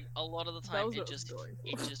 Like a lot of the that time, was it what I was just going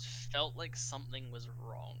it for. just felt like something was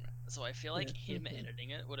wrong. So I feel like him Mhm. editing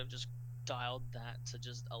it would have just dialed that to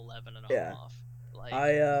just 11 and a Yeah. half. Like I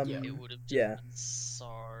it would have just yeah been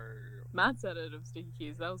so. Matt's edit of Sticky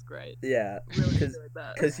Keys, that was great. yeah Really because enjoyed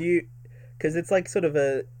that. because it's like sort of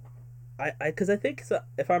a because I think so,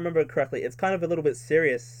 if I remember correctly, it's kind of a little bit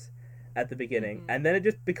serious at the beginning, Mhm. and then it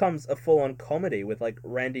just becomes a full-on comedy with like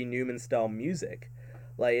Randy Newman style music.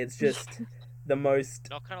 Like it's just the most.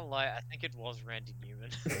 Not gonna lie, I think it was Randy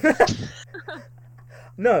Newman.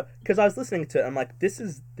 No, because I was listening to it, I'm like, this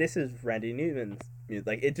is Randy Newman's music.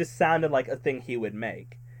 Like it just sounded like a thing he would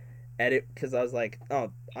make, and it because I was like,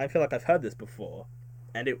 oh, I feel like I've heard this before,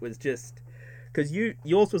 and it was just because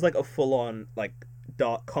yours was like a full-on like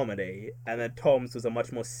dark comedy, and then Tom's was a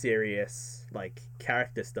much more serious like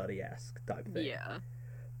character study esque type thing. Yeah,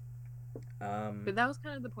 Um. but that was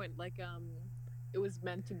kind of the point. Like, it was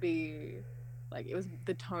meant to be, like, it was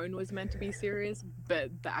the tone was meant to be serious, but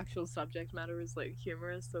the actual subject matter is like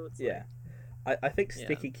humorous. So it's Yeah. like, I think Yeah.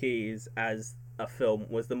 Sticky Keys as a film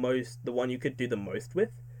was the one you could do the most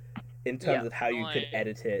with, in terms Yeah. of how you could Like-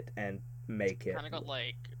 edit it and make it. Kind of got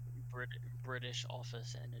like British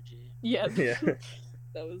Office energy. yeah, Yeah.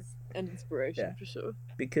 that was an inspiration Yeah. for sure.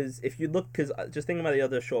 Because if you look, because just thinking about the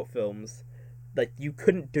other short films, like you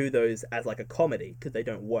couldn't do those as like a comedy because they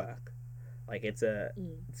don't work. Like it's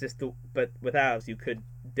just but with ours you could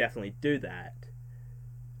definitely do that,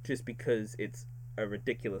 just because it's a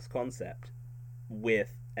ridiculous concept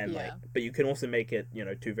Yeah. but you can also make it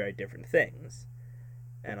two very different things,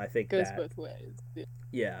 and I think Goes that both ways. Yeah.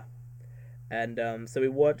 yeah, and so we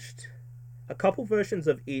watched a couple versions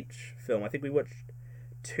of each film. I think we watched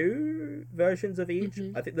 2 versions of each.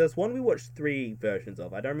 Mhm. I think there's one we watched 3 versions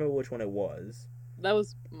of. I don't remember which one it was. That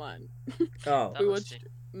was mine. Oh, That We was watched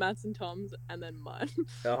Matt's and Tom's, and then mine.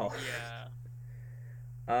 oh.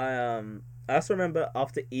 Yeah. I also remember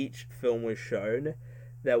after each film was shown,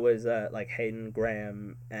 there was like Hayden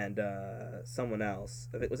Graham and someone else.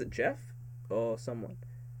 I think was it Jeff or someone.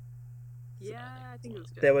 Yeah, I think it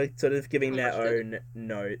was good. They were sort of giving We their watched it. own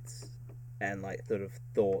notes and like sort of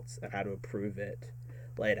thoughts on how to improve it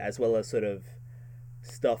later, as well as sort of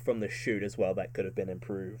stuff from the shoot as well that could have been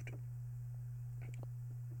improved.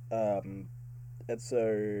 And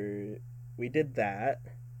so we did that.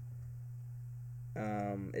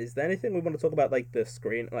 Is there anything we want to talk about, like the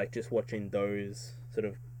screen, like just watching those sort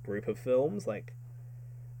of group of films? Like,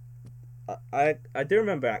 I do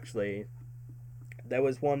remember actually, there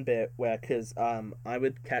was one bit where because I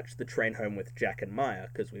would catch the train home with Jack and Maya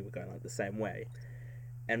because we were going like the same way,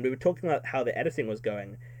 and we were talking about how the editing was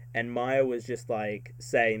going, and Maya was just like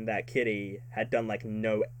saying that Kitty had done like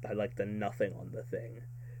done nothing on the thing,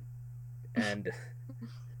 and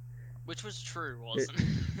Which was true, wasn't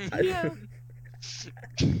I- Yeah.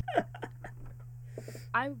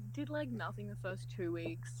 I did like nothing the first 2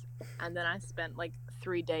 weeks, and then I spent like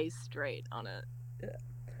 3 days straight on it.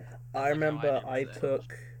 I remember did I that.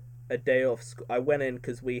 took a day off school. I went in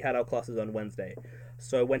because we had our classes on Wednesday,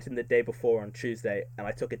 so I went in the day before on Tuesday, and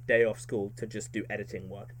I took a day off school to just do editing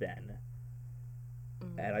work then.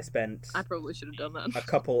 And I spent I probably should have done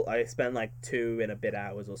that. I spent like 2 and a bit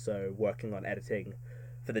hours or so working on editing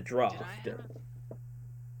for the draft. Did I have...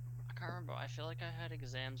 I can't remember. I feel like I had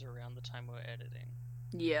exams around the time we were editing.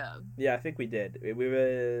 Yeah. Yeah, I think we did. We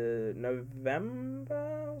were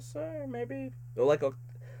November or so, maybe, or like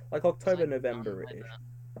October, Like, November like ish.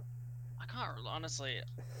 that. I can't honestly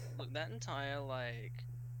look that entire like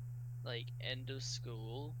end of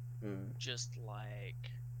school. Mm. Just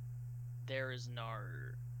like there is no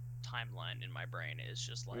timeline in my brain. It's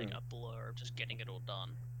just like Mm. a blur of just getting it all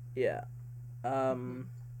done. Yeah.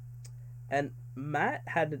 And Matt,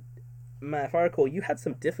 if I recall, you had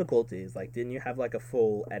some difficulties. Like, didn't you have like a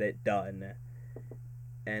full edit done?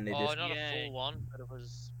 And it Oh, just not Yeah. a full one, but it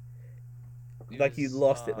was. like you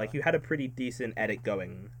lost it. uh, Like you had a pretty decent edit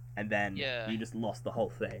going, and then Yeah. you just lost the whole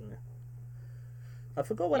thing. I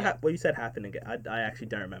forgot Yeah. what you said happened again. I actually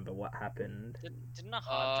don't remember what happened. Didn't a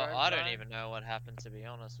hard drive I don't die? even know what happened, to be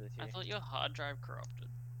honest with you. I thought your hard drive corrupted.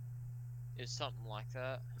 It's something like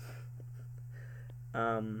that.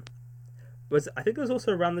 I think it was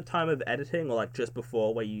also around the time of editing, or like just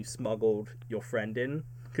before, where you smuggled your friend in,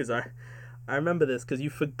 because I remember this because you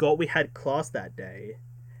forgot we had class that day,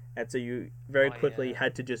 and so you very Oh, quickly yeah.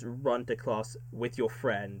 had to just run to class with your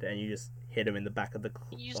friend, and you just hit him in the back of the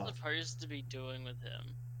What are you class. supposed to be doing with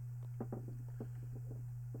him?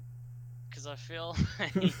 Because I feel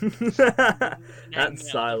like That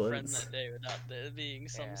silence. That day without there being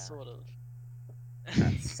some Yeah. sort of.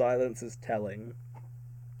 That silence is telling.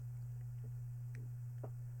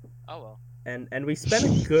 Oh well. and we spent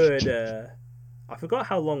a good I forgot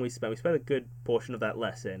how long we spent. We spent a good portion of that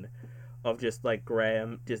lesson of just like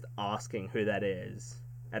Graham just asking who that is,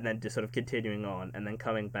 and then just sort of continuing on, and then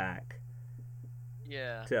coming back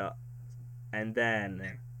Yeah. to, and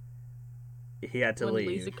then he had to when leave.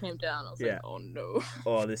 Lisa came down, I was Yeah. like, oh no.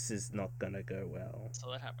 Oh, this is not gonna go well.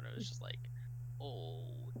 So that happened. It was just like, oh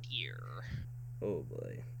dear. Oh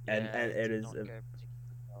boy. Yeah, And it did is not go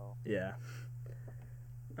particularly well. yeah.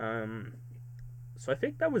 So I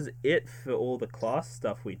think that was it for all the class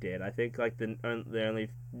stuff we did. I think like the only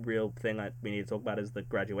real thing we need to talk about is the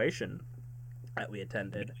graduation that we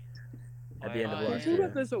attended at the end of Oh, Can we last talk year.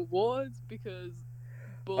 about those awards? Because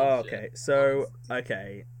Oh, bullshit. okay. So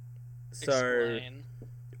okay. So Explain.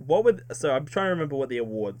 so I'm trying to remember what the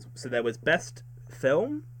awards. So there was best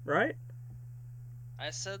film, right?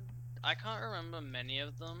 I said I can't remember many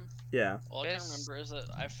of them. Yeah. All I can Best remember is that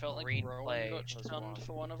I felt like screenplay Rowan got was shunned one.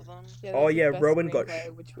 for one of them. Yeah, Oh, there was a yeah, best Rowan got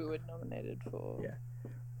screenplay, which we were nominated for. Yeah.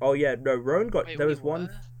 Oh yeah, no, Rowan got Wait, there we was one.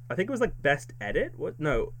 were? I think it was like best edit. What?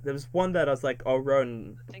 No, there was one that I was like, oh,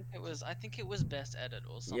 Rowan. I think it was best edit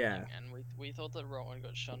or something, Yeah. and we thought that Rowan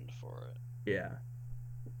got shunned for it. Yeah.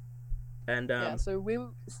 And Yeah,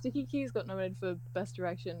 so Sticky Keys got nominated for best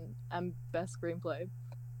direction and best screenplay,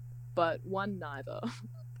 but won neither,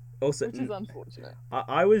 also which is unfortunate.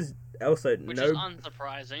 I was also Which no. is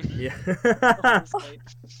unsurprising. Yeah. Honestly.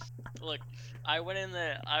 Look, I went in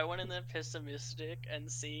there pessimistic, and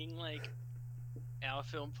seeing like our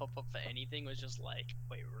film pop up for anything was just like,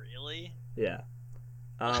 wait, really? Yeah.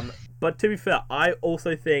 But to be fair, I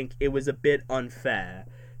also think it was a bit unfair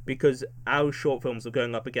because our short films were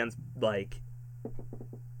going up against like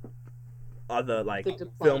other like The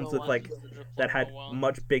diploma films with ones. like The that had diploma one.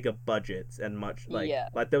 much bigger budgets and much like Yeah.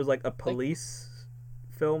 like there was like a police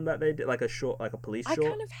film that they did like a police I short.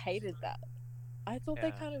 kind of hated that. I thought they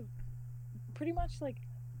Yeah. kind of pretty much like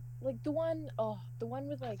the one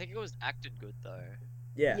with I like think it was acted good though.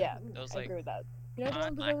 Yeah. yeah, It was I like agree with that. You know the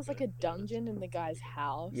one where there was like a dungeon in the guy's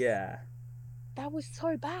house? Yeah. That was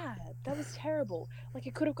so bad. That was terrible. Like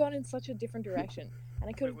it could have gone in such a different direction. And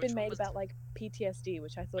it could Wait, have which been one made was about like PTSD,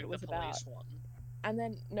 which I thought Like it was the about. police one. And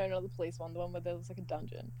then no, not the police one, the one where there was like a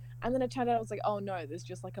dungeon. And then it turned out it was like, oh no, there's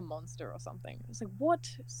just like a monster or something. It's like what?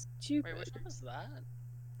 Stupid. Wait, which one was that?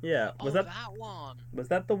 Yeah. Was Oh, that one? was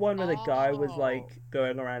that the one where the guy was Oh. like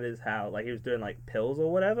going around his house like he was doing like pills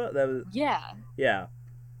or whatever? There was Yeah. yeah.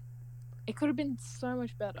 It could have been so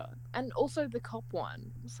much better. And also the cop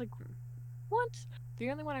one. It's like what? The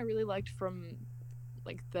only one I really liked from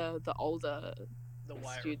like the older The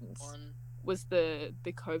wire students. one. was the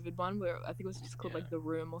COVID one where I think it was just called Yeah. like The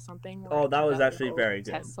Room or something. where Oh, it that turned was out actually all very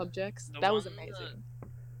good. Test subjects. The That was one that- amazing.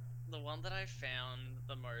 The one that I found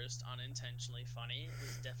the most unintentionally funny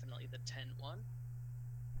was definitely the tent one.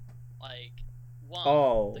 Like, one,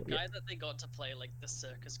 Oh, the yeah. guy that they got to play like the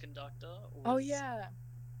circus conductor was Oh yeah.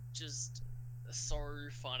 just so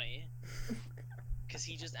funny. Because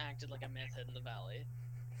he just acted like a meth head in the valley.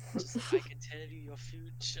 Just like, I can tell you your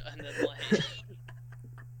future, and then like,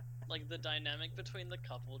 like the dynamic between the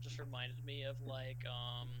couple just reminded me of like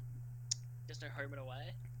There's No Home and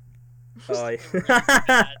Away. Oh, A really yeah.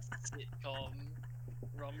 bad sitcom,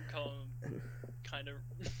 rom-com, kind of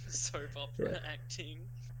soap opera acting,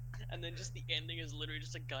 and then just the ending is literally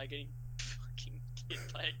just a guy getting fucking hit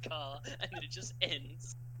by a car, and then it just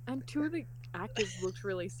ends. And two of the actors looked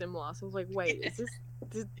really similar. So I was like, wait, is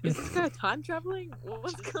this guy time traveling?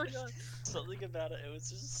 What's Just going on? Something about it was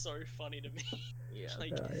just so funny to me. Yeah.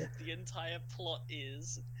 Like, Oh, yeah. the entire plot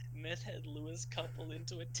is meth head lures couple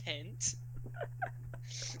into a tent.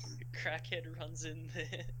 Crackhead runs in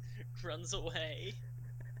there, runs away.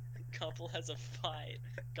 Couple has a fight.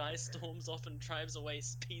 Guy storms off and drives away,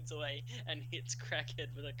 speeds away, and hits Crackhead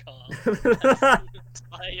with a car. That's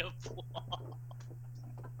the entire plot.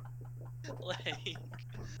 Like,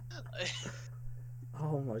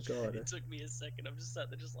 Oh my god. it took me a second. I'm just sat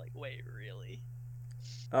there, just like, wait, really?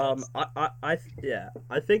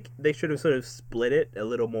 I think they should have sort of split it a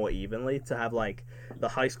little more evenly to have like the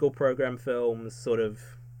high school program films sort of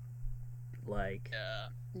like Yeah.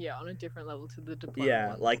 Yeah, on a different level to the diploma. yeah,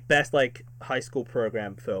 ones. like best like high school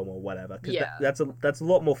program film or whatever. 'Cause Yeah. that's a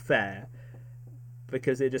lot more fair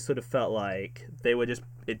because it just sort of felt like they were just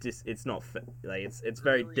it's not like it's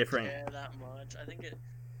very Really different. care that much. I think it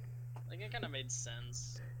kind of made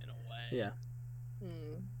sense in a way. Yeah.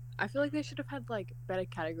 I feel like they should have had like better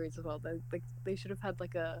categories as well. They should have had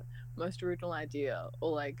like a most original idea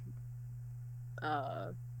or like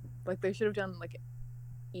they should have done like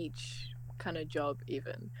each kind of job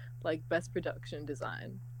even like best production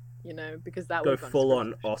design you know, because that Go would full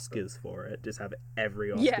on Oscars for it. Just have every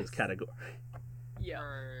Oscars Yes. category. Yeah.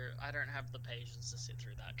 Bro, I don't have the patience to sit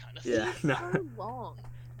through that kind of Yeah, thing. It was no. so long.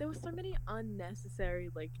 There were so many unnecessary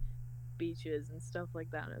like speeches and stuff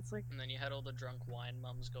like that. And it's like, And then you had all the drunk wine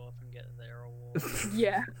mums go up and get their award.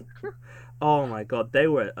 yeah, Oh my god, they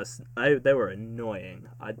were they were annoying.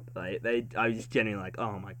 I was genuinely like,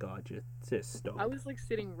 oh my god, just stop. I was like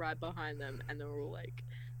sitting right behind them, and they were all like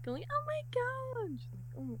going, "Oh my god!" And she's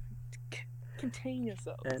like, "Oh, contain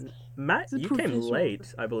yourselves." And Matt, It's a you came professional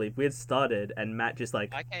late, I believe. We had started, and Matt just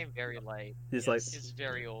like, I came very late. just like, Yes. It's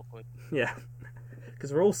very awkward. yeah,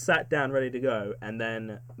 because we're all sat down ready to go, and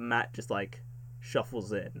then Matt just like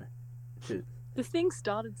shuffles in. The thing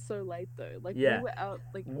started so late though. Like Yeah. we were out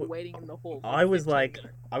like waiting in the hall. For I was 15 like,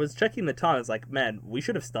 minutes. I was checking the time. I was like, man, we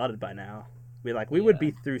should have started by now. We would Yeah.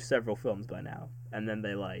 be through several films by now. And then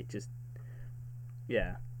they like just,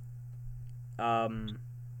 yeah,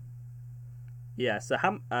 yeah. So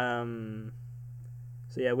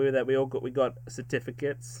so yeah, we were there. We got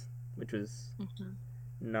certificates, which was Mhm.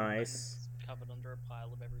 nice. It's covered under a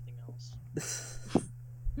pile of everything else.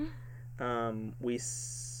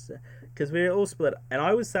 Because we were all split, and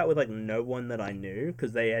I was sat with like no one that I knew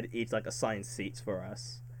because they had each like assigned seats for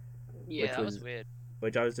us, Yeah, which that was was- weird.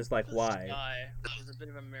 which I was just like, This why? guy was a bit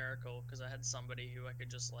of a miracle because I had somebody who I could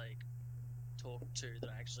just like talk to that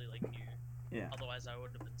I actually like knew. Yeah. Otherwise, I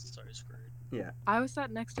would have been so screwed. I was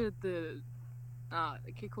sat next to the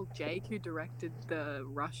a kid called Jake who directed the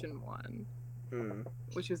Russian one, Mm,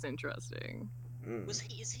 which was interesting. mm.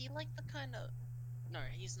 Is he like the kind of? No,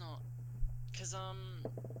 he's not. Cause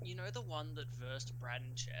you know the one that versed Brad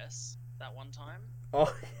in chess that one time?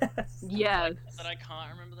 Oh yes. Yeah. Like, that I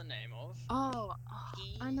can't remember the name of. Oh,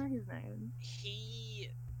 He I know his name. he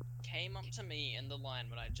came up to me in the line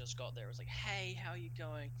when I just got there. Was like, "Hey, how you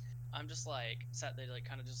going?" I'm just like sat there, like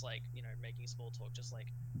kind of just like making small talk, just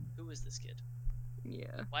like, "Who is this kid?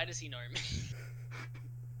 Yeah. Why does he know me?"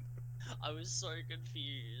 I was so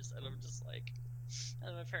confused, and I'm just like,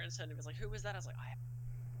 and my parents turned to me, was like, "Who was that?" I was like, I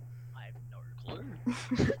have no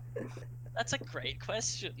clue. That's a great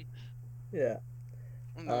question. Yeah.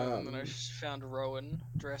 And then I found Rowan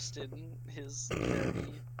dressed in his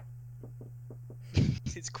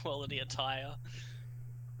his quality attire.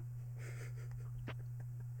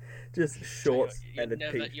 Just So shorts you're and a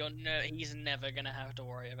never, t. he's never gonna have to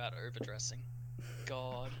worry about overdressing.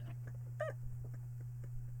 God.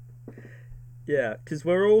 Yeah, because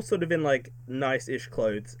we're all sort of in like nice-ish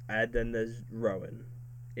clothes, and then there's Rowan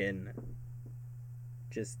in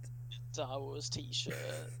just Star Wars t-shirt.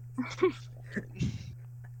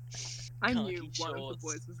 I Khaki knew one of the shorts.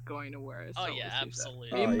 boys was going to wear a Oh Star yeah, Wars t-shirt.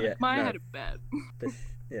 absolutely. Me Oh, and yeah, Maya no. had a bet.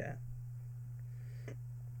 yeah.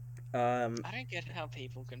 I don't get how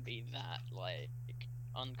people can be that like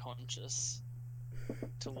unconscious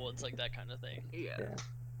towards like that kind of thing. Yeah.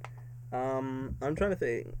 I'm trying to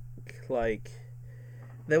think. Like,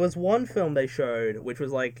 there was one film they showed which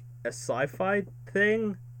was like a sci-fi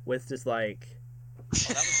thing with just like, Oh,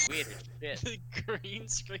 that was weird as shit. The green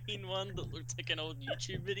screen one that looked like an old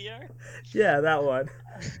YouTube video. yeah, that one.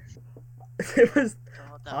 It was.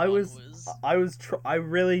 God, that I one was. I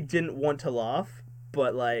really didn't want to laugh,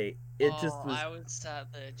 but like it just was. I was sat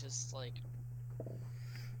there just like.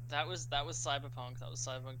 That was Cyberpunk. That was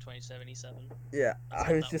Cyberpunk 2077. Yeah, That's I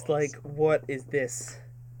what was that just was. like, what is this?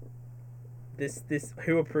 This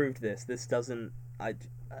who approved this? This doesn't.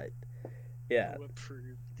 Yeah. Who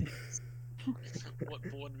approved this? What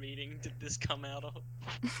board meeting did this come out of?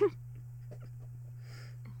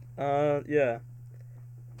 Yeah.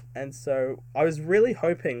 And so I was really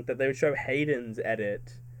hoping that they would show Hayden's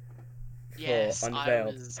edit for Yes,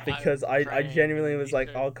 Unveiled was because I praying genuinely was they like,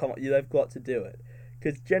 should. oh come on, they've got to do it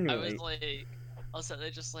because I genuinely, was like, I was sat there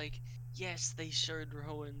just like, yes, they showed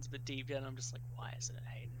Rowan's, but deep down I'm just like, why isn't it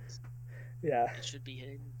Hayden's? yeah, It should be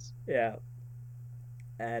Hayden's. yeah,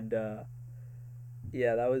 and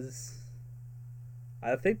yeah, that was.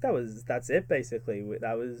 I think that's it basically.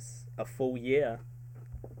 That was a full year.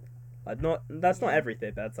 That's not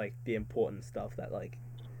everything. That's like the important stuff that like.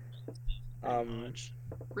 Pretty much.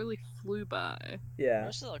 Really flew by. Yeah,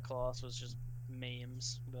 Most of the class was just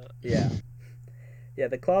memes, but yeah, yeah.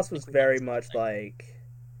 The class was we got very something. much like.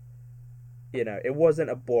 It wasn't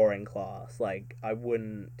a boring class. Like I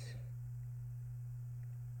wouldn't.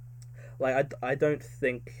 Like I don't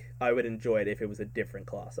think I would enjoy it if it was a different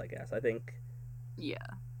class. I guess I think Yeah.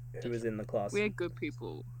 who was in the class. We had good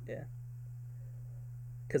people.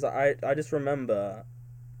 Because I just remember,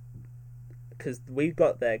 because we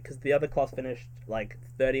got there, because the other class finished like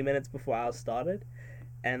 30 minutes before ours started,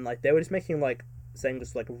 and like they were just making like, saying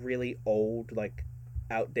just like really old like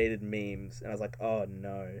outdated memes, and I was like, oh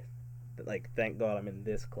no, like thank God I'm in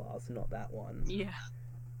this class, not that one. Yeah.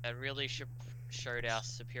 It really showed our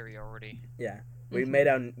superiority. Yeah,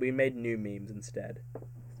 Mhm. we made new memes instead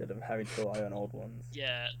of having to rely on old ones.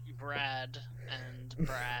 Yeah, Brad and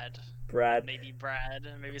Brad. Brad And maybe Brad,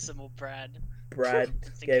 and maybe some more Brad. Brad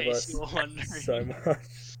Just in gave case us you were wondering. so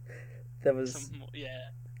much. There was Some more, yeah.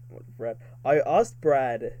 Brad. I asked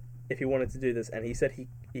Brad if he wanted to do this, and he said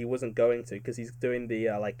he wasn't going to because he's doing the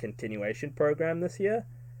like continuation program this year,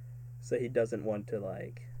 so he doesn't want to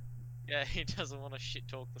like. Yeah, he doesn't want to shit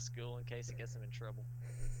talk the school in case it gets him in trouble.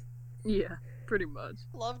 Yeah, pretty much.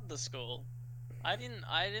 Loved the school. I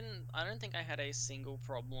don't think I had a single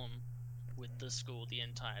problem with the school the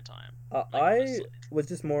entire time. Like, I honestly. was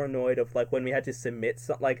just more annoyed of like when we had to submit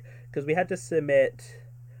something, like because we had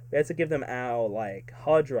to give them our like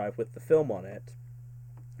hard drive with the film on it,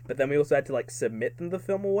 but then we also had to like submit them the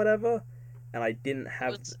film or whatever, and I didn't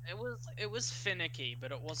have. It was finicky,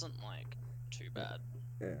 but it wasn't like too bad.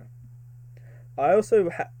 Yeah. I also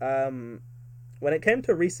when it came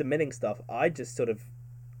to resubmitting stuff, I just sort of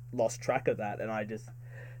lost track of that, and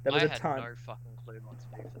there was I a had time. no fucking clue what to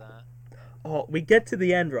do for that. Oh, we get to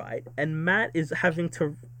the end, right? And Matt is having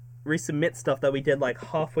to resubmit stuff that we did like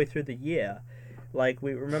halfway through the year. Like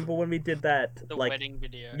we remember when we did that The like wedding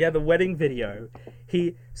video. yeah, the wedding video.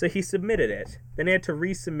 He submitted it, then he had to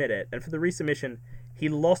resubmit it, and for the resubmission, he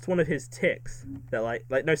lost one of his ticks. That like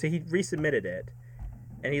no, so he resubmitted it,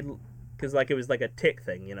 and because like it was like a tick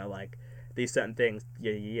thing, you know, like these certain things,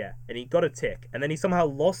 yeah, and he got a tick, and then he somehow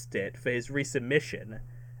lost it for his resubmission,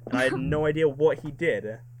 and I had no idea what he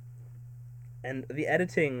did. And the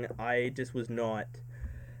editing, I just was not.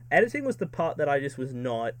 Editing was the part that I just was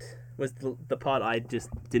not. Was the part I just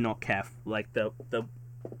did not care. Like the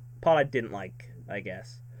part I didn't like, I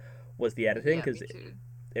guess, was the editing Yeah, me because too.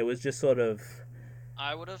 it was just sort of.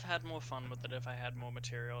 I would have had more fun with it if I had more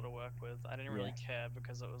material to work with. I didn't really care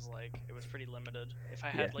because it was pretty limited. If I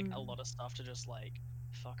had Yeah. like a Mhm. lot of stuff to just like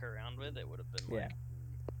fuck around with, it would have been Yeah.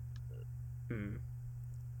 like Hmm.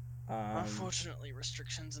 unfortunately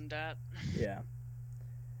restrictions and that. Yeah.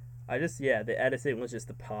 The editing was just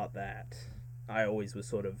the part that I always was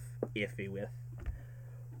sort of iffy with.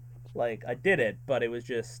 Like I did it, but it was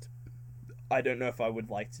just I don't know if I would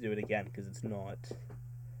like to do it again because it's not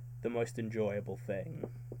the most enjoyable thing,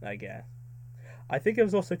 I guess. I think it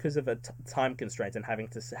was also because of a time constraint and having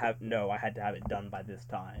to I had to have it done by this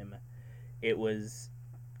time. It was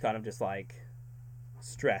kind of just like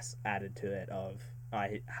stress added to it of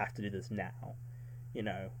I have to do this now, you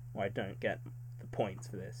know, or I don't get the points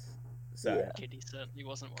for this. So Yeah. Kitty certainly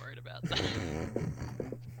wasn't worried about that.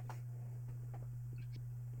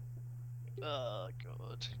 Oh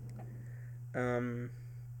god.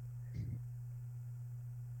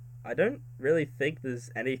 I don't really think there's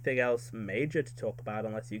anything else major to talk about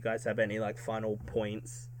unless you guys have any like final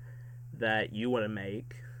points that you want to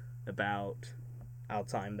make about our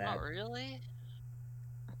time there. Oh really?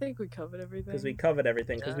 I think we covered everything. Because we covered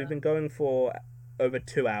everything. Because we've been going for over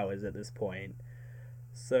 2 hours at this point,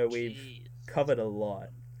 so we've Jeez. covered a lot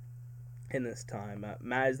in this time.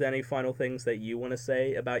 Matt, is there any final things that you want to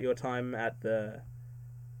say about your time at the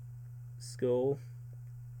school?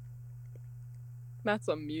 Matt's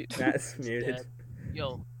on mute. Matt's muted. Dead.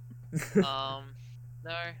 Yo.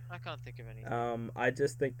 No, I can't think of anything. I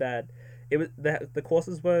just think that it was the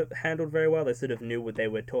courses were handled very well. They sort of knew what they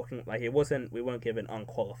were talking. Like it wasn't. We weren't given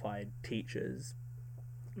unqualified teachers.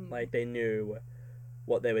 Mm. Like they knew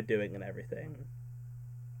what they were doing and everything.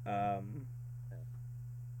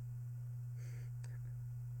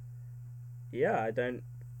 Yeah, I don't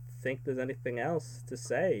think there's anything else to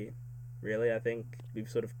say. Really, I think we've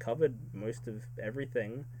sort of covered most of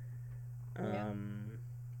everything. Yeah.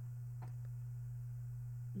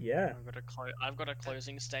 Yeah. I've got a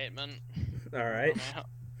closing statement. All right.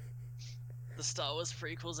 The Star Wars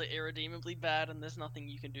prequels are irredeemably bad, and there's nothing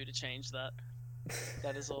you can do to change that.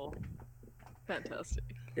 That is all. Fantastic.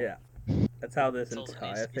 Yeah. That's how this That's all that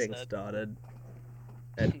entire needs to be thing said. started.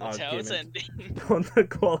 An That's how it's argument ending. on the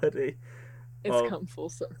quality. It's Well, come full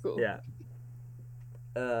circle. Yeah.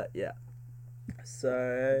 Yeah.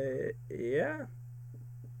 So, yeah.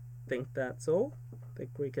 Think that's all.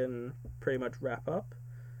 Think we can pretty much wrap up.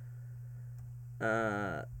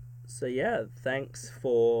 So yeah, thanks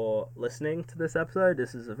for listening to this episode.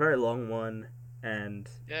 This is a very long one, and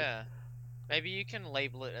Yeah. Maybe you can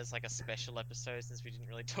label it as like a special episode since we didn't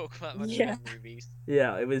really talk about much Yeah. about movies.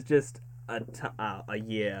 yeah, it was just a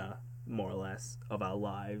year more or less of our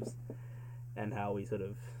lives and how we sort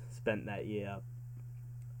of spent that year.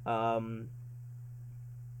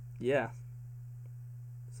 Yeah.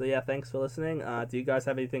 So yeah, thanks for listening. Do you guys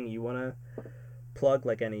have anything you want to plug?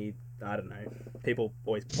 Like any, I don't know. People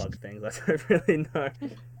always plug things. I don't really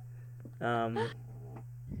know.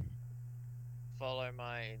 Follow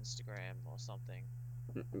my Instagram or something.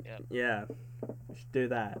 Yep. Yeah, you should do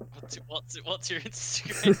that. What's your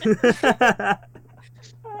Instagram?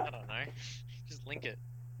 I don't know. Just link it.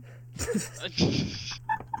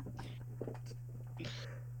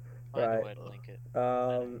 Find Right. a way to link it. I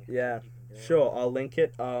don't know, Yeah, you can do it. sure. I'll link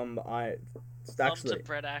it. Thumb to Actually,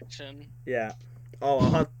 Bread Action. yeah. Oh,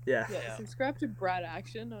 I'll have, yeah. Yeah, subscribe to Brad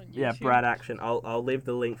Action on YouTube. Yeah, Brad Action. I'll leave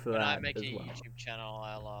the link for When I that make as a well. YouTube channel,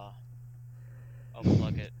 I'll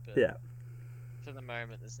plug it. But Yeah. for the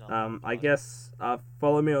moment, there's nothing. I guess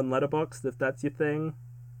follow me on Letterboxd if that's your thing.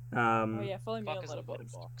 Oh yeah, follow me Fuck on is a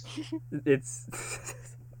Letterboxd. letterbox. It's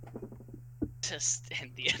Just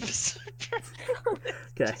end the episode.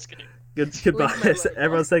 okay. Just kidding. Goodbye. Link my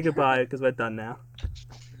Everyone say goodbye because we're done now.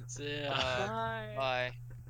 So, Bye. Bye. Bye.